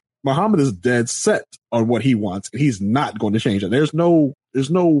Muhammad is dead set on what he wants, and he's not going to change it. There's no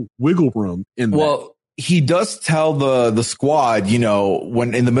wiggle room in that. Well, he does tell the squad,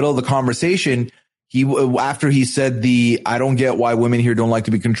 when in the middle of the conversation, after he said I don't get why women here don't like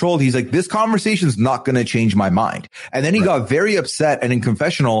to be controlled, he's like, this conversation's not going to change my mind. And then he got very upset, and in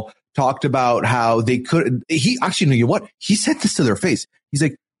confessional talked about how he actually, you know what? He said this to their face. He's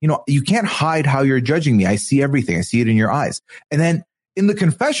like, you can't hide how you're judging me. I see everything. I see it in your eyes. And then in the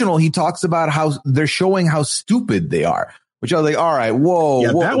confessional, he talks about how they're showing how stupid they are, which I was like, all right,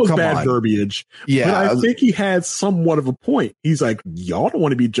 whoa, that was bad verbiage. Yeah. But I think he had somewhat of a point. He's like, y'all don't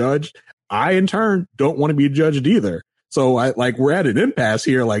want to be judged. I, in turn, don't want to be judged either. So we're at an impasse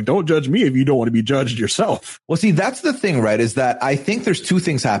here. Like, don't judge me if you don't want to be judged yourself. Well, see, that's the thing, right? Is that I think there's two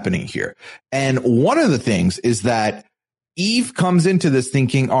things happening here. And one of the things is that Eve comes into this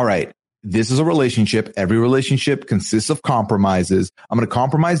thinking, all right, this is a relationship. Every relationship consists of compromises. I'm going to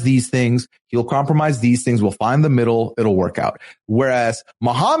compromise these things. He'll compromise these things. We'll find the middle. It'll work out. Whereas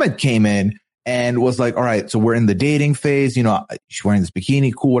Muhammad came in and was like, all right, so we're in the dating phase. She's wearing this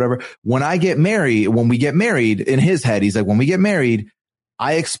bikini, cool, whatever. When we get married, in his head, he's like, when we get married,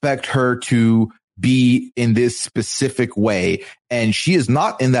 I expect her to be in this specific way. And she is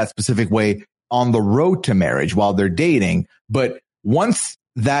not in that specific way on the road to marriage while they're dating. But once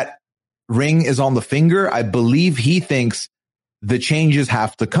that ring is on the finger, I believe he thinks the changes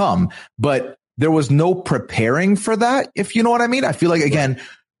have to come. But there was no preparing for that, if you know what I mean. I feel like, again,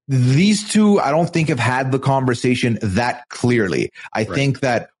 these two, I don't think have had the conversation that clearly. I think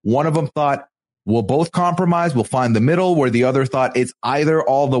that one of them thought, we'll both compromise, we'll find the middle, where the other thought it's either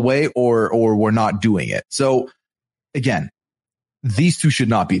all the way or we're not doing it. So again, these two should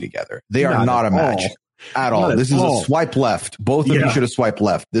not be together. They are not a match at all. This is a swipe left. Both of you should have swiped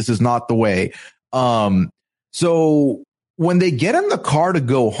left. This is not the way. So when they get in the car to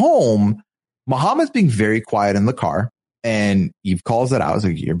go home, Muhammad's being very quiet in the car. And Eve calls it out. I was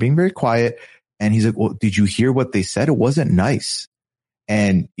like, you're being very quiet. And he's like, well, did you hear what they said? It wasn't nice.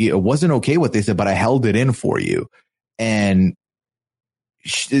 And it wasn't okay what they said, but I held it in for you. And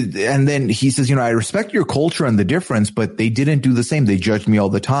then he says, I respect your culture and the difference, but they didn't do the same. They judged me all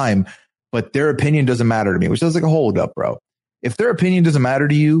the time, but their opinion doesn't matter to me, which is like a hold up, bro. If their opinion doesn't matter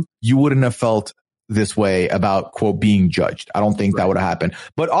to you, you wouldn't have felt this way about, quote, being judged. I don't think that would have happened.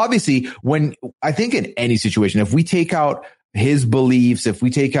 But obviously, I think in any situation, if we take out his beliefs, if we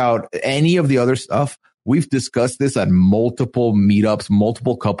take out any of the other stuff, we've discussed this at multiple meetups,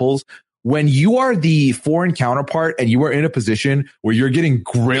 multiple couples. When you are the foreign counterpart and you are in a position where you're getting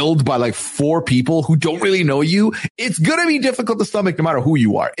grilled by like 4 people who don't really know you, it's going to be difficult to stomach no matter who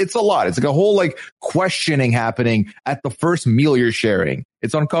you are. It's a lot. It's like a whole questioning happening at the first meal you're sharing.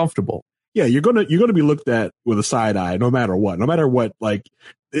 It's uncomfortable. Yeah, you're gonna be looked at with a side eye no matter what.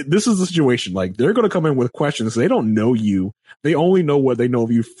 this is the situation. Like, they're going to come in with questions. They don't know you. They only know what they know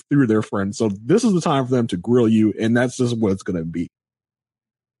of you through their friends. So this is the time for them to grill you, and that's just what it's going to be.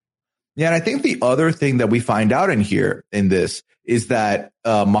 Yeah, and I think the other thing that we find out in this is that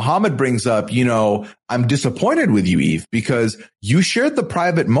Muhammad brings up, I'm disappointed with you, Eve, because you shared the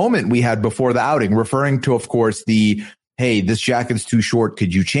private moment we had before the outing, referring to, of course, hey, this jacket's too short.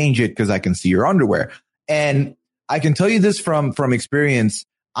 Could you change it? Because I can see your underwear. And I can tell you this from experience.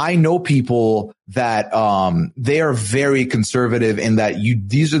 I know people that they are very conservative in that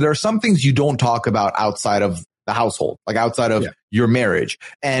there are some things you don't talk about outside of the household, like outside of your marriage.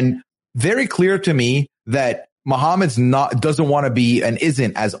 And very clear to me that Muhammad's doesn't want to be and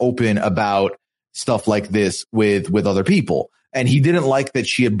isn't as open about stuff like this with other people. And he didn't like that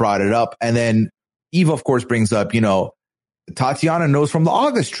she had brought it up. And then Eve, of course, brings up, Tatiana knows from the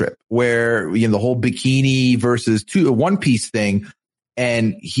August trip where, the whole bikini versus one piece thing.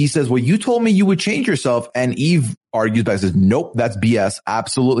 And he says, well, you told me you would change yourself. And Eve argues back, says, nope, that's BS.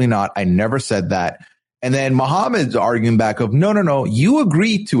 Absolutely not. I never said that. And then Muhammad's arguing back of, no, you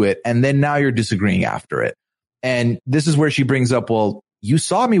agreed to it. And then now you're disagreeing after it. And this is where she brings up, well, you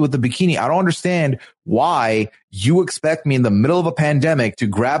saw me with the bikini. I don't understand why you expect me in the middle of a pandemic to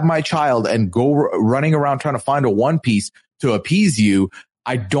grab my child and go running around trying to find a one piece to appease you.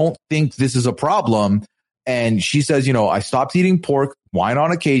 I don't think this is a problem. And she says, I stopped eating pork, wine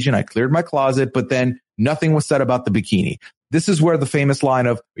on occasion. I cleared my closet, but then nothing was said about the bikini. This is where the famous line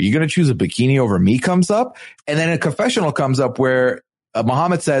of, are you going to choose a bikini over me comes up? And then a confessional comes up where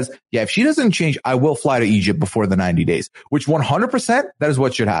Muhammad says, yeah, if she doesn't change, I will fly to Egypt before the 90 days, which 100%, that is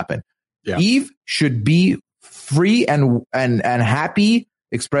what should happen. Yeah. Eve should be free and happy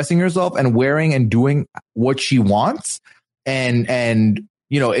expressing herself and wearing and doing what she wants. And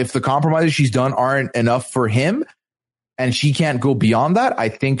if the compromises she's done aren't enough for him and she can't go beyond that, I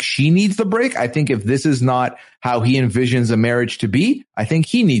think she needs the break. I think if this is not how he envisions a marriage to be, I think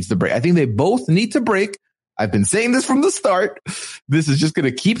he needs the break. I think they both need to break. I've been saying this from the start. This is just going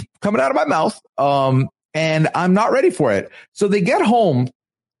to keep coming out of my mouth. And I'm not ready for it. So they get home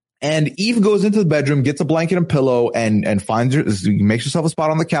and Eve goes into the bedroom, gets a blanket and pillow and makes herself a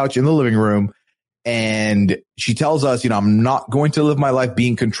spot on the couch in the living room. And she tells us, I'm not going to live my life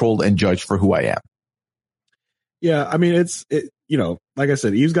being controlled and judged for who I am. Yeah. I mean, like I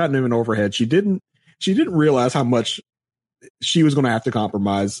said, Eve's gotten him in over her head. She didn't realize how much she was going to have to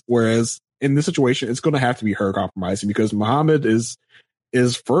compromise. Whereas in this situation, it's going to have to be her compromising because Muhammad is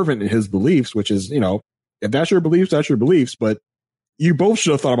fervent in his beliefs, which is, if that's your beliefs, that's your beliefs. But you both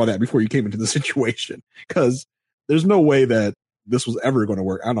should have thought about that before you came into the situation because there's no way that this was ever going to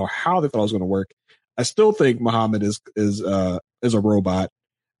work. I don't know how they thought it was going to work. I still think Muhammad is a robot.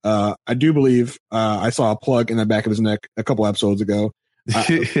 I do believe I saw a plug in the back of his neck a couple episodes ago.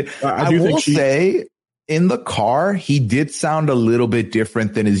 I will say in the car, he did sound a little bit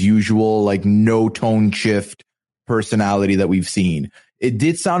different than his usual, like no tone shift personality that we've seen. It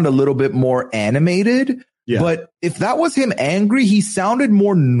did sound a little bit more animated, but if that was him angry, he sounded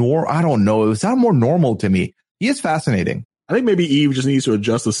more I don't know. It sounded more normal to me. He is fascinating. I think maybe Eve just needs to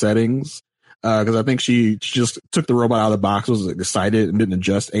adjust the settings. Because I think she just took the robot out of the box, was excited, and didn't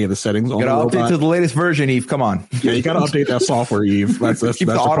adjust any of the settings on the robot. Update to the latest version, Eve. Come on. Yeah, you got to update that software, Eve. That's keep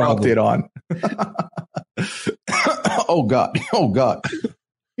the auto update on. Oh God.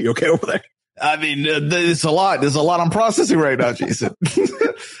 You okay over there? I mean, there's a lot. There's a lot I'm processing right now, Jason.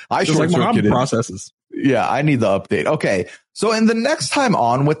 I just like my processes. Yeah, I need the update. Okay, so in the next time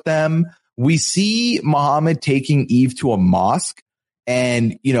on with them, we see Muhammad taking Eve to a mosque,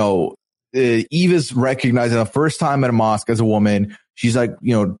 and Eve is recognizing the first time at a mosque as a woman. She's like,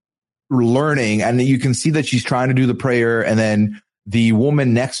 learning, and you can see that she's trying to do the prayer. And then the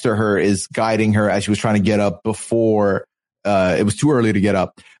woman next to her is guiding her as she was trying to get up before it was too early to get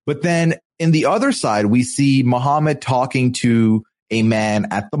up. But then in the other side, we see Muhammad talking to a man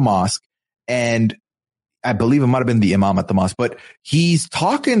at the mosque. And I believe it might have been the imam at the mosque, but he's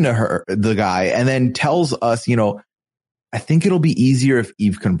talking to the guy, and then tells us, I think it'll be easier if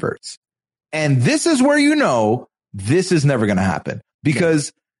Eve converts. And this is where this is never going to happen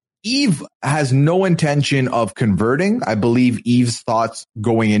because Eve has no intention of converting. I believe Eve's thoughts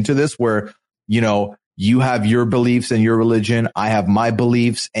going into this were, you have your beliefs and your religion. I have my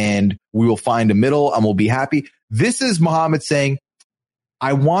beliefs, and we will find a middle and we'll be happy. This is Muhammad saying,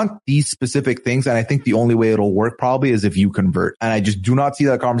 I want these specific things. And I think the only way it'll work probably is if you convert. And I just do not see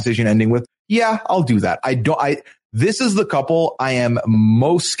that conversation ending with, yeah, I'll do that. This is the couple I am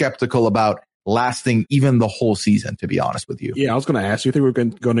most skeptical about lasting even the whole season, to be honest with you. Yeah, I was going to ask you, think we're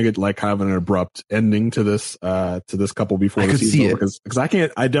going to get like kind of an abrupt ending to this couple before the season? Because I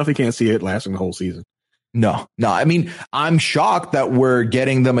definitely can't see it lasting the whole season. No. I mean, I'm shocked that we're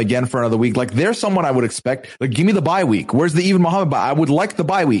getting them again for another week. Like, there's someone I would expect, like, give me the bye week. Where's the Even Muhammad bye? I would like the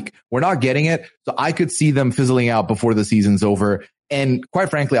bye week. We're not getting it. So I could see them fizzling out before the season's over. And quite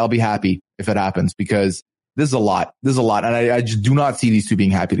frankly, I'll be happy if it happens, because this is a lot. And I just do not see these two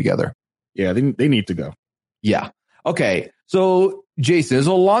being happy together. Yeah, they need to go. Yeah. Okay. So, Jason, it's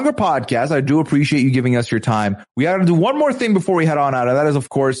a longer podcast. I do appreciate you giving us your time. We got to do one more thing before we head on out. And that is, of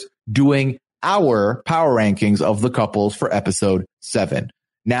course, doing our power rankings of the couples for episode 7.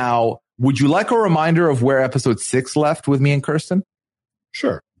 Now, would you like a reminder of where episode 6 left with me and Kirsten?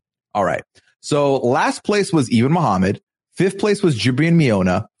 Sure. All right. So last place was Even Muhammad. 5th place was Jibri and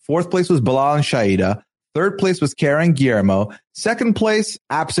Miona. 4th place was Bilal and Shaida. 3rd place was Kara and Guillermo. 2nd place,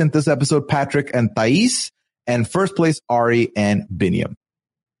 absent this episode, Patrick and Thais. And 1st place, Ari and Binyam.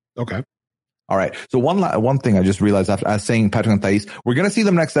 Okay. All right. So one thing I just realized after I was saying Patrick and Thais, we're going to see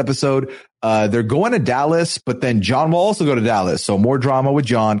them next episode. They're going to Dallas, but then John will also go to Dallas. So more drama with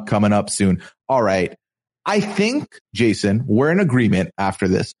John coming up soon. All right. I think, Jason, we're in agreement after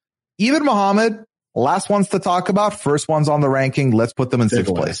this. Even Muhammad, last ones to talk about, first ones on the ranking. Let's put them in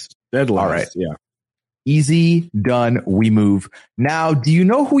 6th place. Dead last. All right. Yeah. Easy, done, we move. Now, do you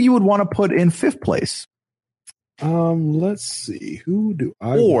know who you would want to put in 5th place? Let's see. Who do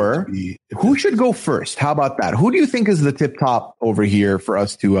I or who should go first? How about that? Who do you think is the tip top over here for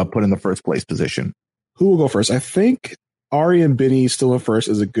us to put in the 1st place position? Who will go first? I think Ari and Benny still in 1st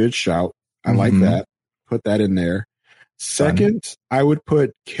is a good shout. I like that. Put that in there. 2nd, I would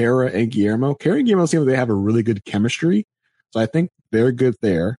put Kara and Guillermo. Kara and Guillermo seem like they have a really good chemistry. So I think they're good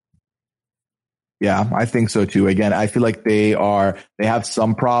there. Yeah, I think so too. Again, I feel like they have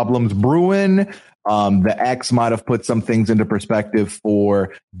some problems brewing. The ex might have put some things into perspective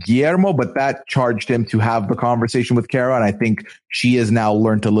for Guillermo, but that charged him to have the conversation with Kara. And I think she has now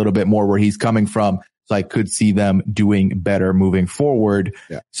learned a little bit more where he's coming from. So I could see them doing better moving forward.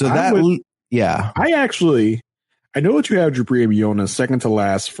 Yeah. So I know that you have Jibri and Miona 2nd to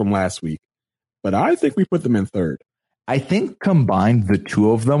last from last week, but I think we put them in 3rd. I think combined the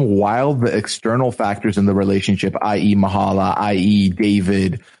two of them, while the external factors in the relationship, i.e. Mahala, i.e.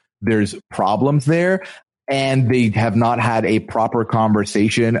 David, there's problems there, and they have not had a proper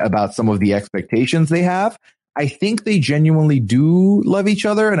conversation about some of the expectations they have. I think they genuinely do love each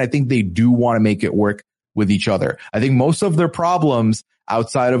other, and I think they do want to make it work with each other. I think most of their problems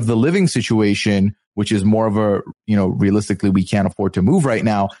outside of the living situation, which is more of a, realistically, we can't afford to move right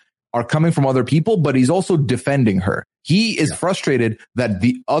now, are coming from other people, but he's also defending her. He is frustrated that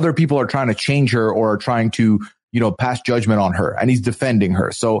the other people are trying to change her or are trying to, pass judgment on her, and he's defending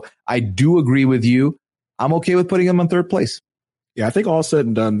her. So I do agree with you. I'm okay with putting him in 3rd place. Yeah, I think all said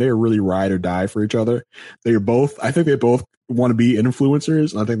and done, they're really ride or die for each other. I think they both want to be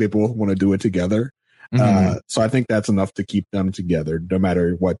influencers, and I think they both want to do it together. So I think that's enough to keep them together, no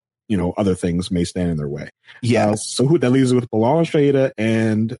matter what, other things may stand in their way. Yeah. So who that leaves with Bilal and Shaida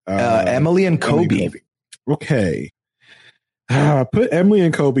and Emily and Kobe. Okay. Put Emily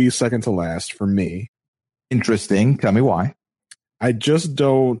and Kobe 2nd to last for me. Interesting. Tell me why. I just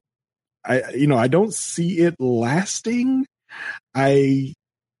don't. I don't see it lasting. I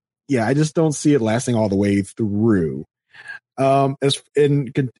just don't see it lasting all the way through. As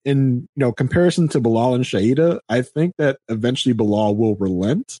in comparison to Bilal and Shaida, I think that eventually Bilal will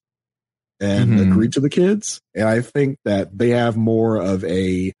relent and agree to the kids, and I think that they have more of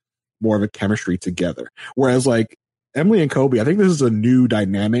a chemistry together. Whereas like Emily and Kobe, I think this is a new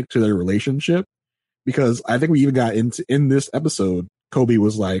dynamic to their relationship, because I think we even got in this episode, Kobe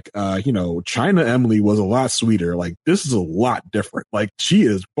was like, China Emily was a lot sweeter. Like, this is a lot different. Like, she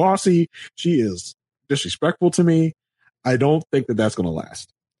is bossy. She is disrespectful to me. I don't think that that's going to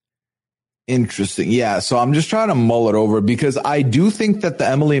last. Interesting. Yeah. So I'm just trying to mull it over, because I do think that the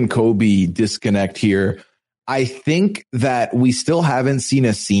Emily and Kobe disconnect here. I think that we still haven't seen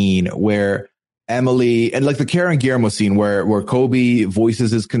a scene where Emily, and like the Kara and Guillermo scene where Kobe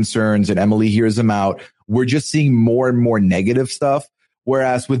voices his concerns and Emily hears him out. We're just seeing more and more negative stuff.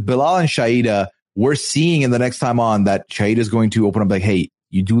 Whereas with Bilal and Shaida, we're seeing in the next time on that Shaida is going to open up like, hey,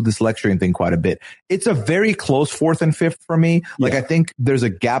 you do this lecturing thing quite a bit. It's a very close 4th and 5th for me. Like, I think there's a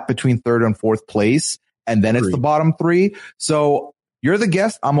gap between 3rd and 4th place, and then it's the bottom 3. So you're the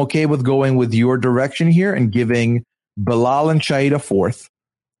guest. I'm okay with going with your direction here and giving Bilal and Shaida 4th.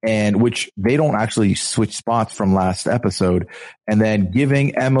 And which they don't actually switch spots from last episode, and then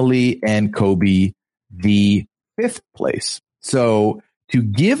giving Emily and Kobe the 5th place. So to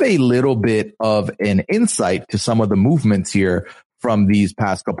give a little bit of an insight to some of the movements here from these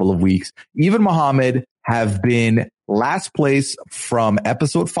past couple of weeks. Even Muhammad have been last place from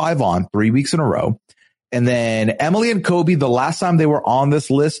episode 5 on 3 weeks in a row. And then Emily and Kobe, the last time they were on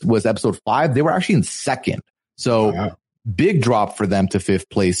this list was episode 5. They were actually in second. So big drop for them to 5th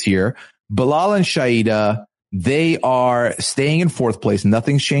place here. Bilal and Shaida, they are staying in 4th place.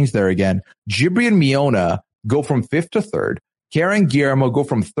 Nothing's changed there again. Jibri and Miona go from 5th to 3rd. Karen and Guillermo go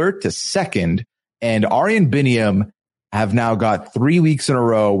from 3rd to 2nd. And Ari and Biniam have now got 3 weeks in a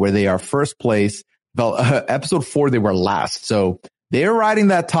row where they are 1st place. Episode 4, they were last. So they're riding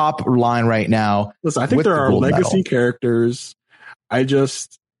that top line right now. Listen, I think there are legacy characters.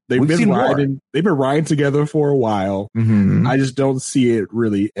 They've been riding together for a while. Mm-hmm. I just don't see it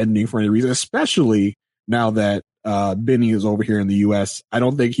really ending for any reason, especially now that Benny is over here in the US. I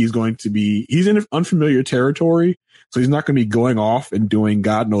don't think he's in unfamiliar territory. So he's not going to be going off and doing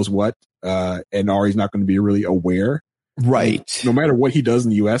God knows what. And Ari's not going to be really aware. Right. No matter what he does in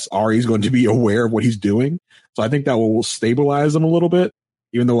the US, Ari's going to be aware of what he's doing. So I think that will stabilize them a little bit,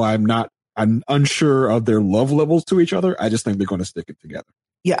 even though I'm unsure of their love levels to each other. I just think they're going to stick it together.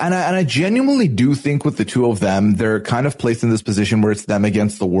 Yeah, and I genuinely do think with the two of them, they're kind of placed in this position where it's them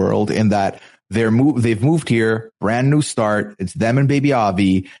against the world, in that they've moved here, brand new start. It's them and Baby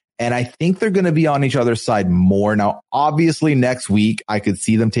Avi. And I think they're going to be on each other's side more. Now, obviously, next week, I could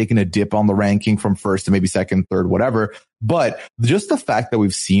see them taking a dip on the ranking from 1st to maybe 2nd, 3rd, whatever. But just the fact that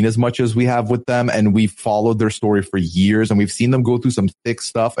we've seen as much as we have with them, and we've followed their story for years, and we've seen them go through some thick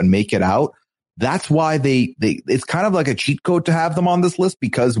stuff and make it out. That's why it's kind of like a cheat code to have them on this list,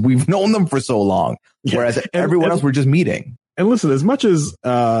 because we've known them for so long. Whereas everyone else we're just meeting. And listen, as much as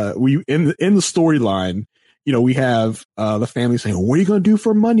we in the storyline, we have the family saying, what are you going to do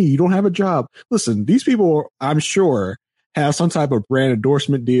for money? You don't have a job. Listen, these people, I'm sure, have some type of brand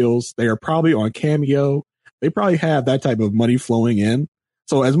endorsement deals. They are probably on Cameo. They probably have that type of money flowing in.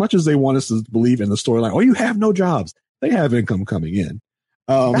 So as much as they want us to believe in the storyline, you have no jobs, they have income coming in.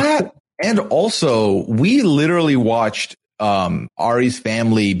 And also, we literally watched Ari's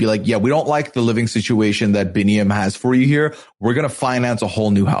family be like, yeah, we don't like the living situation that Biniam has for you here. We're going to finance a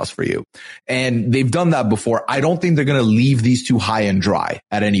whole new house for you. And they've done that before. I don't think they're going to leave these two high and dry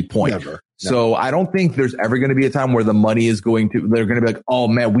at any point. Never. So I don't think there's ever going to be a time where the money is they're going to be like, oh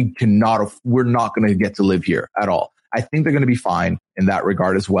man, we're not going to get to live here at all. I think they're going to be fine in that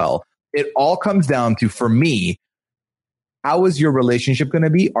regard as well. It all comes down to, for me, how is your relationship going to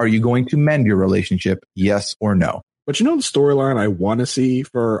be? Are you going to mend your relationship? Yes or no? But the storyline I want to see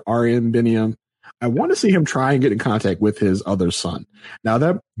for Ari and Biniam, I want to see him try and get in contact with his other son. Now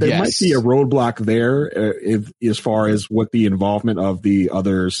there might be a roadblock there as far as what the involvement of the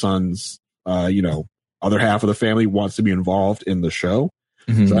other son's, other half of the family wants to be involved in the show.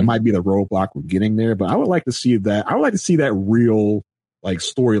 Mm-hmm. So that might be the roadblock we're getting there. But I would like to see that. I would like to see that real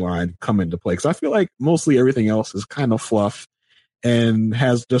storyline come into play, because I feel like mostly everything else is kind of fluff and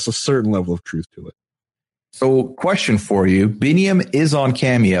has just a certain level of truth to it. So, question for you. Biniam is on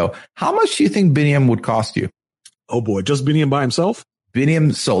Cameo. How much do you think Biniam would cost you? Oh boy, just Biniam by himself?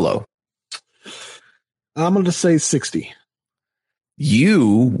 Biniam solo. I'm going to say 60.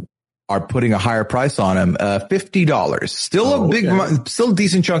 You are putting a higher price on him, $50. Still still a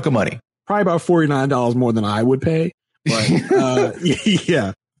decent chunk of money. Probably about $49 more than I would pay. But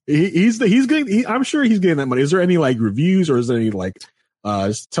yeah, he's getting. I'm sure he's getting that money. Is there any reviews, or is there any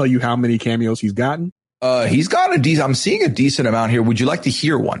tell you how many cameos he's gotten? He's got I'm seeing a decent amount here. Would you like to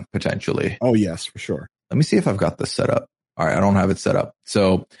hear one potentially? Oh yes, for sure. Let me see if I've got this set up. All right, I don't have it set up,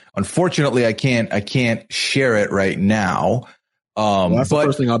 so unfortunately, I can't share it right now. That's the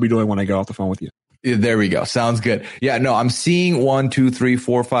first thing I'll be doing when I get off the phone with you. There we go. Sounds good. Yeah, no, I'm seeing 1, 2, 3,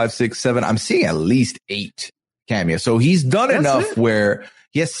 4, 5, 6, 7. I'm seeing at least 8 cameos. So he's done enough where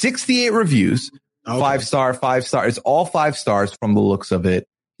he has 68 reviews, 5-star, 5-star. It's all 5 stars from the looks of it.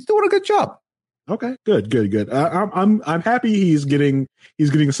 He's doing a good job. Okay, good. I'm happy he's getting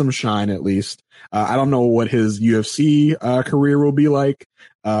some shine at least. I don't know what his UFC career will be like,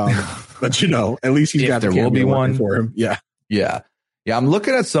 but at least he's got there will be one for him. Yeah. I'm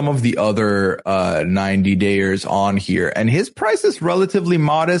looking at some of the other 90-dayers on here, and his price is relatively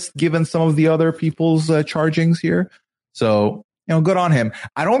modest given some of the other people's chargings here. So, good on him.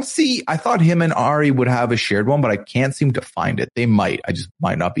 I thought him and Ari would have a shared one, but I can't seem to find it. They might. I just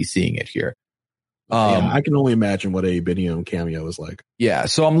might not be seeing it here. I can only imagine what a Biniam cameo is like. Yeah,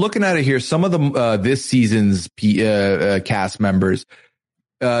 so I'm looking at it here. Some of the this season's cast members,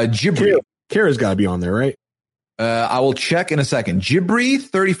 Jibri. Kara's got to be on there, right? I will check in a second. Jibri,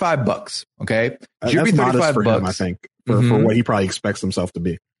 $35. Okay, Jibri, $35 for him, I think. for what he probably expects himself to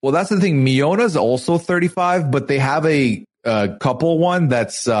be. Well, that's the thing. Miona's also 35, but they have a couple one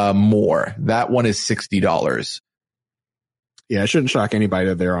that's more. That one is $60. Yeah, it shouldn't shock anybody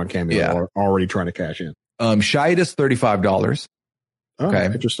that they're on Cameo or already trying to cash in. Shahid is $35. Okay,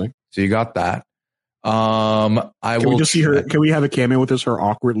 interesting. So you got that. Can we just see her? Can we have a cameo with this? Her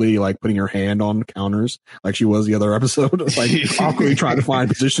awkwardly like putting her hand on counters like she was the other episode, like awkwardly trying to find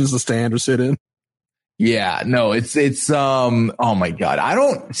positions to stand or sit in. Yeah, no, it's oh my God. I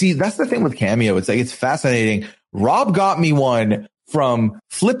don't see, that's the thing with Cameo. It's like, it's fascinating. Rob got me one from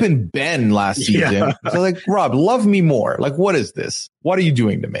Flippin' Ben last season. Yeah. So like, Rob, love me more. Like, what is this? What are you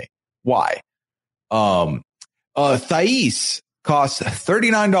doing to me? Why? Thais costs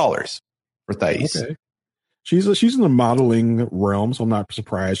 $39 for Thais. Okay. She's in the modeling realm, so I'm not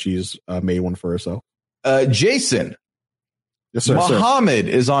surprised she's made one for herself. Jason. Yes, sir. Muhammad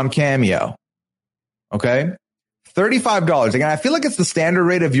is on Cameo. Okay. $35. Again, I feel like it's the standard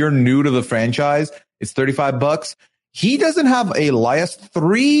rate if you're new to the franchise. It's $35. He doesn't have a last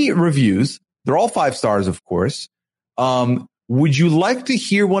 3 reviews. They're all 5 stars, of course. Would you like to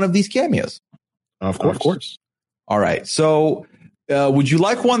hear one of these cameos? Of course. All right. So, would you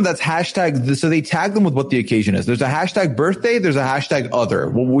like one that's hashtag? So they tag them with what the occasion is. There's a hashtag birthday. There's a hashtag other.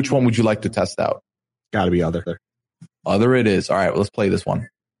 Well, which one would you like to test out? Got to be other. Other it is. All right. Well, let's play this one.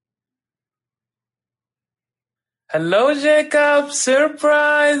 Hello, Jacob.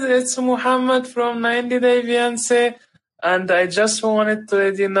 Surprise. It's Muhammad from 90 Day Fiancé. And I just wanted to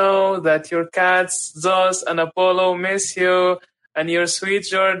let you know that your cats, Zos and Apollo, miss you. And your sweet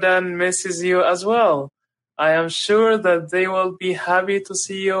Jordan misses you as well. I am sure that they will be happy to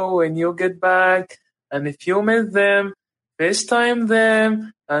see you when you get back. And if you meet them, FaceTime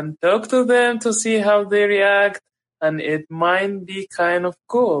them and talk to them to see how they react. And it might be kind of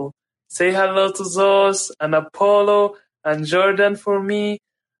cool. Say hello to Zos and Apollo and Jordan for me.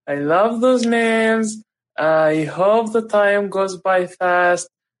 I love those names. I hope the time goes by fast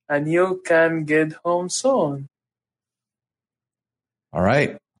and you can get home soon. All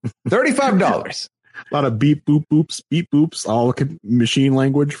right. $35. A lot of beep boops, all machine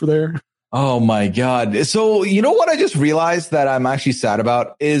language for there. Oh my God. So you know what I just realized that I'm actually sad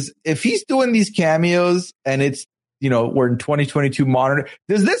about is if he's doing these cameos and it's, you know, we're in 2022 modern.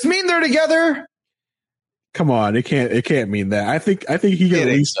 Does this mean they're together? Come on, it can't mean that. I think he can at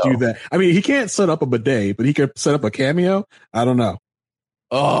least do that. I mean, he can't set up a bidet, but he could set up a cameo. I don't know.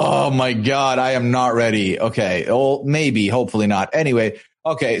 Oh my God, I am not ready. Okay, well, maybe, hopefully not. Anyway,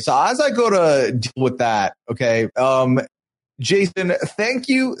 okay, so as I go to deal with that, okay, Jason, thank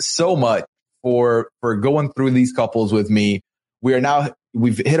you so much for going through these couples with me.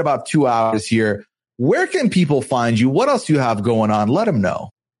 We've hit about 2 hours here. Where can people find you? What else do you have going on? Let them know.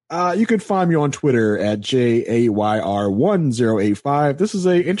 You can find me on Twitter at JAYR1085. This is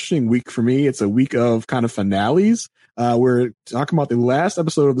a interesting week for me. It's a week of kind of finales. We're talking about the last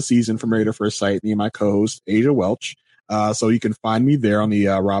episode of the season from Married at First Sight, me and my co-host, Asia Welch. So you can find me there on the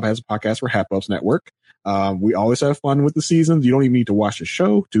Rob Has a Podcast for Hap-Ups Network. We always have fun with the seasons. You don't even need to watch the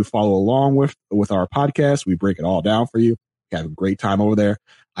show to follow along with our podcast. We break it all down for you. You have a great time over there.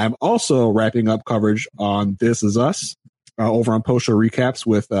 I'm also wrapping up coverage on This Is Us over on Post Show Recaps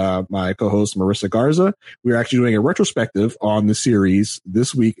with my co-host Marissa Garza. We're actually doing a retrospective on the series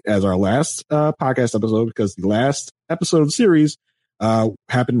this week as our last podcast episode because the last episode of the series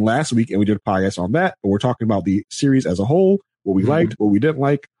happened last week and we did a podcast on that. But we're talking about the series as a whole, what we liked, what we didn't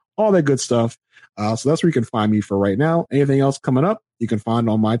like, all that good stuff. So that's where you can find me for right now. Anything else coming up, you can find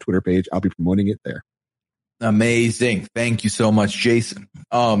on my Twitter page. I'll be promoting it there. Amazing. Thank you so much, Jason.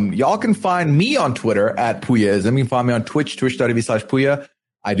 Y'all can find me on Twitter at Puyaism. You can find me on Twitch, twitch.tv/Puya.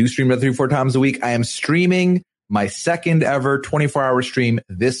 I do stream 3-4 times a week. I am streaming my second ever 24-hour stream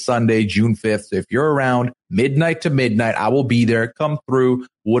this Sunday, June 5th. So if you're around midnight to midnight, I will be there. Come through.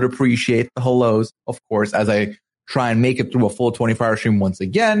 Would appreciate the hellos, of course, as I try and make it through a full 24-hour stream once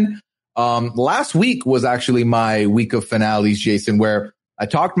again. Last week was actually my week of finales, Jason, where I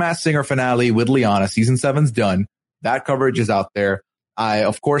talked Masked Singer finale with Liana. Season 7's done. That coverage is out there. I,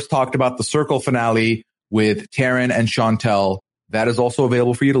 of course, talked about the Circle finale with Taryn and Chantel. That is also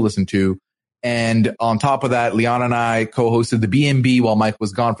available for you to listen to. And on top of that, Liana and I co-hosted the B&B while Mike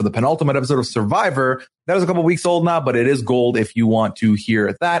was gone for the penultimate episode of Survivor. That was a couple weeks old now, but it is gold if you want to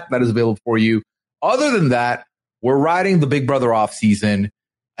hear that. That is available for you. Other than that, we're riding the Big Brother off season.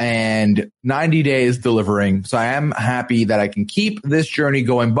 And 90 days delivering. So I am happy that I can keep this journey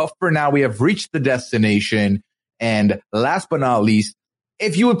going. But for now, we have reached the destination. And last but not least,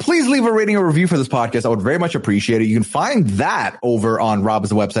 if you would please leave a rating or review for this podcast, I would very much appreciate it. You can find that over on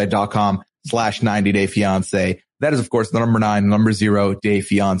robsthewebsite.com/90dayfiance. That is, of course, the number 9, number 0, Day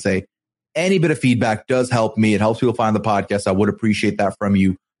Fiance. Any bit of feedback does help me. It helps people find the podcast. I would appreciate that from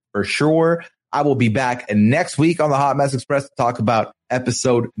you for sure. I will be back next week on the Hot Mess Express to talk about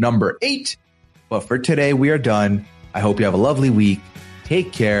episode number 8. But for today, we are done. I hope you have a lovely week.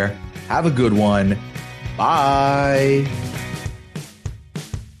 Take care. Have a good one. Bye.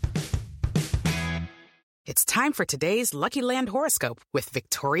 It's time for today's Lucky Land horoscope with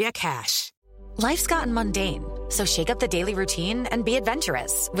Victoria Cash. Life's gotten mundane, so shake up the daily routine and be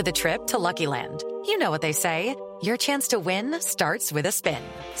adventurous with a trip to Lucky Land. You know what they say. Your chance to win starts with a spin.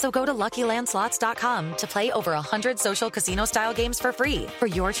 So go to LuckyLandSlots.com to play over 100 social casino-style games for free for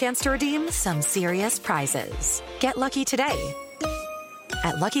your chance to redeem some serious prizes. Get lucky today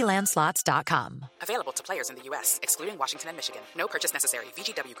at LuckyLandSlots.com. Available to players in the U.S., excluding Washington and Michigan. No purchase necessary.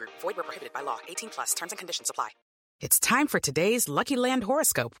 VGW Group. Void where prohibited by law. 18+. Terms and conditions apply. It's time for today's Lucky Land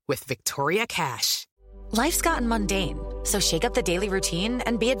horoscope with Victoria Cash. Life's gotten mundane, so shake up the daily routine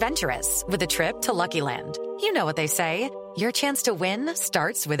and be adventurous with a trip to Lucky Land. You know what they say. Your chance to win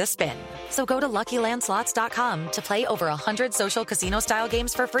starts with a spin. So go to LuckyLandSlots.com to play over 100 social casino-style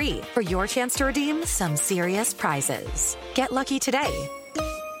games for free for your chance to redeem some serious prizes. Get lucky today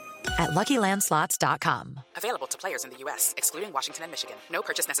at LuckyLandSlots.com. Available to players in the U.S., excluding Washington and Michigan. No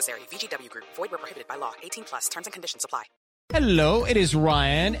purchase necessary. VGW Group. Void where prohibited by law. 18+. Terms and conditions apply. Hello, it is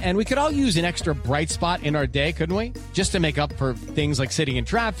Ryan, and we could all use an extra bright spot in our day, couldn't we? Just to make up for things like sitting in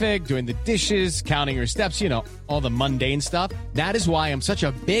traffic, doing the dishes, counting your steps, you know, all the mundane stuff. That is why I'm such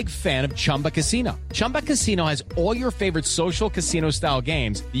a big fan of Chumba Casino. Chumba Casino has all your favorite social casino-style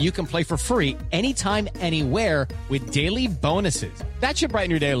games that you can play for free anytime, anywhere with daily bonuses. That should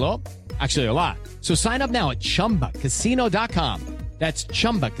brighten your day a little. Actually, a lot. So sign up now at ChumbaCasino.com. That's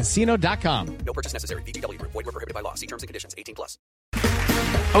ChumbaCasino.com. No purchase necessary. VGW Group. Void where prohibited by law. See terms and conditions. 18+.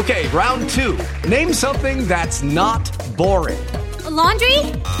 Okay, round 2. Name something that's not boring. A laundry?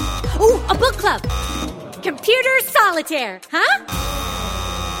 Ooh, a book club. Computer solitaire, huh?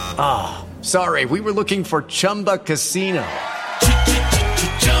 Ah, oh, sorry. We were looking for Chumba Casino.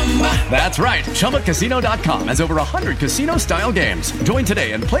 That's right. ChumbaCasino.com has over 100 casino-style games. Join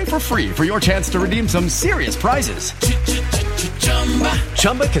today and play for free for your chance to redeem some serious prizes.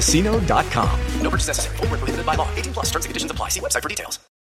 ChumbaCasino.com. No purchase necessary. Void where prohibited by law. 18+. Terms and conditions apply. See website for details.